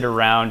sit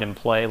around and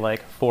play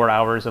 4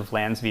 hours of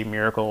lands v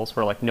Miracles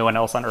where no one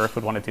else on Earth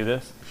would want to do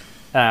this,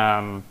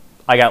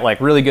 I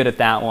got really good at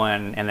that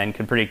one, and then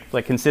could pretty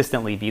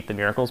consistently beat the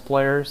Miracles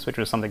players, which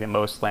was something that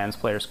most lands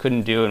players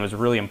couldn't do, and was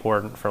really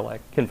important for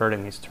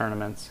converting these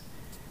tournaments.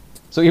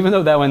 So even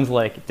though that one's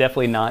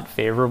definitely not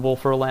favorable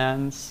for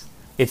lands,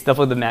 it's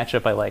definitely the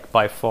matchup I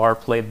by far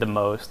played the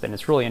most, and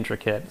it's really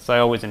intricate. So I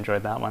always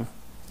enjoyed that one.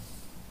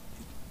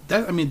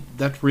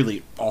 That's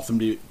really awesome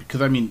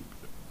because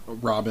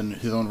Robin,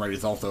 his own right,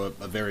 is also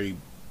a very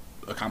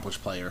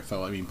accomplished player.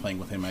 So playing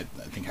with him, I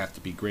think has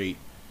to be great.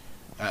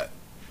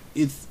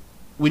 It's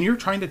when you're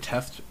trying to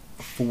test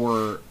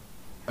for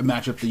a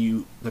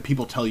matchup that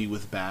people tell you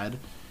was bad.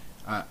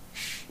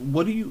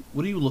 What are you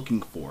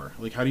looking for?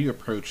 How do you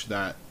approach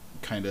that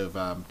kind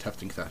of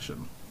testing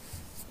session?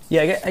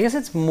 Yeah, I guess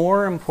it's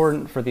more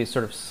important for these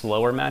sort of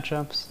slower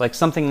matchups,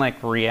 something like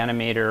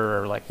Reanimator,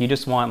 or you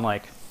just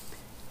want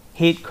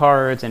hate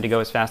cards and to go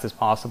as fast as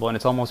possible, and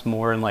it's almost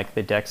more in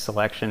the deck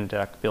selection,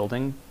 deck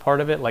building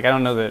part of it. I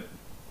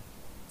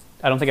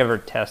don't think I've ever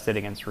tested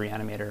against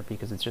Reanimator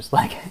because it's just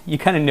you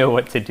kind of know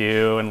what to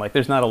do, and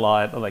there's not a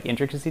lot of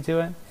intricacy to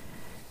it.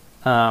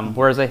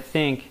 Whereas I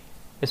think,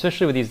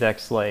 especially with these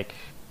decks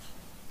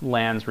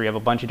lands where you have a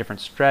bunch of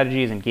different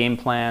strategies and game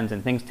plans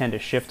and things tend to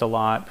shift a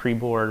lot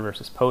pre-board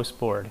versus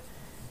post-board,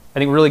 I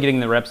think really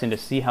getting the reps in to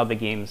see how the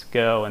games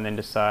go and then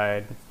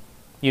decide,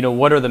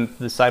 what are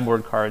the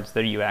sideboard cards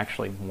that you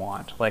actually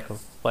want.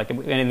 And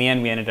in the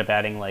end we ended up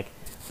adding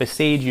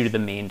Boseiju to the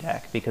main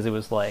deck because it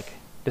was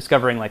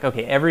discovering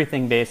okay,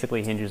 everything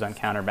basically hinges on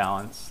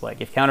Counterbalance.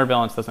 If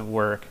Counterbalance doesn't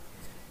work,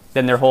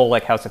 then their whole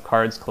House of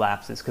Cards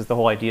collapses, because the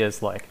whole idea is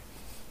they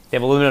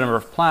have a limited number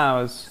of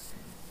plows,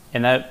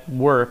 and that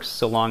works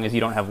so long as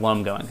you don't have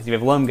Loam going. Because if you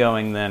have Loam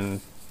going,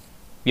 then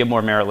you have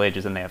more Merit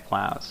Lages than they have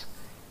plows.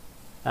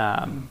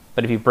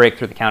 But if you break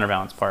through the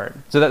Counterbalance part,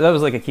 so that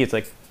was a key. It's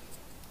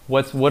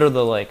what are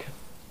the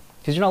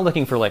because you're not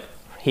looking for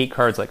hate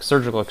cards like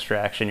Surgical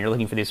Extraction. You're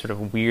looking for these sort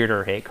of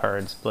weirder hate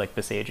cards like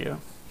Boseiju.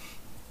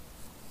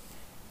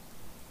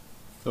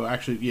 So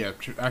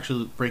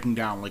actually breaking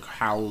down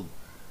how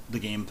the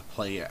game to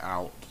play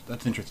out.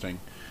 That's interesting.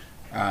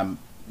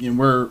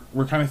 We're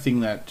kind of seeing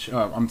that.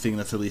 I'm seeing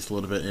this at least a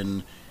little bit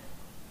in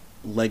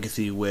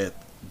Legacy with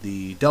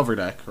the Delver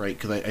deck, right?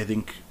 Because I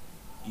think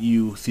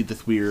you see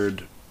this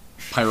weird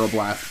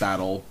Pyroblast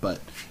battle, but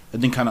I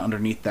think kind of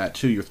underneath that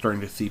too, you're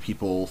starting to see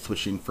people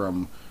switching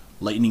from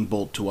Lightning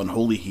Bolt to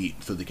Unholy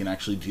Heat, so they can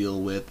actually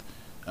deal with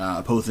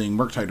opposing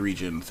Murktide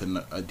regions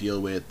and deal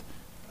with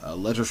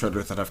Ledger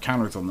Shredders that have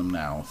counters on them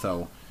now.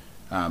 So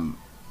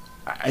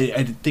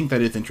I think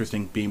that is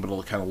interesting, being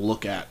able to kind of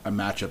look at a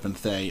matchup and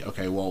say,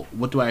 okay, well,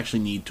 what do I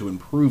actually need to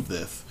improve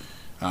this?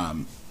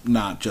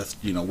 Not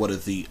just, what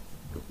is the,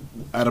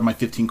 out of my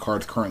 15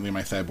 cards currently in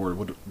my sideboard,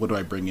 what do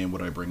I bring in, what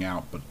do I bring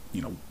out? But,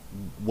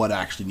 what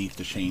actually needs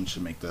to change to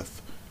make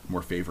this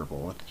more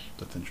favorable?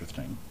 That's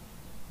interesting.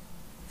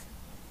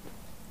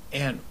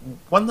 And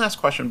one last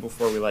question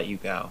before we let you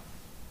go.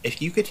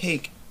 If you could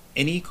take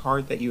any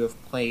card that you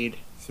have played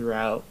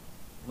throughout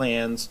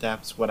lands,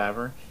 depths,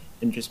 whatever,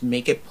 and just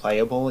make it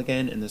playable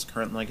again in this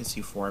current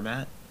Legacy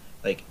format,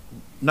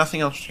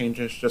 nothing else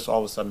changes, just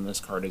all of a sudden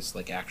this card is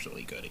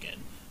actually good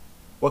again,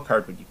 what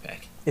card would you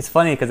pick? It's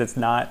funny because it's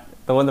not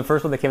the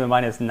first one that came to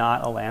mind is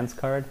not a lands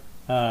card.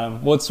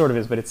 Well, it sort of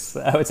is, but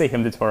I would say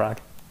Hymn to Torag.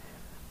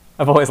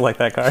 I've always liked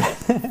that card.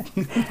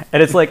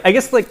 And it's like, I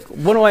guess like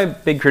one of my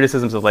big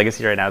criticisms of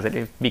Legacy right now is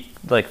that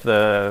like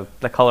the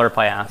color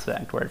play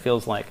aspect, where it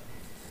feels like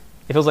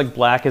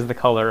black is the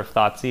color of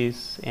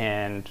Thoughtseize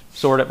and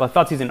sort of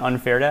Thoughtseize in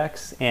unfair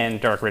decks,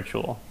 and Dark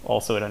Ritual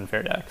also at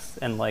unfair decks,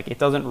 and like it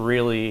doesn't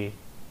really.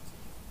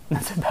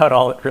 That's about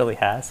all it really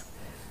has.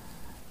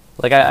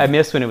 Like I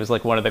miss when it was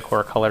like one of the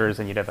core colors,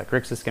 and you'd have like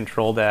Grixis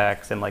control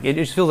decks, and like it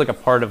just feels like a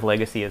part of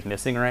Legacy is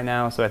missing right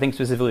now. So I think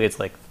specifically it's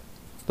like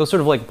those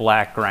sort of like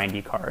black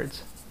grindy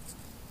cards.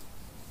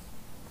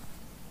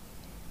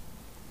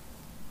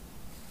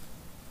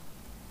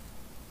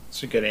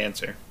 It's a good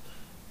answer.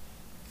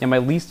 And my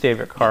least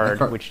favorite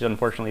card, which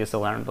unfortunately is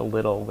still around a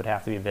little, would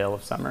have to be Veil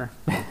of Summer.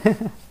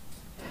 Oh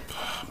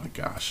my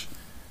gosh.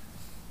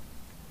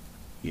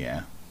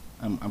 Yeah,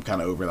 I'm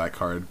kind of over that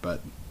card,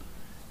 but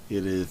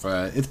it is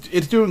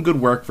it's doing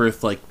good work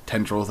versus like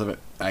Tendrils of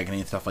Agony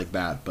and stuff like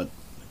that. But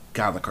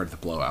God, the card's a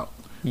blowout.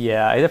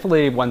 Yeah, I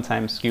definitely one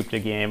time scooped a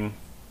game.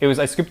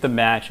 I scooped the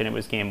match, and it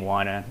was game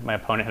 1, and my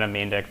opponent had a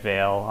main deck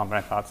Veil on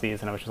my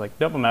Thoughtseize, and I was just like,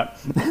 nope, I'm out.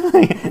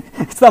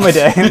 It's not my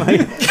day.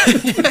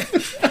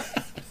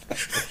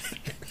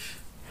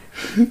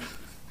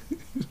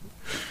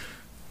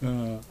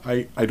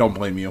 I don't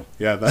blame you.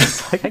 Yeah,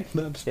 that's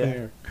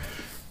fair.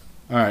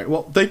 All right.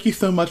 Well, thank you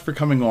so much for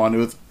coming on. It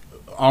was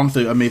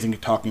honestly amazing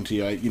talking to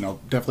you. I,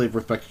 definitely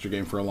respected your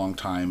game for a long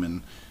time,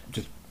 and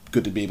just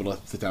good to be able to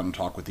sit down and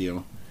talk with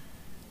you.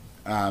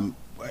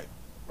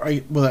 I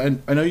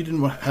know you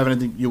didn't have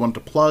anything you wanted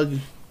to plug,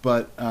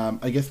 but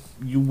I guess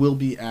you will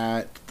be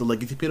at the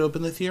Legacy Pit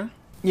Open this year?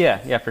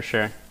 Yeah, for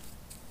sure.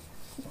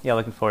 Yeah,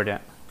 looking forward to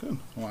it. Good.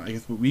 Well, I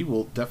guess we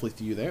will definitely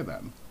see you there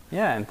then.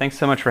 Yeah, and thanks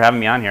so much for having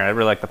me on here. I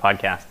really like the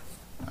podcast.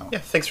 Oh. Yeah,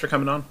 thanks for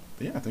coming on.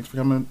 Yeah, thanks for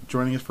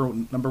joining us for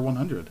number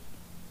 100.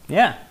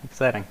 Yeah,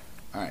 exciting.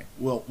 All right.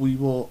 Well, we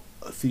will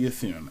see you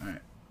soon. All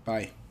right.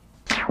 Bye.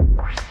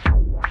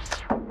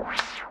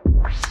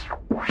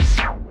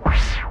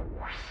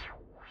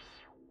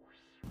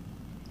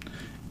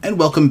 And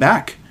welcome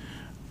back.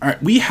 All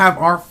right, we have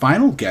our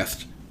final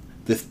guest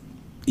this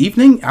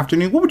evening,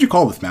 afternoon. What would you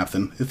call this,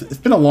 Mapson? It's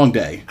been a long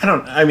day.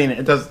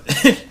 It does.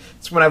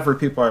 It's whenever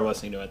people are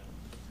listening to it.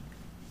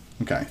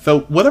 Okay,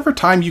 so whatever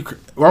time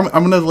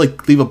I'm going to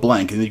leave a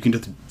blank, and you can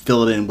just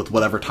fill it in with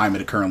whatever time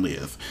it currently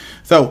is.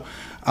 So,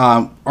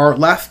 our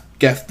last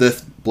guest,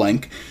 this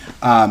blank,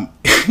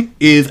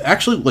 is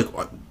actually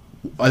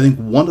I think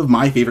one of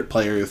my favorite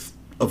players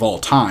of all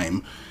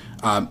time.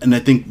 And I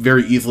think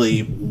very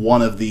easily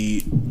one of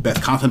the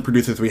best content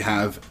producers we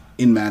have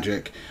in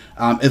Magic,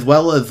 as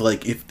well as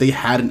if they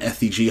had an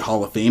SCG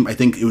Hall of Fame, I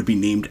think it would be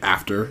named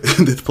after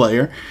this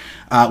player.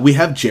 We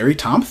have Jerry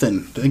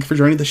Thompson. Thanks for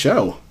joining the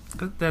show.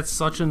 That's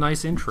such a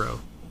nice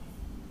intro.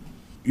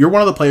 You're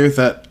one of the players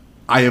that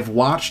I have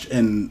watched,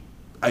 and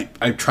I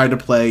tried to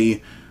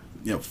play,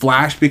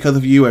 Flash because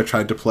of you. I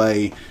tried to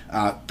play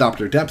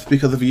Thopter Depths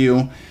because of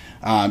you.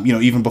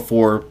 Even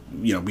before,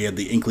 we had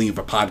the inkling of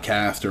a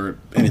podcast or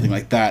anything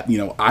like that,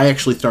 I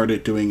actually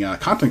started doing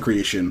content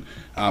creation,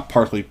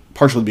 partially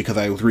because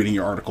I was reading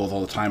your articles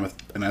all the time,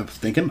 and I was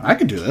thinking, I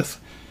could do this.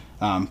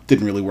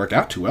 Didn't really work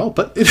out too well,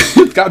 but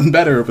it's gotten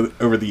better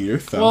over the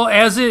years. So. Well,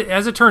 as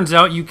it turns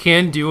out, you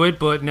can do it,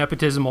 but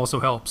nepotism also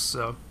helps.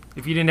 So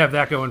if you didn't have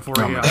that going for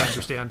you, I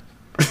understand.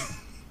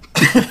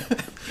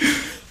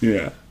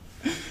 Yeah.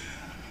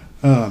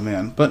 Oh,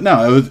 man. But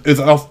no,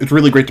 it's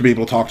really great to be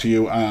able to talk to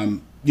you. I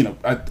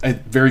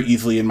very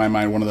easily in my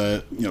mind one of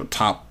the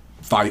top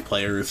 5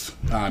 players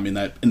in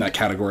that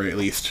category at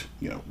least.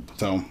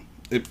 So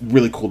it's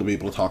really cool to be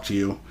able to talk to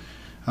you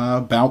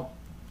about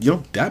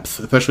depth,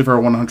 especially for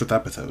our 100th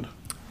episode.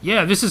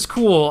 Yeah, this is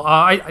cool.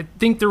 I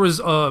think there was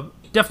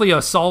definitely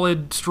a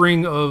solid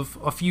string of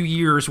a few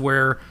years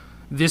where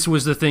this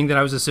was the thing that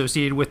I was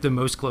associated with the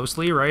most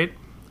closely, right?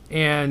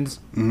 And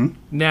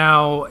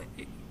now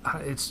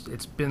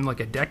it's been like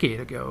a decade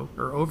ago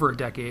or over a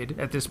decade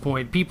at this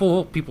point.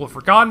 People have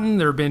forgotten.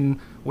 There have been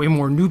way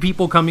more new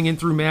people coming in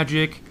through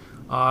Magic.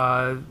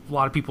 A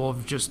lot of people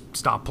have just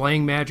stopped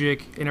playing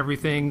Magic and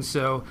everything.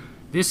 So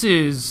this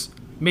is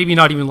maybe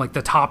not even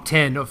the top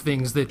 10 of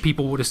things that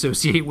people would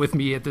associate with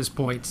me at this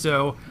point.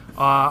 So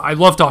I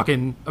love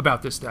talking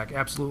about this deck,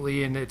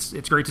 absolutely, and it's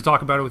great to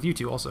talk about it with you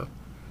two also.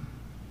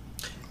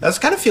 That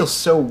kind of feels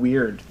so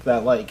weird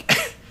that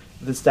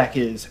this deck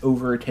is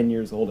over 10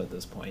 years old at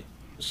this point.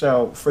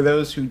 So for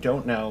those who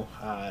don't know,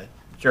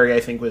 Jerry, I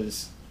think,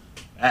 was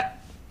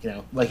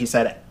like he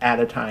said, at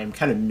a time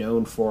kind of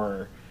known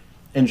for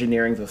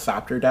engineering the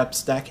Thopter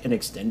Depths deck and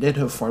Extended,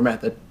 a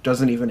format that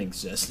doesn't even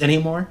exist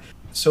anymore.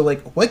 So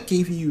what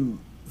gave you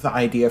the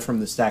idea from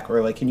this deck,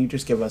 or can you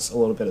just give us a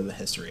little bit of the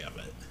history of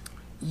it?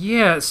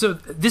 Yeah, so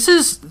this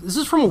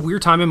is from a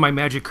weird time in my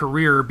Magic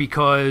career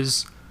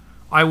because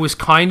I was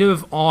kind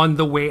of on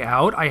the way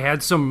out. I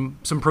had some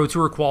Pro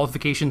Tour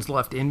qualifications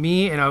left in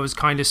me, and I was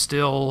kind of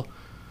still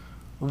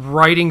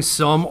writing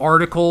some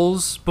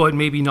articles, but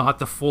maybe not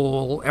the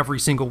full every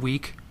single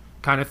week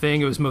kind of thing.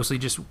 It was mostly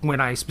just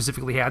when I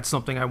specifically had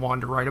something I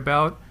wanted to write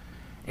about.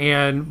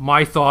 And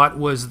my thought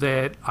was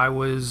that I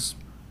was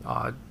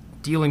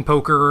dealing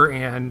poker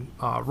and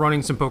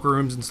running some poker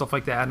rooms and stuff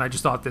like that. And I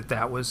just thought that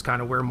that was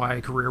kind of where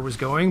my career was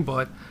going.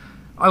 But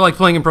I like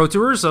playing in Pro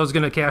Tours, so I was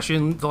going to cash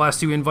in the last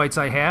 2 invites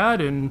I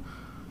had and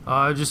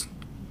just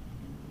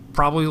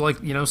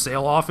probably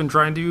sail off and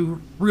try and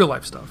do real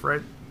life stuff,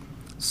 right?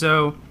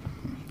 So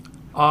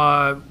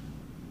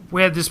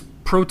we had this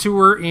Pro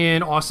Tour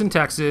in Austin,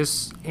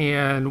 Texas,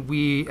 and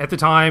at the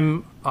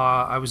time,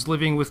 I was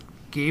living with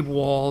Gabe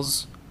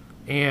Walls,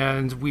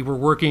 and we were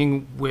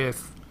working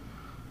with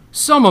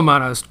some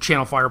amount of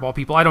Channel Fireball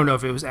people. I don't know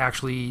if it was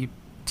actually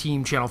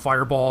Team Channel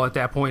Fireball at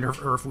that point,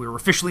 or if we were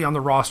officially on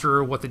the roster,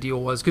 or what the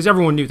deal was, because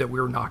everyone knew that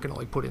we were not going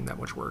to put in that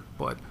much work.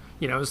 But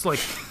it's like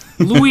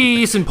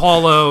Luis and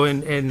Paulo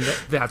and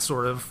that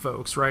sort of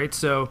folks, right?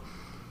 So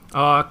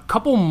a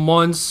couple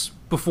months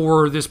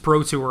before this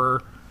Pro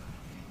Tour,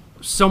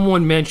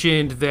 someone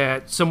mentioned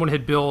that someone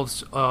had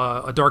built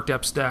a Dark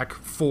Depths deck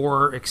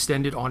for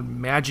Extended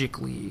on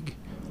Magic League,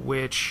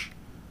 which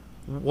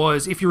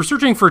was, if you were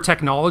searching for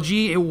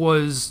technology, it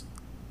was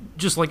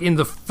just like in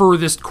the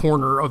furthest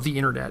corner of the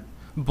internet.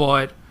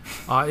 But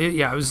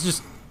it was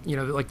just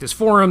like this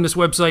forum, this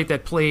website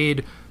that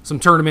played some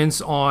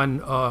tournaments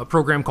on a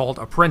program called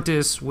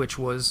Apprentice, which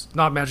was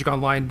not Magic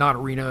Online, not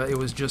Arena. It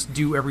was just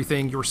do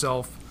everything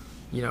yourself,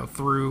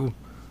 through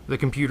the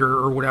computer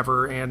or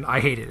whatever, and I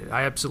hated it.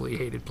 I absolutely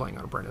hated playing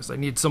on Apprentice. I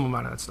needed some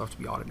amount of that stuff to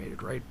be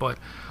automated, right? But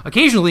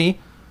occasionally,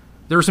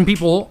 there were some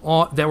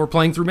people that were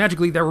playing through Magic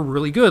League that were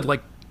really good.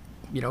 Like,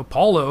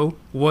 Paulo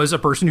was a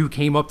person who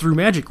came up through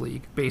Magic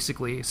League,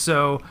 basically.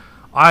 So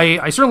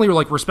I certainly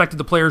respected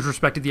the players,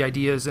 respected the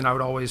ideas, and I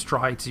would always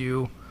try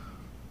to,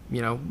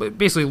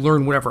 basically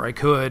learn whatever I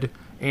could.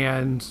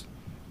 And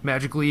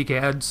Magic League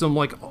had some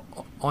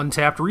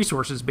untapped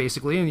resources,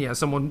 basically, and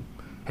someone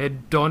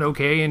had done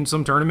okay in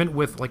some tournament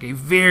with a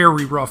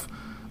very rough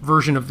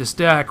version of this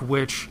deck,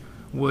 which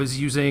was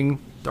using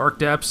Dark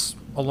Depths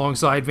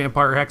alongside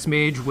Vampire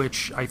Hexmage,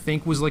 which I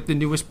think was the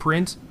newest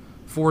print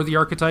for the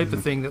archetype, the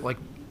thing that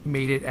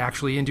made it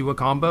actually into a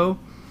combo.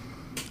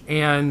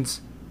 And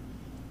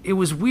it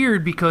was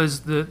weird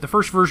because the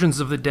first versions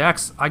of the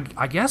decks,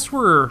 I guess,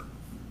 were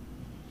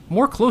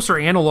more closer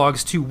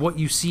analogs to what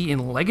you see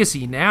in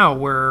Legacy now,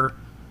 where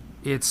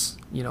it's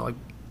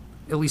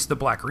at least the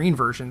black-green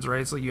versions,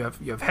 right? So you have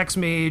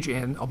Hexmage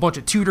and a bunch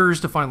of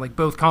tutors to find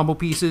both combo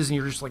pieces, and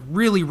you're just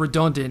really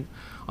redundant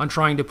on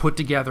trying to put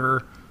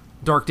together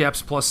Dark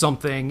Depths plus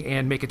something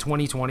and make a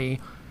 20/20.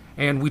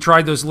 And we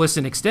tried those lists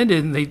in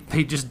Extended, and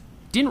they just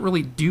didn't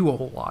really do a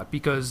whole lot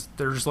because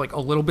they're just a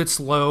little bit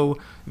slow,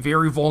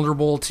 very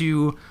vulnerable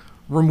to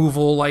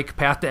removal,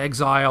 Path to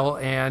Exile,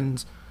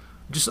 and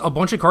just a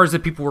bunch of cards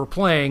that people were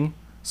playing.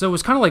 So it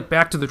was kind of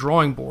back to the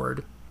drawing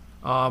board.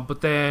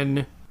 But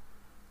then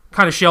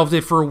kind of shelved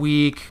it for a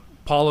week.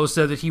 Paulo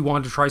said that he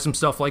wanted to try some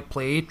stuff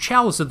play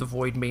Chalice of the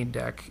Void main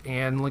deck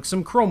and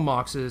some Chrome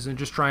Moxes and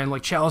just try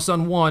and Chalice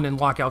on one and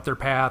lock out their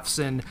paths,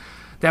 and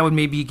that would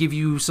maybe give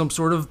you some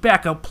sort of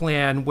backup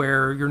plan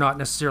where you're not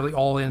necessarily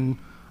all in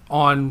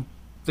on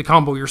the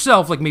combo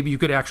yourself. Maybe you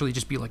could actually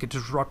just be a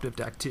disruptive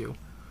deck too.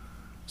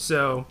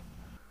 So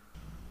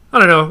I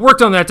don't know,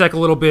 worked on that deck a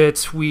little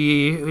bit.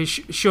 We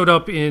showed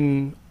up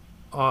in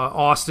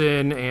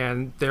Austin,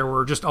 and there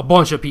were just a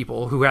bunch of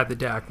people who had the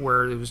deck,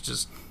 where it was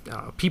just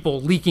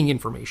people leaking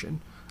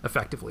information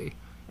effectively.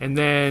 And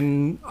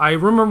then I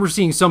remember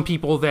seeing some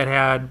people that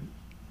had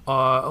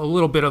a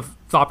little bit of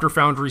Thopter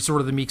Foundry,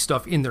 sort of the Meek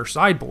stuff, in their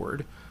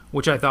sideboard,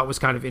 which I thought was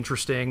kind of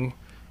interesting.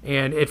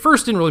 And at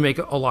first didn't really make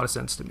a lot of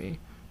sense to me,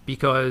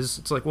 because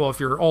it's well, if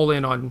you're all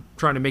in on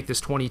trying to make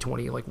this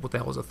 20/20, what the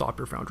hell is a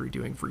Thopter Foundry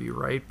doing for you,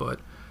 right? But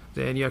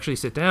then you actually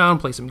sit down,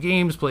 play some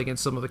games, play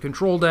against some of the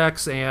control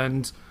decks,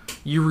 and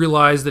you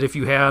realize that if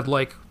you had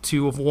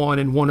 2 of one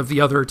and 1 of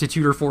the other to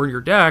tutor for in your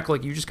deck,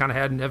 you just kind of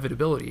had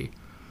inevitability.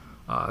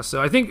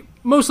 So I think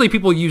mostly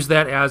people use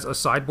that as a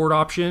sideboard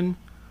option,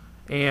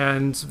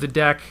 and the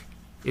deck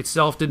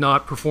itself did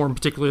not perform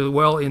particularly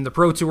well in the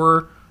Pro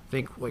Tour. I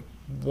think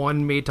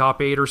 1 made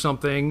top 8 or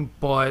something,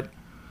 but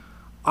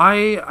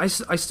I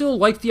still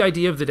liked the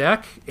idea of the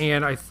deck,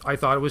 and I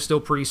thought it was still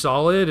pretty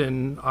solid,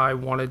 and I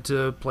wanted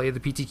to play the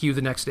PTQ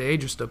the next day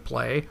just to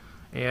play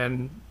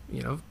and,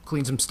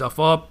 clean some stuff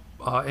up.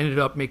 Ended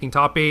up making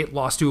top 8,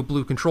 lost to a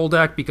blue control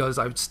deck because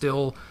I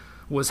still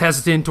was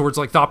hesitant towards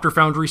Thopter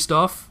Foundry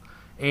stuff,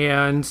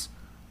 and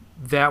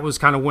that was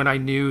kind of when I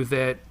knew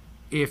that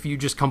if you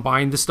just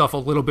combine the stuff a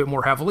little bit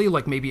more heavily,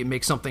 maybe it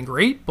makes something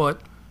great.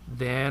 But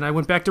then I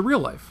went back to real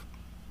life.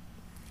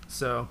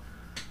 So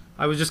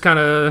I was just kind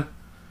of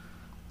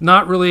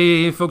not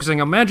really focusing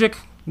on Magic,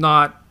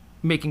 not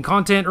making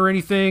content or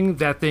anything.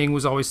 That thing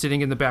was always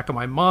sitting in the back of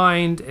my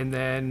mind, and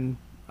then,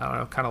 I don't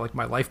know, kind of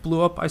my life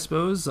blew up, I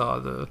suppose.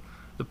 The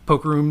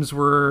poker rooms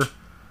were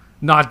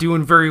not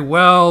doing very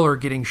well or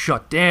getting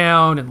shut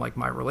down, and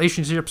my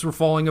relationships were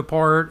falling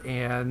apart,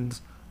 and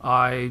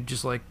I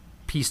just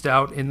pieced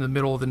out in the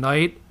middle of the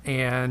night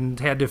and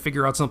had to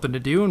figure out something to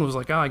do, and was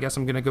I guess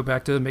I'm going to go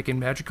back to making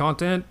Magic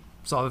content.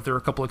 Saw that there were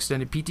a couple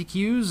extended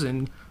PTQs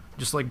and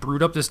just like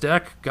brewed up this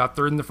deck, got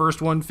third in the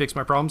first one, fixed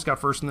my problems, got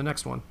first in the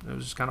next one. It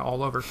was just kind of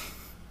all over.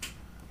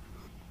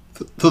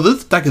 So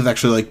this deck is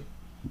actually like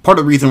part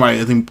of the reason why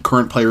I think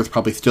current players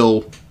probably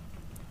still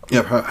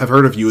have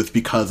heard of you is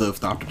because of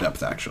Thopter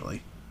Depths,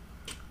 actually.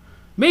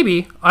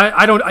 Maybe.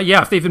 I don't...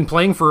 Yeah, if they've been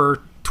playing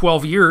for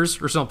 12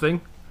 years or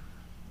something.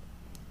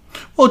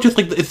 Well, just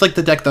like it's like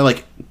the deck that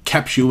like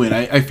kept you in.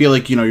 I feel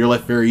like, your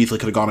life very easily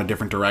could have gone a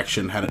different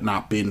direction had it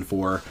not been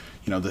for,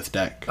 this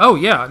deck. Oh,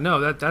 yeah.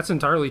 No, that's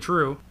entirely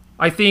true.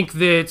 I think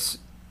that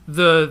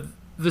the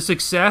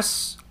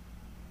success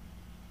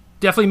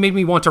definitely made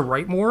me want to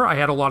write more. I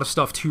had a lot of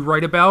stuff to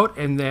write about,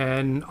 and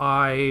then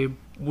I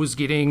was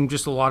getting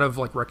just a lot of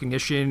like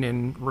recognition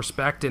and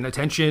respect and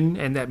attention,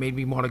 and that made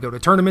me want to go to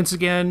tournaments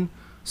again.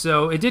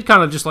 So it did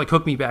kind of just like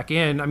hook me back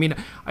in. I mean,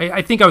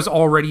 I think I was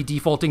already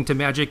defaulting to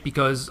Magic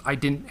because I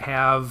didn't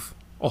have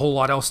a whole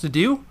lot else to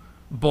do,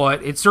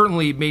 but it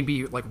certainly made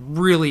me like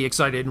really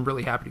excited and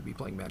really happy to be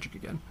playing Magic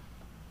again.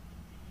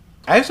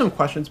 I have some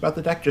questions about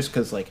the deck just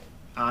because like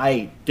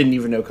I didn't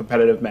even know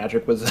competitive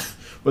Magic was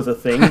a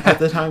thing at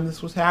the time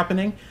this was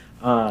happening.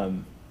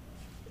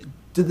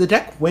 Did the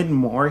deck win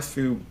more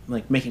through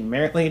like making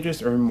Merit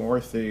Lineages or more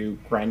through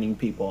grinding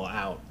people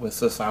out with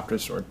the Thopter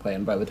Sword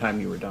plan by the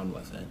time you were done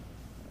with it?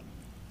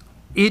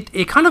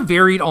 It kind of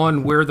varied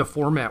on where the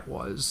format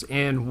was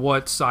and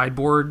what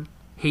sideboard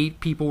hate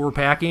people were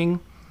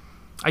packing.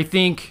 I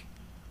think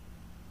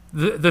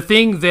the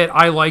thing that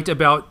I liked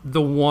about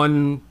the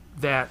one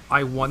that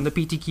I won the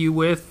PTQ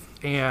with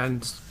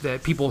and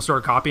that people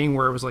started copying,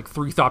 where it was like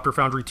 3 Thopter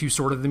Foundry, 2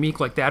 Sword of the Meek,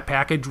 like that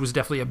package was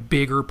definitely a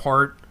bigger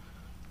part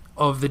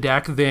of the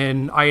deck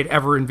than I had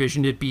ever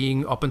envisioned it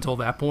being up until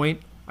that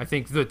point. I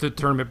think the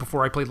tournament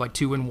before I played like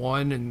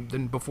 2-1, and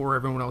then before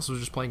everyone else was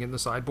just playing in the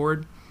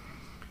sideboard.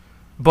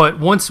 But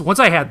once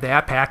I had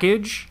that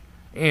package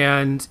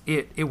and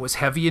it was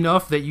heavy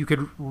enough that you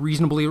could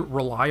reasonably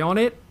rely on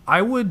it,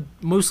 I would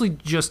mostly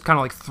just kind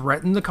of like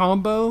threaten the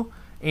combo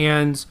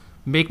and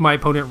make my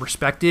opponent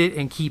respect it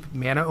and keep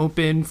mana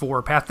open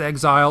for Path to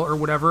Exile or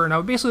whatever. And I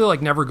would basically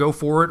like never go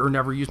for it or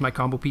never use my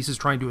combo pieces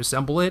trying to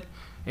assemble it.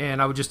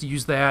 And I would just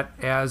use that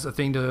as a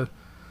thing to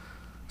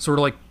sort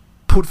of like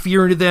put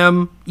fear into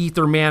them, eat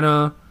their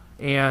mana,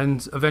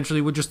 and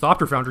eventually would just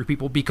Thopter Foundry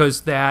people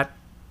because that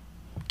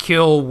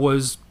kill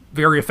was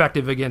very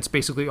effective against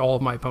basically all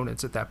of my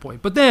opponents at that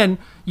point. But then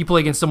you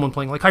play against someone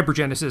playing like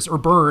Hypergenesis or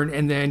Burn,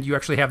 and then you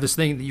actually have this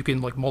thing that you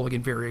can like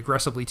mulligan very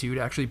aggressively to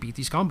actually beat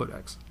these combo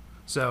decks.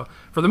 So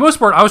for the most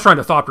part, I was trying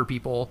to Thopter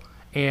people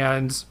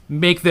and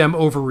make them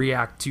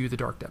overreact to the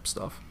Dark Depth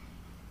stuff.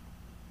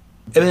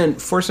 And then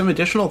for some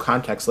additional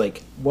context,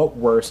 like what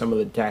were some of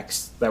the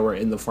decks that were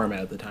in the format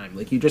at the time?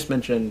 Like you just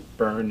mentioned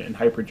Burn and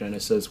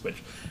Hypergenesis,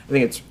 which I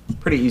think it's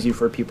pretty easy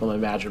for people to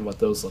imagine what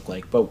those look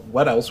like. But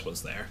what else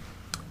was there?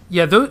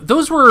 Yeah,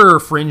 those were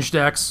fringe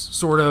decks,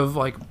 sort of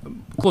like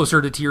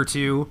closer to tier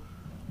 2.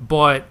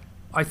 But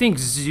I think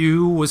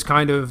Zoo was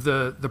kind of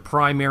the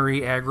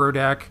primary aggro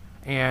deck.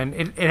 And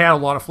it had a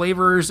lot of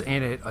flavors,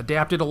 and it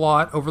adapted a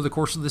lot over the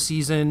course of the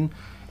season.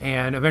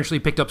 And eventually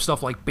picked up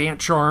stuff like Bant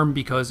Charm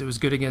because it was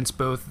good against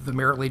both the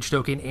Merit Lage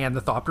token and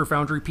the Thopter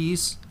Foundry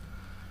piece.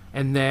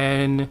 And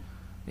then,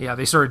 yeah,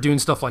 they started doing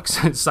stuff like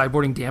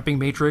sideboarding Damping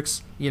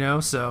Matrix,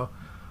 so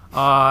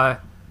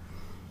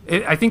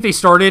I think they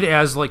started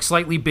as like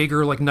slightly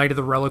bigger like Knight of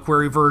the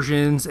Reliquary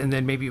versions, and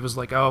then maybe it was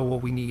like, oh,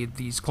 well, we need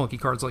these clunky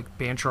cards like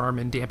Bant Charm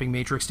and Damping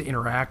Matrix to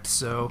interact,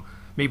 so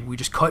maybe we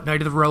just cut Knight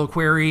of the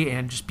Reliquary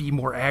and just be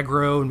more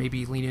aggro and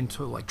maybe lean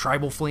into like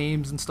Tribal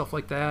Flames and stuff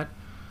like that.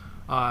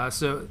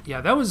 So yeah,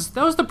 that was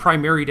the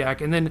primary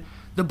deck, and then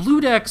the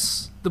blue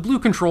decks, the blue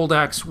control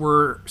decks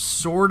were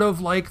sort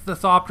of like the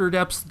Thopter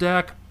Depths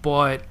deck,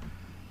 but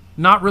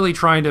not really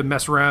trying to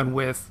mess around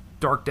with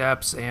Dark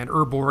Depths and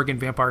Urborg and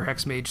Vampire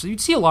Hexmage. So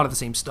you'd see a lot of the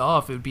same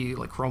stuff. It would be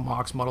like Chrome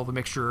Hawks, Muddle the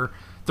Mixture,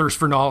 Thirst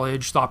for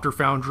Knowledge, Thopter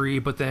Foundry,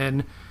 but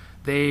then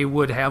they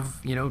would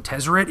have,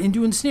 Tezzeret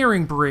into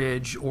Ensnaring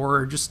Bridge,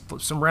 or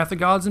just some Wrath of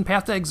Gods and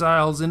Path to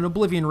Exiles and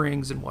Oblivion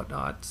Rings and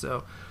whatnot.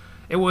 So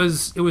it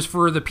was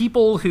for the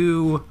people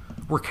who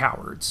were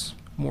cowards,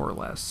 more or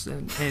less,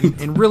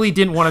 and really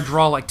didn't want to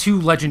draw like 2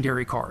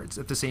 legendary cards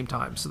at the same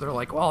time. So they're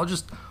like, well,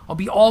 I'll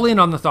be all in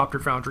on the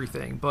Thopter Foundry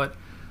thing. But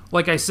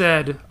like I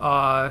said,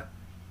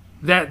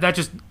 that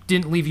just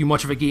didn't leave you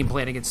much of a game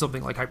plan against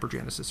something like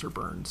Hypergenesis or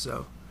Burn.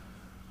 So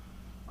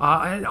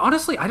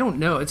honestly, I don't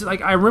know. It's like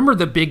I remember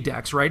the big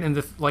decks, right?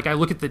 And I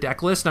look at the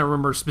deck list and I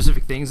remember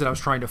specific things that I was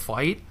trying to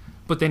fight.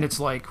 But then it's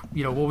like,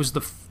 what was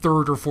the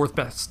 3rd or 4th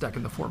best deck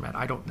in the format?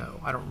 I don't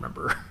know. I don't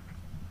remember.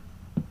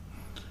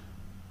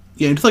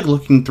 Yeah, just like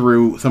looking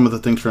through some of the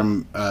things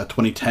from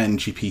 2010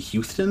 GP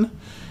Houston,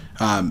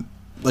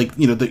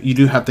 you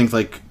do have things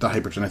like the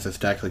Hypergenesis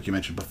deck, like you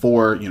mentioned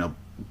before,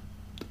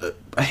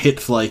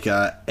 hits like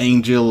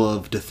Angel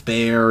of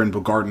Despair and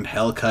Bogarden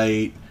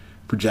Hellkite,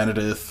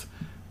 Progenitus.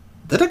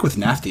 That deck was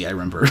nasty, I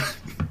remember.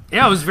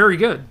 Yeah, it was very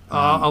good.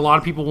 A lot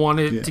of people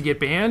wanted it to get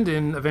banned,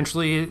 and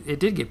eventually it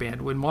did get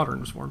banned when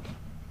Modern was formed.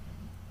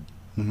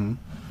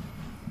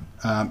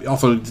 Mm-hmm.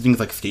 Also, things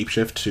like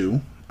Scapeshift,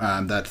 too.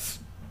 That's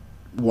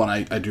one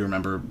I do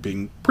remember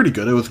being pretty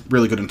good. It was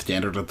really good in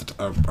Standard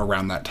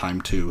around that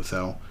time too,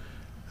 so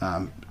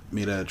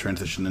made a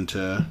transition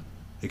into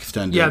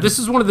Extended. Yeah, this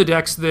is one of the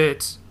decks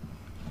that,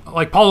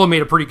 like, Paulo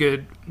made a pretty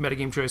good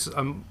metagame choice.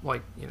 I'm,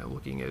 like,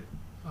 looking at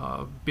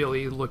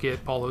Billy, look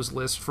at Paulo's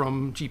list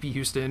from GP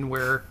Houston,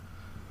 where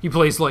he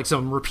plays, like,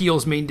 some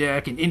Repeals main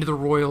deck and Into the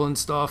Royal and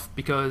stuff,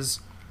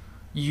 because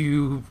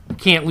you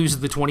can't lose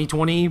the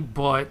 2020,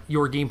 but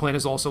your game plan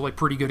is also, like,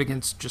 pretty good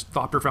against just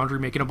Thopter Foundry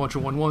making a bunch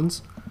of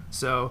 1/1s.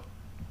 So,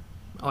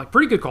 like,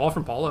 pretty good call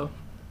from Paulo.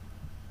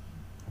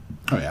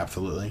 Oh, yeah,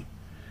 absolutely.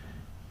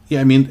 Yeah,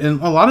 I mean, and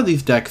a lot of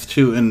these decks,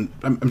 too, and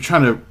I'm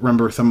trying to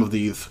remember some of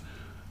these.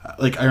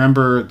 Like, I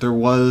remember there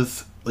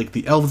was, like,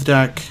 the Elves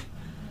deck,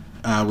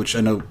 which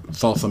I know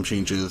saw some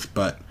changes,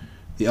 but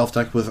the Elves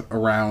deck was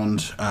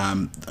around.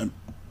 I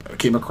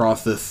came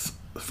across this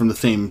from the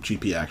same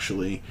GP,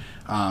 actually.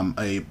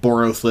 A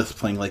Boros list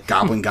playing, like,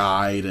 Goblin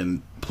Guide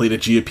and played a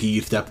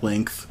GP Step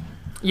Length.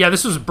 Yeah,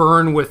 this was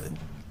Burn with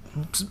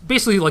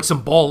basically, like,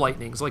 some ball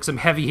lightnings, like some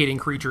heavy-hitting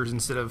creatures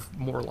instead of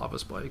more lava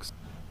spikes.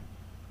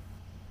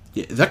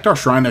 Yeah, Zekdar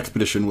Shrine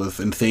Expedition was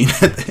insane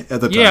at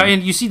the time. Yeah,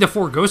 and you see the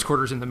 4 Ghost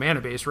Quarters in the mana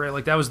base, right?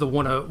 Like, that was the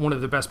one of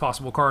the best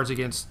possible cards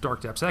against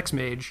Dark Depths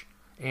X-Mage,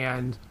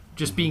 and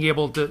just being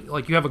able to,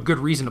 like, you have a good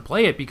reason to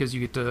play it because you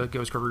get to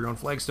Ghost Quarter your own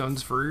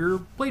Flagstones for your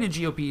plated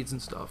GOPs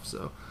and stuff,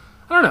 so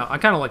I don't know. I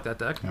kind of like that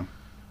deck. Yeah.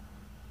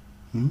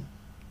 Hmm?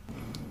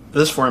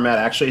 This format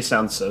actually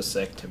sounds so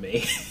sick to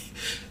me.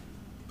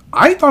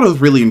 I thought it was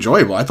really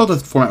enjoyable. I thought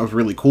this format was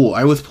really cool.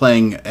 I was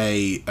playing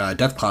a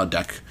Death Cloud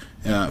deck,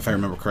 if I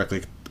remember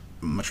correctly.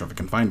 I'm not sure if I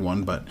can find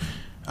one, but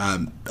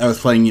I was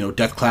playing,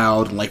 Death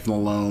Cloud, Life in the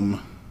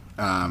Loam,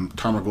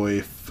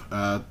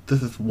 Tarmogoyf.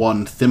 This is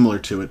one similar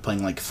to it,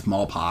 playing, like,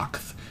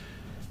 Smallpox,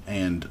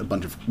 and a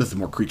bunch of... This is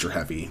more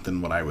creature-heavy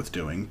than what I was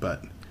doing,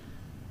 but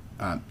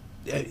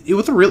it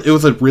was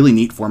a really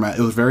neat format.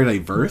 It was very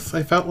diverse,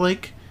 I felt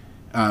like.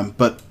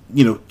 But,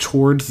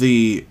 towards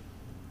the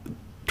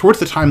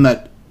time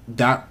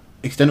that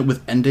Extended was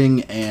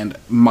ending and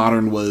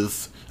Modern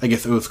was... I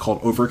guess it was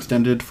called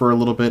Overextended for a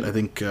little bit, I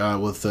think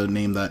was the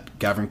name that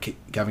Gavin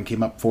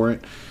came up for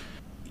it.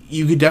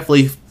 You could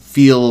definitely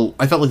feel...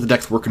 I felt like the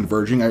decks were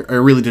converging. I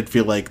really did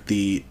feel like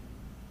the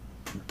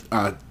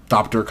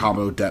Thopter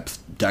combo Depths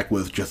deck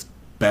was just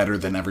better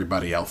than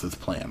everybody else's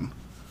plan.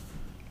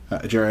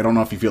 Jerry, I don't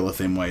know if you feel the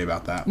same way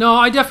about that. No,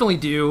 I definitely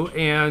do,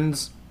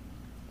 and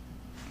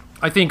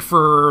I think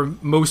for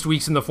most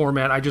weeks in the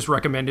format, I just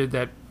recommended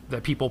that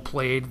people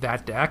played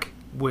that deck,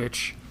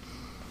 which...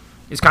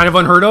 It's kind of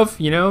unheard of,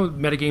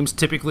 Metagames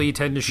typically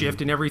tend to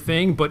shift and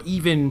everything, but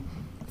even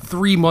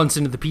 3 months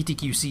into the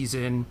PTQ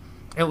season,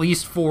 at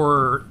least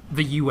for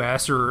the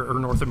US or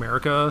North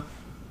America,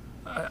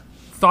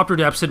 Thopter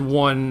Depths had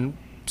won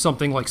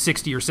something like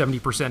 60 or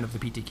 70% of the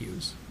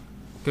PTQs.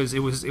 Because it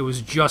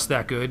was just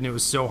that good, and it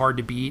was so hard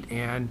to beat,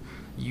 and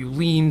you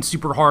lean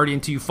super hard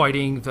into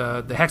fighting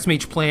the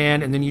Hexmage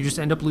plan, and then you just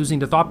end up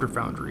losing to Thopter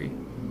Foundry.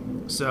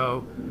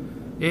 So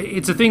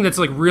it's a thing that's,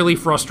 like, really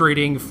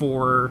frustrating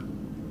for...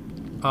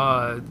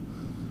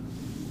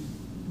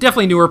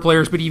 definitely newer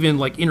players, but even,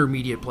 like,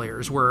 intermediate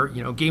players where,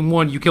 game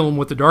 1 you kill them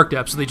with the Dark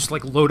Depths, so they just,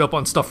 like, load up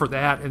on stuff for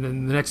that, and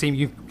then the next game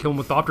you kill them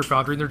with Thopter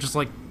Foundry, and they're just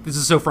like, this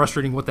is so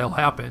frustrating, what the hell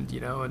happened,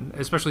 and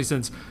especially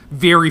since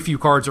very few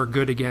cards are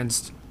good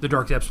against the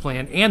Dark Depths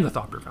plan and the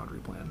Thopter Foundry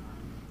plan.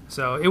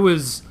 So it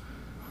was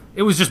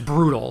just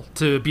brutal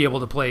to be able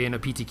to play in a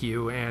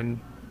PTQ and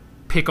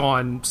pick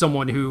on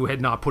someone who had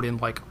not put in,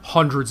 like,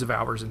 hundreds of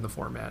hours in the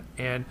format.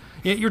 And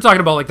you're talking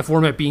about, like, the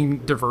format being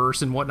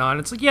diverse and whatnot.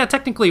 It's like, yeah,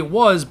 technically it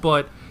was,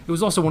 but it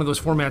was also one of those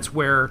formats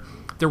where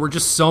there were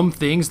just some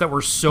things that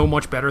were so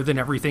much better than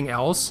everything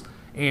else.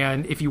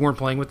 And if you weren't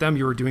playing with them,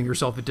 you were doing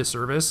yourself a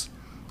disservice.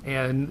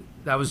 And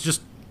that was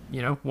just,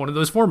 one of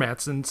those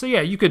formats. And so,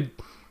 yeah, you could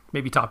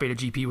maybe top 8 a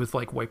GP with,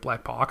 like, White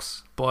Black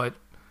Pox, but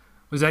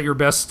was that your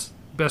best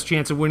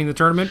chance of winning the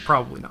tournament?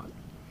 Probably not.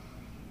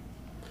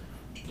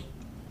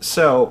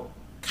 So,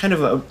 kind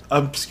of an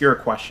obscure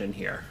question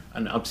here,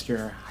 an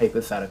obscure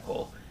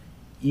hypothetical.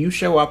 You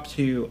show up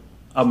to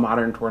a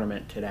Modern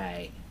tournament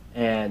today,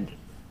 and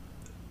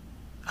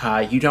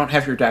you don't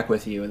have your deck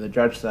with you, and the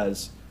judge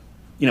says,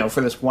 for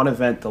this one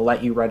event, they'll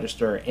let you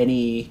register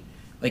any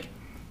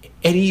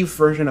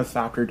version of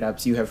Thopter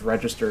Depths you have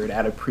registered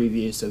at a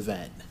previous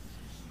event.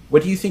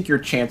 What do you think your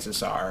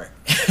chances are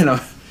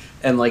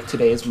in like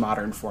today's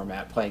Modern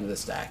format playing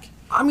this deck?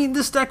 I mean,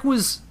 this deck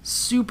was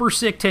super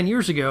sick 10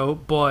 years ago,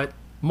 but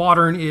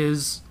Modern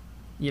is,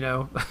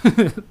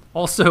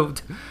 also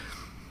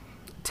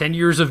 10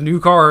 years of new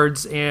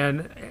cards,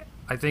 and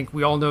I think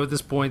we all know at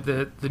this point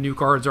that the new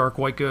cards are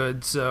quite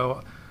good,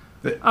 so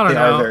I don't know. They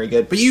are very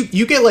good. But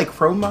you get, like,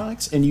 Chrome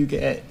Mox, and you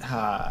get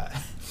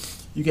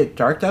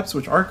Dark Depths,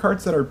 which are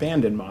cards that are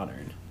banned in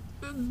Modern.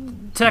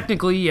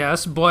 Technically,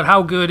 yes, but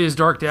how good is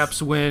Dark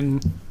Depths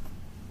when...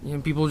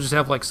 people just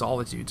have, like,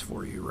 solitudes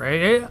for you,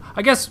 right?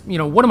 I guess,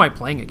 what am I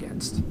playing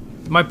against?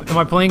 Am I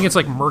playing against,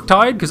 like,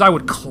 Murktide? Because I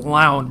would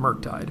clown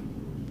Murktide.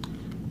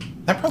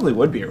 That probably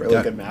would be a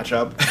really good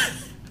matchup.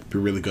 be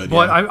really good.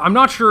 But yeah. I'm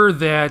not sure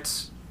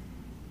that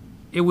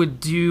it would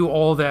do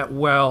all that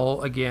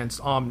well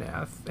against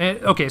Omnath. And,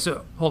 okay,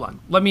 so hold on.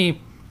 Let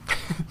me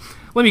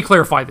let me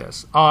clarify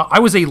this. I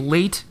was a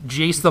late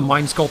Jace the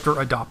Mind Sculptor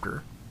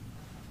adopter.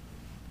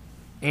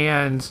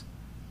 And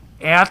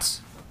at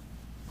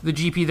the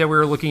GP that we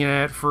were looking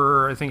at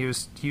for, I think it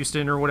was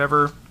Houston or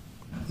whatever.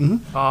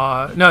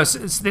 No,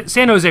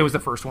 San Jose was the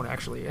first one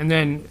actually, and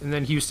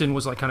then Houston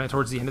was like kind of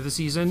towards the end of the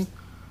season.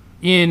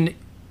 In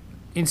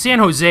San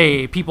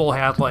Jose, people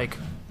had like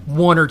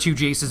 1 or 2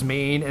 Jace's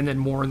main and then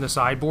more in the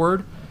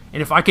sideboard,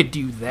 and if I could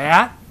do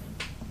that,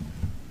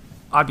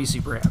 I'd be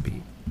super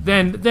happy.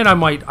 Then I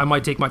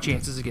might take my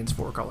chances against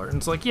 4-color, and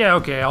it's like, yeah,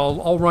 okay,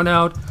 I'll run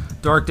out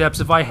Dark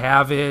Depths if I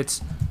have it.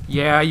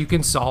 Yeah, you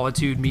can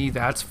Solitude me,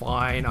 that's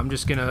fine. I'm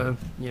just gonna,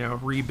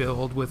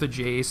 rebuild with a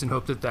Jace and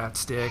hope that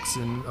sticks,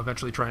 and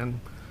eventually try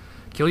and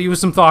kill you with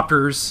some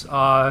Thopters.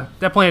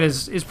 That plan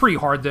is pretty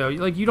hard, though.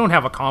 Like, you don't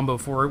have a combo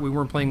for it. We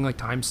weren't playing, like,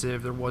 Time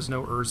Civ. There was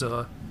no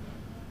Urza.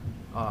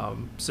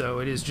 So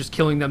it is just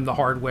killing them the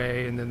hard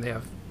way, and then they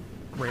have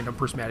random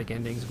prismatic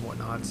endings and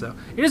whatnot. So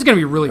it is going to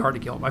be really hard to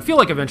kill them. I feel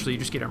like eventually you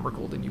just get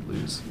Emrakul and you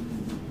lose.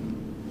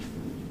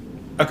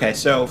 Okay,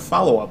 so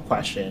follow-up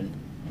question.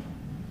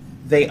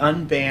 They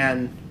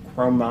unban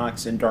Chrome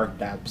Mox and Dark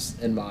Depths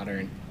in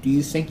Modern. Do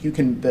you think you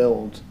can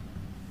build,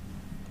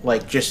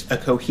 like, just a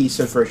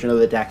cohesive version of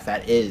the deck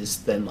that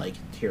is then, like,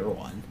 Tier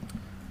 1?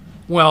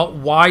 Well,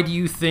 why do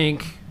you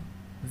think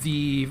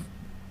the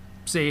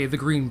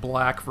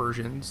green-black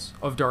versions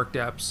of Dark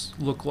Depths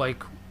look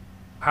like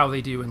how they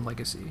do in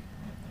Legacy?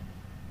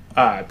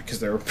 Because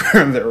they're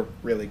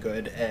really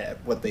good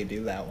at what they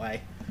do that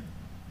way.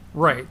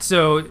 Right.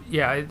 So,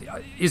 yeah,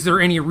 is there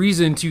any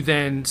reason to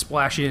then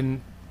splash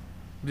in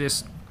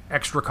this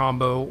extra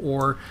combo,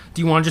 or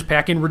do you want to just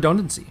pack in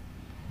redundancy?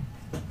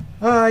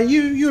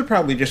 You would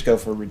probably just go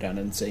for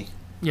redundancy.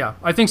 Yeah,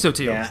 I think so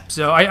too. Yeah.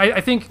 So I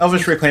think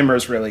Elvish Reclaimer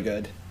is really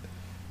good.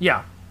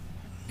 Yeah,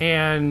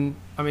 and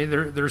I mean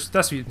there's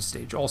Thespian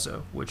Stage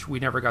also, which we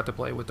never got to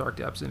play with Dark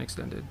Depths in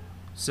Extended.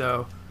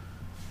 So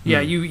yeah,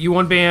 you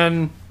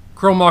unban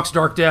Chrome Mox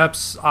Dark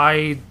Depths.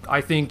 I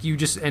think you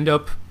just end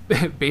up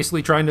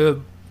basically trying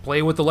to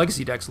play what the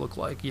Legacy decks look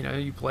like.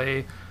 You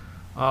play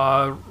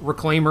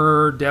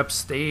Reclaimer, Depth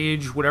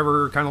Stage,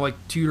 whatever kind of like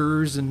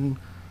tutors and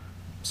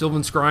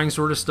Sylvan Scrying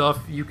sort of stuff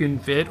you can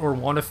fit or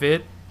want to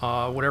fit,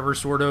 whatever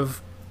sort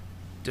of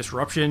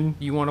disruption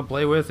you want to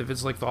play with, if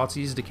it's like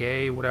Thoughtseize,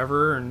 Decay,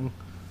 whatever, and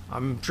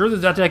I'm sure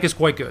that deck is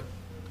quite good.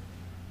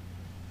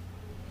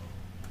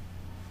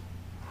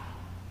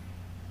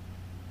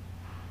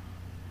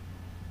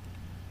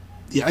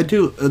 Yeah, I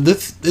do.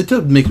 It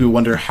does make me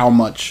wonder how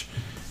much,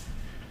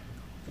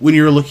 when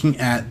you're looking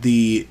at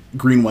the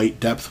green-white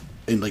depth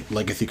in like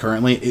Legacy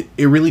currently,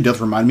 it really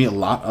does remind me a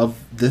lot of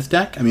this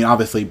deck. I mean,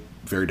 obviously,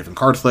 very different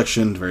card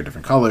selections, very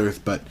different colors,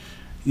 but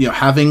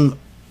having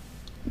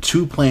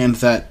 2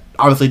 plans that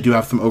obviously do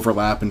have some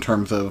overlap in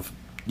terms of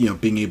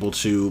being able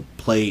to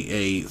play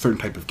a certain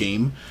type of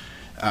game,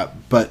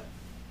 but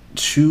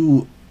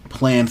 2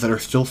 plans that are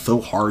still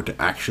so hard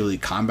to actually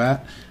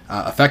combat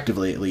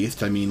effectively, at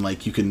least. I mean,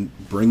 like, you can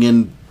bring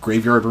in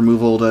graveyard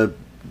removal to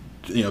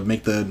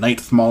make the knight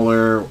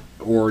smaller,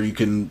 or you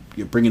can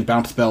bring in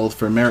bounce spells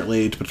for Merit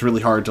Lage, but it's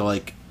really hard to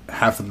like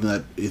have something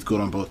that is good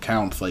on both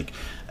counts. Like,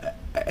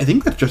 I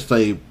think that's just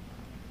a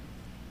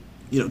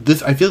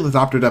this. I feel like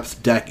this Thopter Depths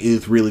deck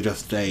is really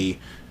just a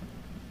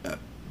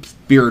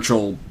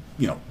spiritual,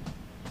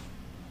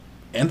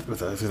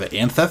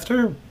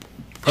 ancestor,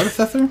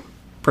 predecessor,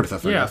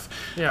 I guess,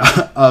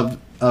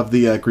 of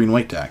the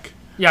green-white deck.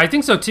 Yeah, I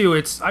think so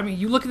too.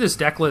 You look at this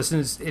deck list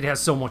and it has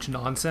so much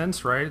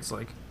nonsense, right? It's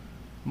like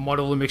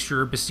Muddle the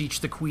Mixture,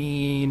 Beseech the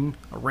Queen,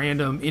 a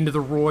random Into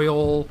the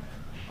Royal,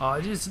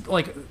 just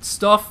like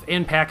stuff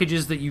and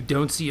packages that you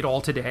don't see at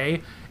all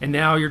today. And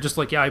now you're just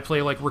like, yeah, I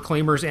play like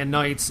Reclaimers and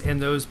Knights,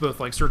 and those both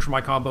like search for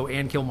my combo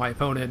and kill my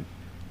opponent.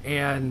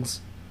 And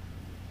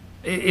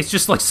it's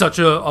just like such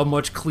a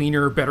much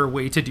cleaner, better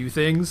way to do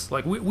things.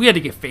 Like we had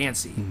to get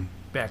fancy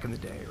back in the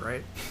day,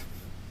 right?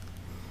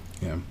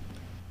 Yeah.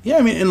 Yeah,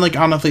 I mean, and like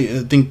honestly, I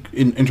think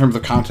in terms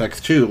of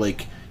context too,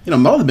 like,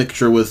 Muddle the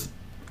Mixture was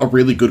a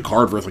really good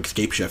card versus like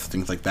Scape Shift,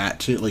 things like that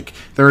too. Like,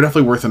 there are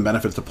definitely worth some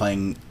benefits to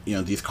playing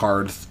these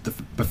cards,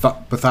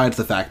 besides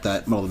the fact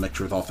that Muddle the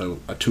Mixture is also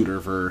a tutor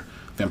for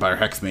Vampire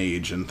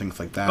Hexmage and things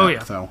like that. Oh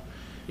yeah. So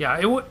yeah,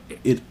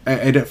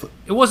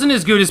 it wasn't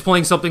as good as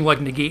playing something like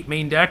Negate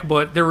main deck,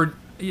 but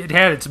it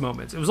had its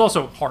moments. It was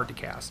also hard to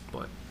cast,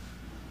 but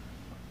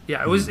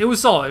yeah, it was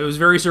solid. It was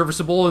very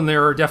serviceable, and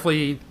there were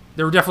definitely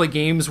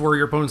games where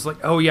your opponent's like,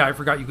 oh yeah, I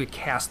forgot you could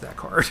cast that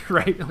card,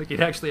 right? Like, it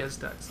actually has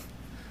text.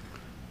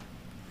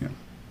 Yeah.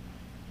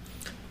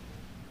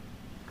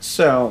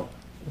 So,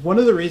 one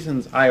of the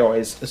reasons I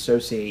always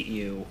associate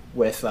you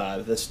with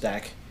this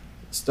deck,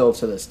 still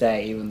to this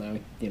day, even though,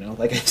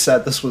 like I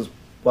said, this was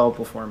well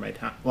before my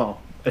time. Well,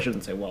 I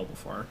shouldn't say well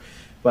before.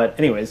 But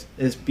anyways,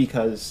 is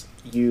because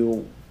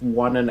you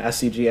won an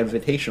SCG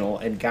Invitational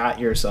and got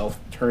yourself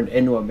turned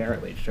into a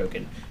Merit Lage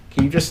token.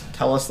 Can you just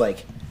tell us,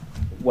 like,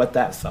 what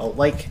that felt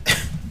like?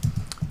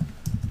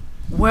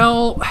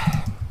 Well,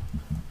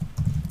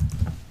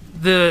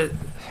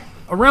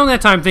 around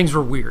that time things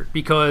were weird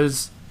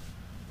because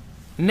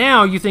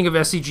now you think of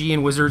SCG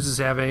and Wizards as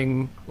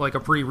having like a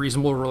pretty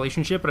reasonable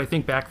relationship, but I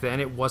think back then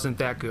it wasn't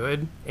that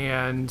good.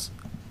 And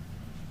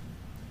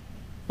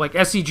like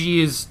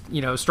SCG is,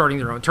 starting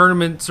their own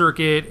tournament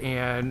circuit,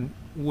 and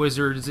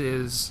Wizards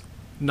is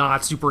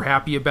not super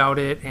happy about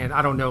it. And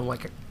I don't know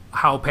like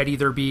how petty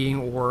they're being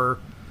or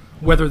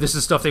whether this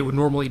is stuff they would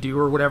normally do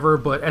or whatever.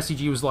 But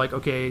SCG was like,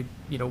 okay,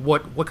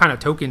 what kind of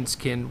tokens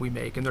can we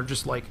make? And they're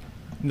just like,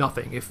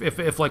 nothing.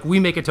 If like we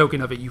make a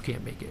token of it, you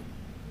can't make it,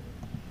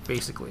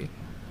 basically.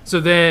 So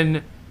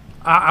then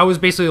I was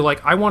basically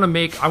like, I want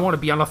to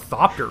be on a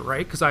Thopter,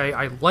 right? Because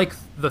I like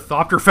the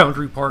Thopter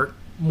Foundry part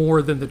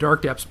more than the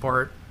Dark Depths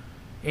part.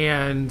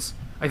 And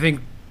I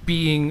think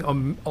being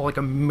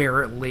a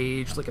Merit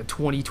Lage, like a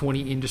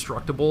 2020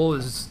 indestructible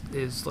is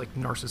like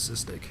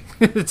narcissistic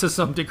to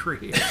some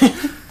degree.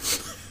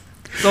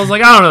 So I was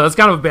like, I don't know, that's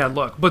kind of a bad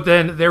look. But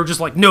then they were just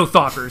like, no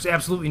Thopters,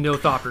 absolutely no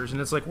Thopters.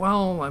 And it's like,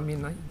 well, I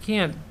mean,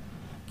 you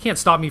can't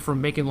stop me from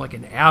making like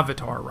an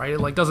avatar, right? It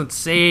like doesn't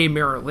say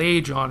Merit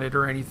Lage on it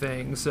or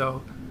anything.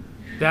 So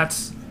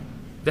that's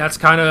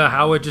kind of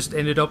how it just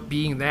ended up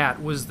being.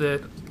 That was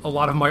that a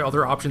lot of my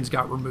other options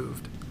got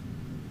removed.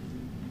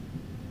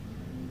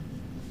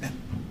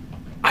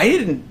 I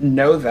didn't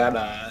know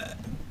that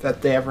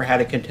that they ever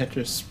had a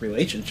contentious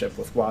relationship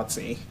with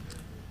WotC.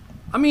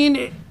 I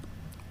mean,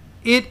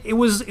 it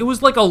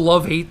was like a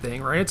love-hate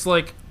thing, right? It's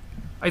like,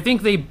 I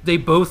think they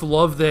both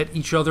love that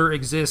each other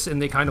exists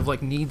and they kind of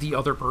like need the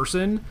other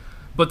person.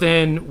 But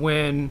then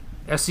when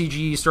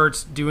SCG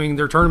starts doing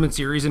their tournament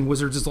series and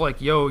Wizards is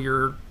like, yo,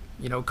 you're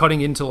cutting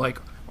into like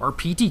our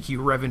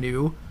PTQ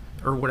revenue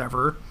or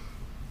whatever,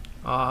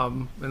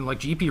 and like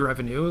GP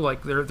revenue,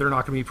 like they're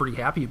not going to be pretty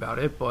happy about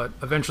it. But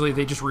eventually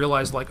they just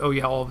realized like, oh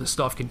yeah, all of this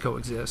stuff can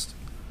coexist.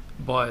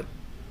 But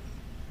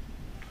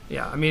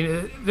yeah, I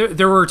mean,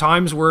 there were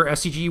times where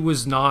SCG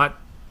was not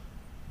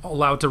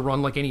allowed to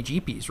run like any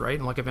GPs, right?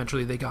 And like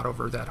eventually they got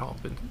over that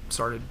hump and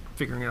started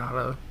figuring out how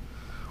to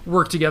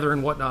work together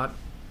and whatnot.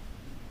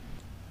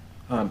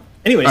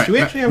 Anyways, right, do we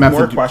actually have Matthew,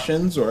 more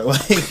questions or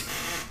like? No,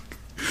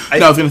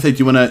 I was going to say, do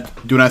you want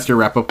to ask your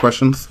wrap up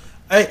questions?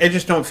 I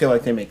just don't feel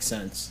like they make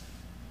sense.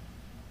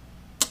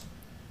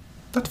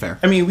 That's fair.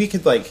 I mean, we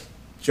could like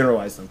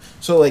generalize them.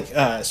 So like,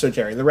 so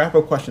Jerry, the wrap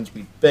up questions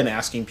we've been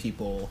asking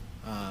people.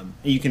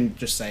 You can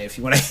just say if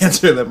you want to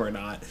answer them or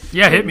not.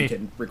 Yeah, hit me. We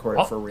can record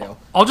it for real.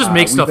 I'll just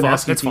make stuff been up.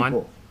 asking That's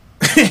fine.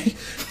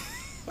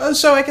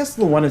 So I guess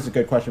the one is a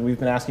good question. We've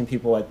been asking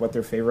people like what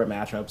their favorite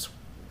matchups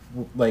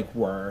like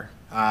were.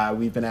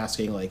 We've been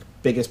asking like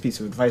biggest piece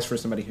of advice for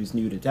somebody who's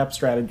new to depth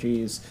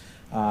strategies.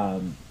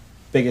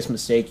 Biggest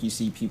mistake you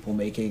see people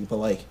making, but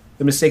like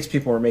the mistakes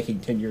people were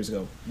making 10 years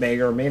ago may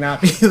or may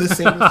not be the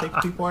same mistakes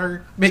people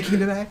are making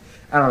today.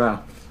 I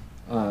don't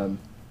know.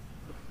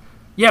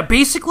 Yeah,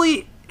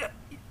 basically,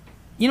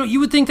 you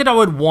would think that I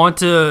would want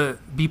to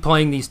be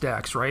playing these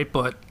decks, right?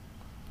 But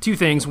two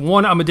things.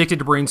 One, I'm addicted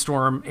to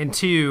Brainstorm. And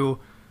two,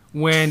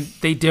 when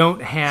they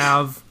don't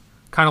have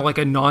kind of like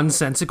a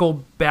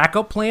nonsensical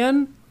backup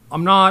plan,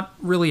 I'm not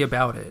really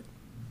about it,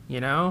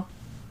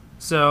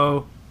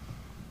 So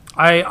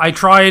I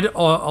tried a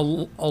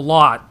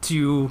lot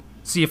to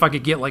see if I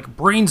could get like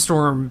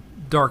Brainstorm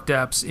Dark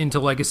Depths into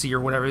Legacy or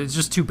whatever. It's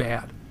just too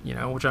bad,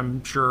 which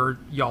I'm sure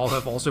y'all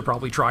have also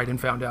probably tried and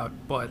found out.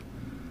 But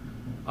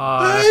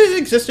it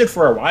existed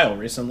for a while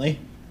recently.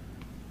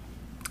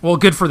 Well,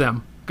 good for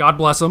them. God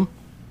bless them.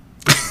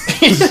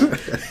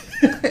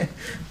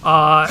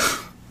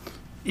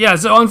 Yeah,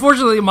 so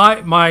unfortunately,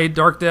 my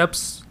Dark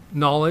Depths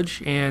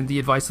knowledge and the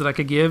advice that I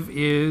could give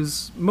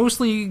is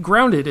mostly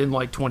grounded in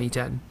like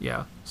 2010.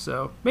 Yeah,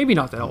 so maybe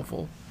not that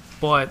helpful.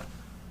 But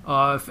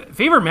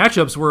favorite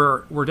matchups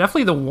were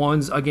definitely the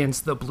ones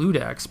against the blue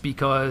decks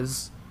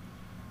because,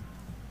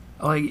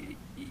 like,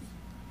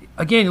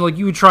 again, like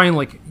you would try and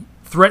like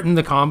threaten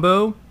the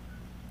combo,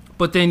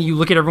 but then you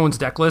look at everyone's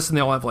deck list and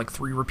they all have like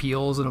 3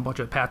 repeals and a bunch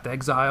of Path to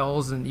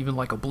Exiles and even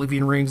like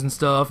Oblivion Rings and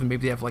stuff, and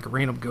maybe they have like a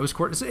random Ghost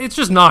Court. It's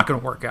just not going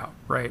to work out,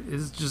 right?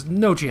 It's just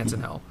no chance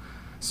in hell.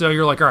 So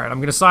you're like, all right, I'm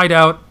going to side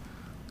out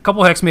a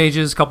couple Hex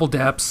Mages, a couple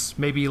Depths,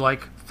 maybe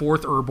like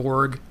 4th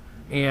Urborg,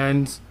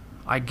 and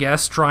I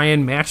guess try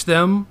and match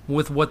them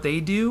with what they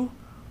do.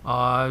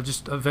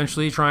 Just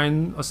eventually try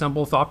and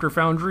assemble Thopter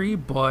Foundry,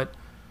 but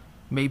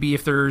maybe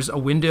if there's a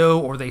window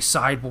or they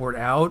sideboard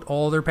out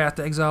all their Path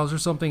to Exiles or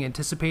something,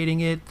 anticipating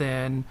it,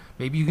 then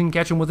maybe you can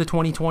catch them with a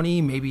 2020.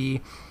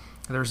 Maybe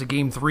there's a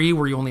game 3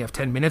 where you only have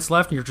 10 minutes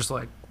left and you're just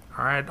like,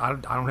 all right, I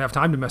don't have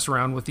time to mess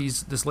around with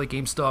this late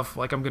game stuff.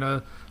 Like, I'm going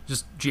to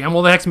just jam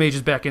all the Hex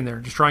Mages back in there.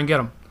 Just try and get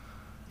them.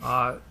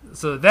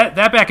 So that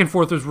back and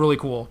forth was really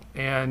cool.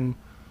 And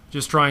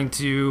just trying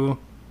to,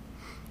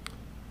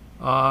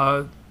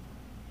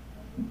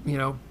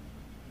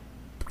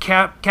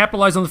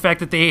 capitalize on the fact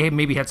that they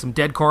maybe had some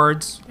dead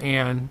cards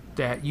and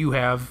that you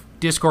have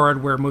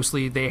discard where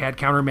mostly they had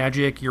counter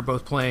magic. You're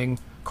both playing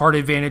card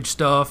advantage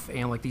stuff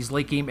and like these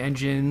late game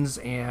engines,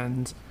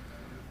 and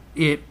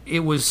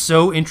it was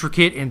so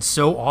intricate and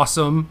so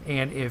awesome.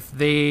 And if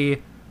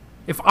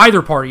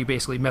either party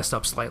basically messed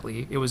up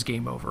slightly, it was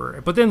game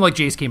over. But then like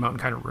Jace came out and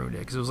kind of ruined it,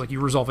 because it was like you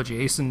resolve a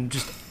Jace and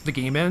just the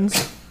game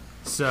ends.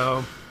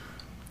 So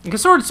it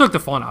sort of took the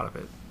fun out of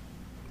it.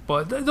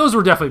 But those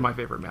were definitely my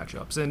favorite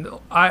matchups, and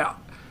I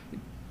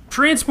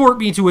transport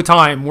me to a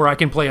time where I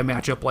can play a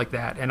matchup like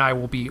that, and I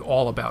will be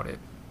all about it.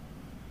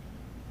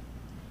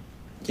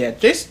 Yeah,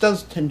 Jace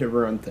does tend to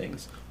ruin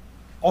things.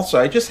 Also,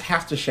 I just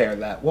have to share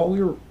that while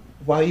you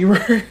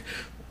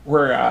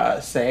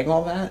were saying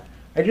all that,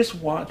 I just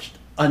watched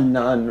a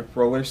nun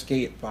roller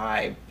skate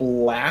by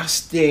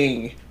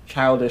blasting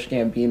Childish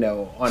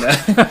Gambino on a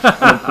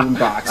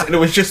boombox, and it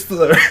was just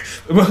the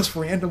most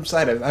random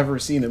sight I've ever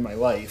seen in my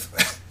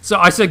life. So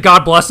I said,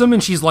 God bless him,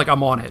 and she's like,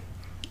 I'm on it.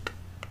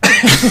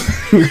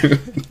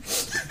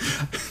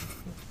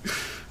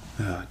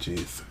 Oh,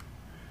 jeez.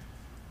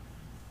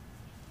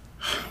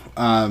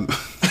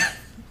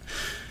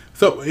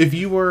 So if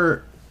you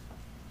were,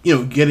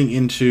 getting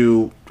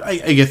into,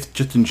 I guess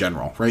just in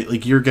general, right?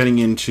 Like you're getting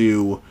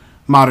into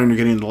Modern, you're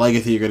getting into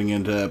Legacy, you're getting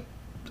into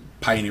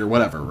Pioneer,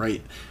 whatever,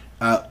 right?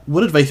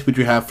 What advice would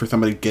you have for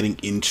somebody getting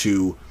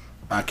into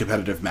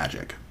competitive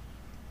Magic?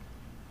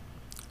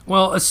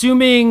 Well,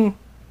 assuming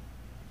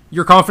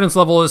your confidence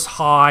level is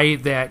high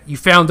that you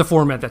found the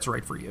format that's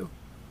right for you.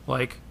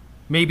 Like,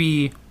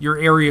 maybe your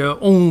area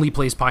only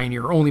plays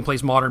Pioneer, or only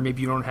plays Modern,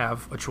 maybe you don't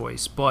have a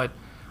choice. But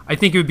I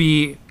think it would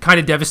be kind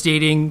of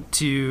devastating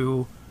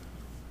to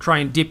try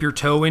and dip your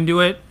toe into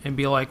it and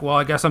be like, well,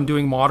 I guess I'm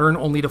doing Modern,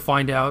 only to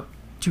find out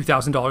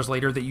 $2,000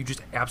 later that you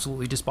just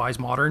absolutely despise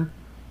Modern,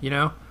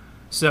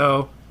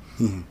 So,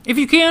 if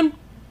you can,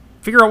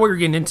 figure out what you're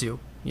getting into.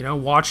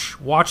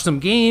 Watch some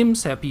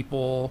games, have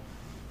people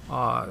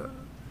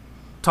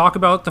talk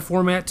about the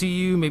format to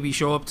you, maybe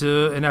show up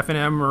to an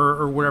FNM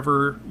or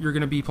whatever you're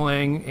going to be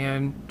playing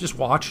and just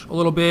watch a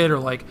little bit, or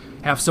like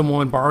have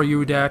someone borrow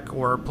you a deck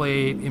or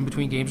play in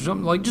between games or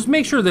something. Like, just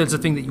make sure that it's a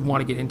thing that you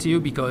want to get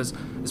into, because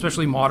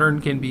especially Modern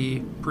can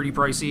be pretty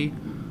pricey.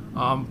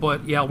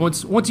 But yeah,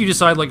 once you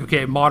decide like,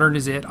 okay, Modern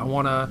is it, I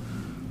want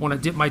to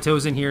dip my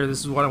toes in here, this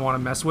is what I want to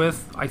mess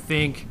with, I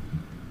think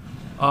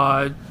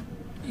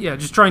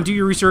just try and do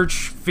your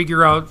research,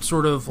 figure out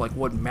sort of like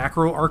what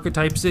macro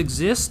archetypes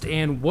exist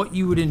and what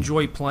you would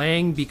enjoy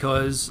playing,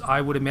 because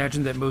I would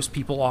imagine that most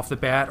people off the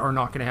bat are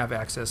not going to have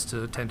access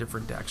to 10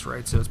 different decks,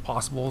 right? So it's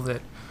possible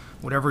that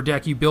whatever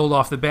deck you build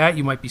off the bat,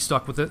 you might be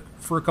stuck with it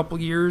for a couple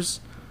years.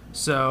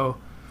 So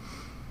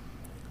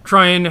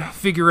try and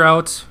figure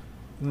out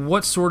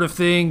what sort of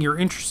thing you're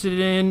interested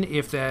in,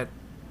 if that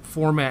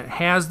format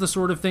has the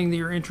sort of thing that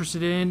you're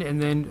interested in, and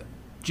then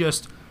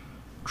just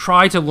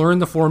try to learn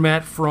the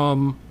format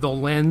from the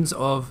lens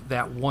of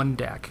that one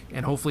deck,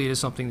 and hopefully it is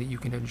something that you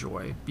can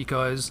enjoy.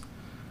 Because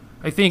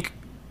I think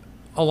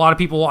a lot of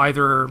people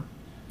either,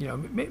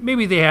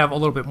 maybe they have a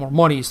little bit more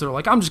money, so they're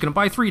like, I'm just going to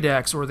buy 3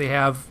 decks, or they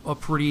have a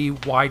pretty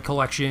wide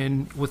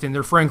collection within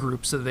their friend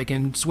group so that they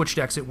can switch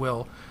decks at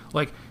will.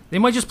 Like, they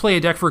might just play a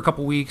deck for a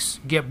couple weeks,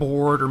 get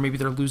bored, or maybe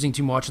they're losing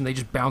too much and they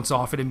just bounce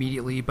off it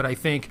immediately. But I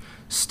think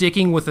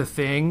sticking with a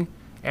thing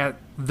at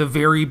the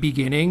very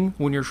beginning,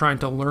 when you're trying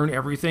to learn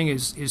everything,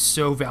 is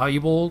so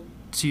valuable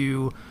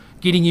to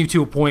getting you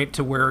to a point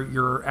to where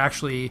you're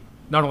actually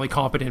not only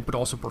competent but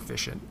also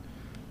proficient.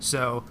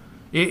 So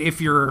if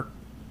you're,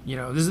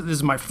 this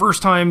is my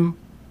first time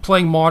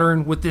playing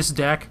Modern with this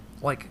deck,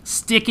 like,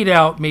 stick it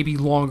out maybe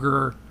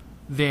longer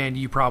than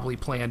you probably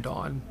planned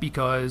on,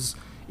 because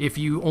if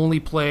you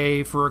only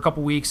play for a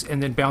couple weeks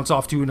and then bounce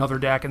off to another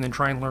deck and then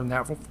try and learn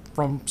that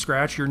from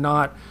scratch, you're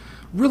not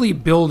really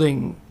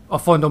building a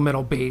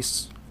fundamental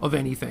base of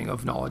anything,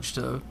 of knowledge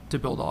to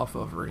build off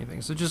of or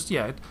anything. So just,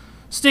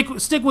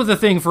 stick with the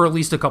thing for at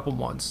least a couple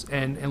months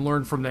and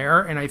learn from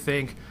there. And I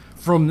think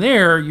from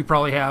there, you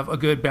probably have a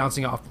good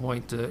bouncing off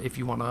point if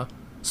you want to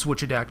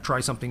switch a deck, try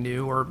something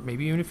new, or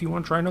maybe even if you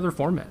want to try another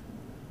format.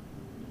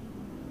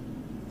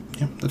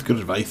 Yeah, that's good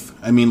advice.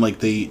 I mean, like,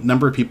 the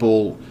number of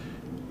people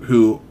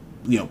who,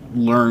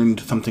 learned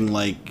something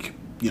like,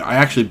 I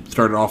actually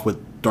started off with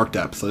Dark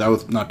Depths, so that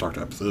was not Dark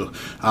Depths.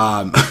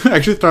 I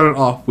actually started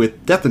off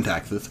with Death and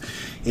Taxes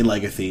in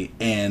Legacy,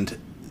 and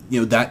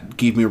that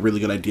gave me a really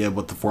good idea of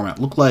what the format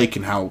looked like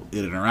and how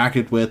it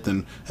interacted with.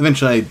 And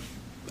eventually,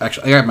 I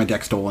got my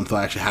deck stolen, so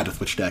I actually had to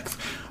switch decks.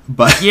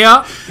 But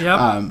that's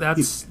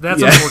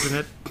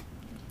unfortunate.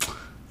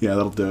 Yeah,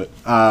 that'll do it.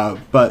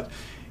 But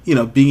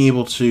being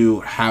able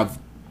to have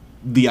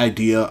the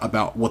idea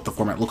about what the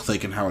format looks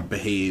like and how it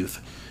behaves,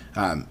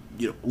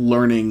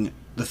 learning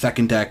the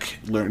second deck,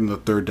 learning the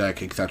third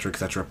deck, etc.,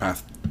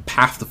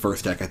 past the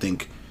first deck, I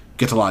think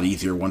gets a lot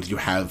easier once you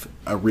have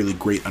a really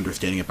great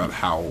understanding about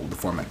how the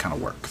format kind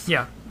of works.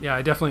 Yeah,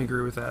 I definitely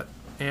agree with that.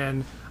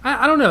 And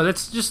I don't know,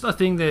 that's just a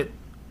thing that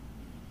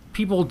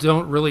people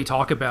don't really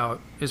talk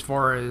about as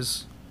far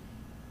as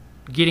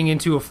getting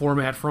into a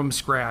format from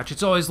scratch.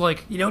 It's always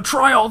like,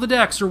 try all the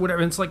decks or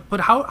whatever. And it's like,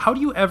 but how do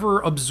you ever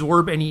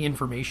absorb any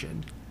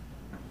information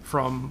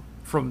from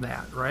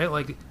that, right?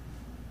 Like,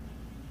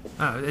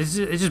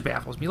 It just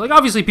baffles me. Like,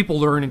 obviously people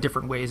learn in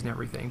different ways and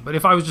everything, but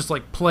if I was just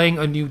like playing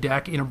a new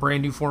deck in a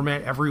brand new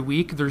format every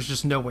week, there's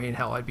just no way in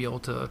hell I'd be able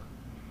to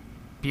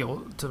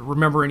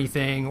remember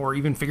anything or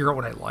even figure out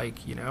what I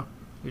like. You know,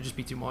 it'd just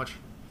be too much.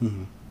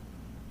 Mm-hmm.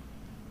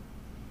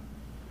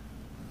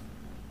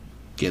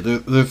 Yeah,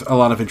 there's a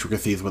lot of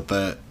intricacies with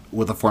the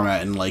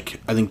format, and like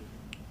I think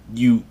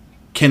you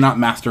cannot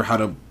master how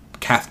to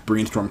cast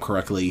Brainstorm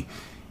correctly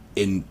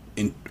in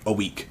a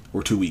week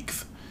or 2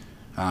 weeks.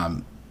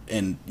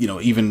 And, you know,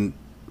 even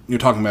you're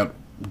talking about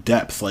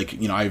depth, like,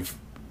 you know, I've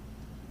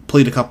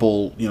played a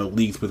couple, you know,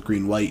 leagues with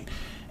green-white,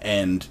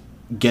 and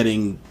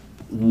getting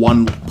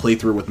one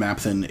playthrough with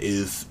Mapson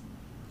is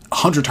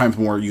 100 times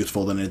more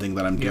useful than anything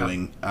that I'm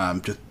doing.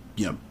 Just,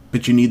 you know,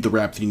 but you need the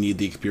reps, you need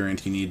the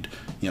experience, you need,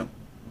 you know,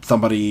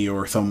 somebody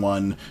or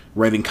someone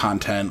writing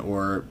content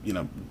or, you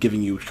know,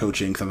 giving you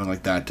coaching, something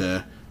like that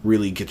to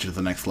really get you to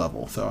the next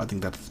level. So I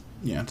think that's,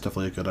 yeah, it's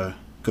definitely a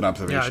good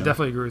observation. Yeah, I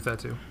definitely agree with that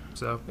too.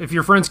 So if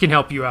your friends can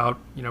help you out,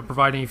 you know,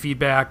 provide any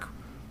feedback,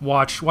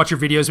 watch your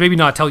videos, maybe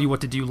not tell you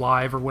what to do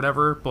live or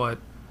whatever, but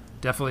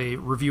definitely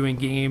reviewing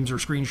games or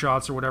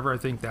screenshots or whatever, I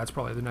think that's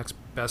probably the next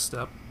best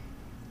step.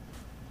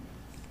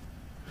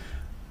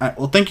 All right,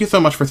 well, thank you so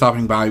much for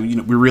stopping by. You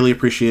know, we really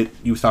appreciate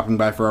you stopping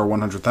by for our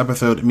 100th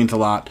episode. It means a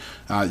lot.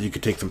 You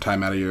could take some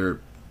time out of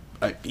your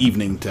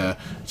evening to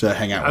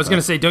hang out with us. I was going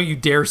to say, don't you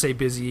dare say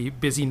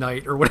busy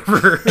night or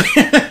whatever.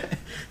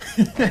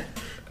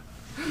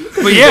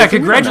 But yeah,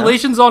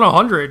 congratulations on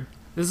 100.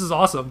 This is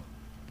awesome.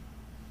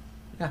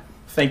 Yeah,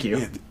 thank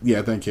you.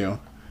 Yeah, thank you.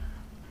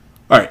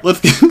 All right,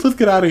 let's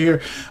get out of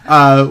here.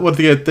 Once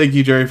again, thank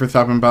you, Jerry, for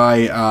stopping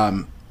by.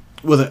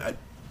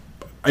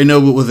 I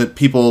know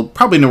people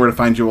probably know where to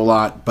find you a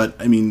lot, but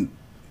I mean,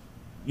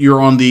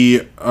 you're on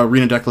the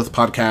Arena Decklist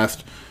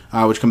podcast,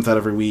 which comes out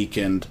every week,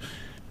 and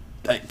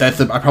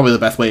that's probably the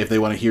best way if they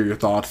want to hear your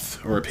thoughts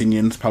or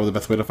opinions. Probably the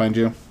best way to find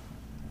you.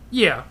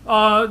 Yeah,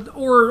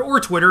 or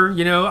Twitter.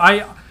 You know,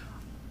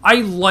 I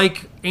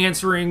like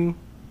answering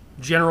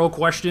general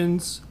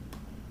questions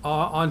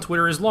on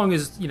Twitter as long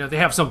as, you know, they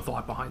have some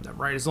thought behind them,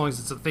 right? As long as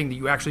it's a thing that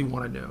you actually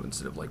want to know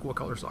instead of like what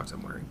color socks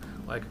I'm wearing.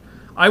 Like,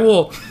 I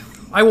will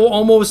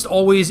almost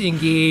always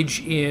engage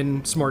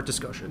in smart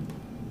discussion.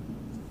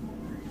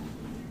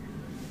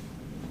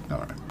 All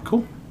right,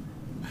 cool.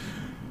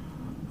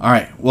 All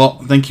right, well,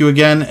 thank you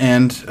again,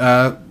 and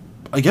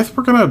I guess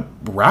we're gonna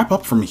wrap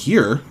up from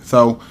here.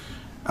 So,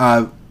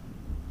 I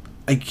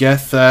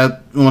guess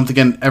once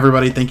again,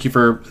 everybody, thank you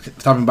for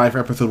stopping by for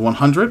episode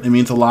 100. It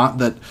means a lot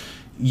that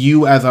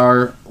you, as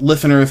our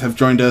listeners, have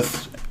joined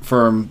us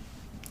from,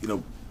 you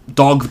know,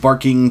 dogs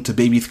barking to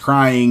babies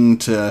crying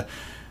to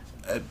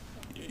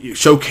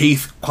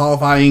showcase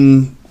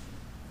qualifying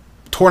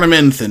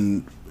tournaments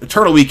and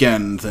Turtle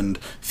weekends and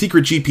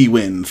secret GP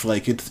wins.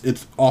 Like,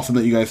 it's awesome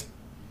that you guys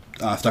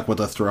stuck with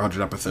us through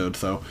 100 episodes.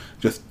 So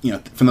just, you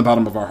know, from the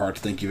bottom of our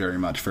hearts, thank you very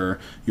much for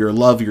your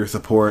love, your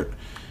support,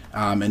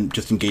 and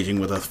just engaging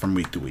with us from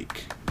week to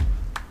week.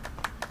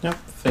 Yep.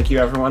 Thank you,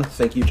 everyone.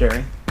 Thank you,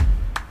 Jerry.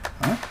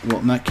 All right. Well,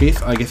 in that case,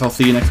 I guess I'll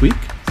see you next week.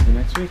 See you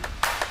next week.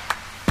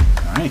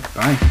 All right.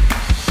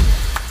 Bye.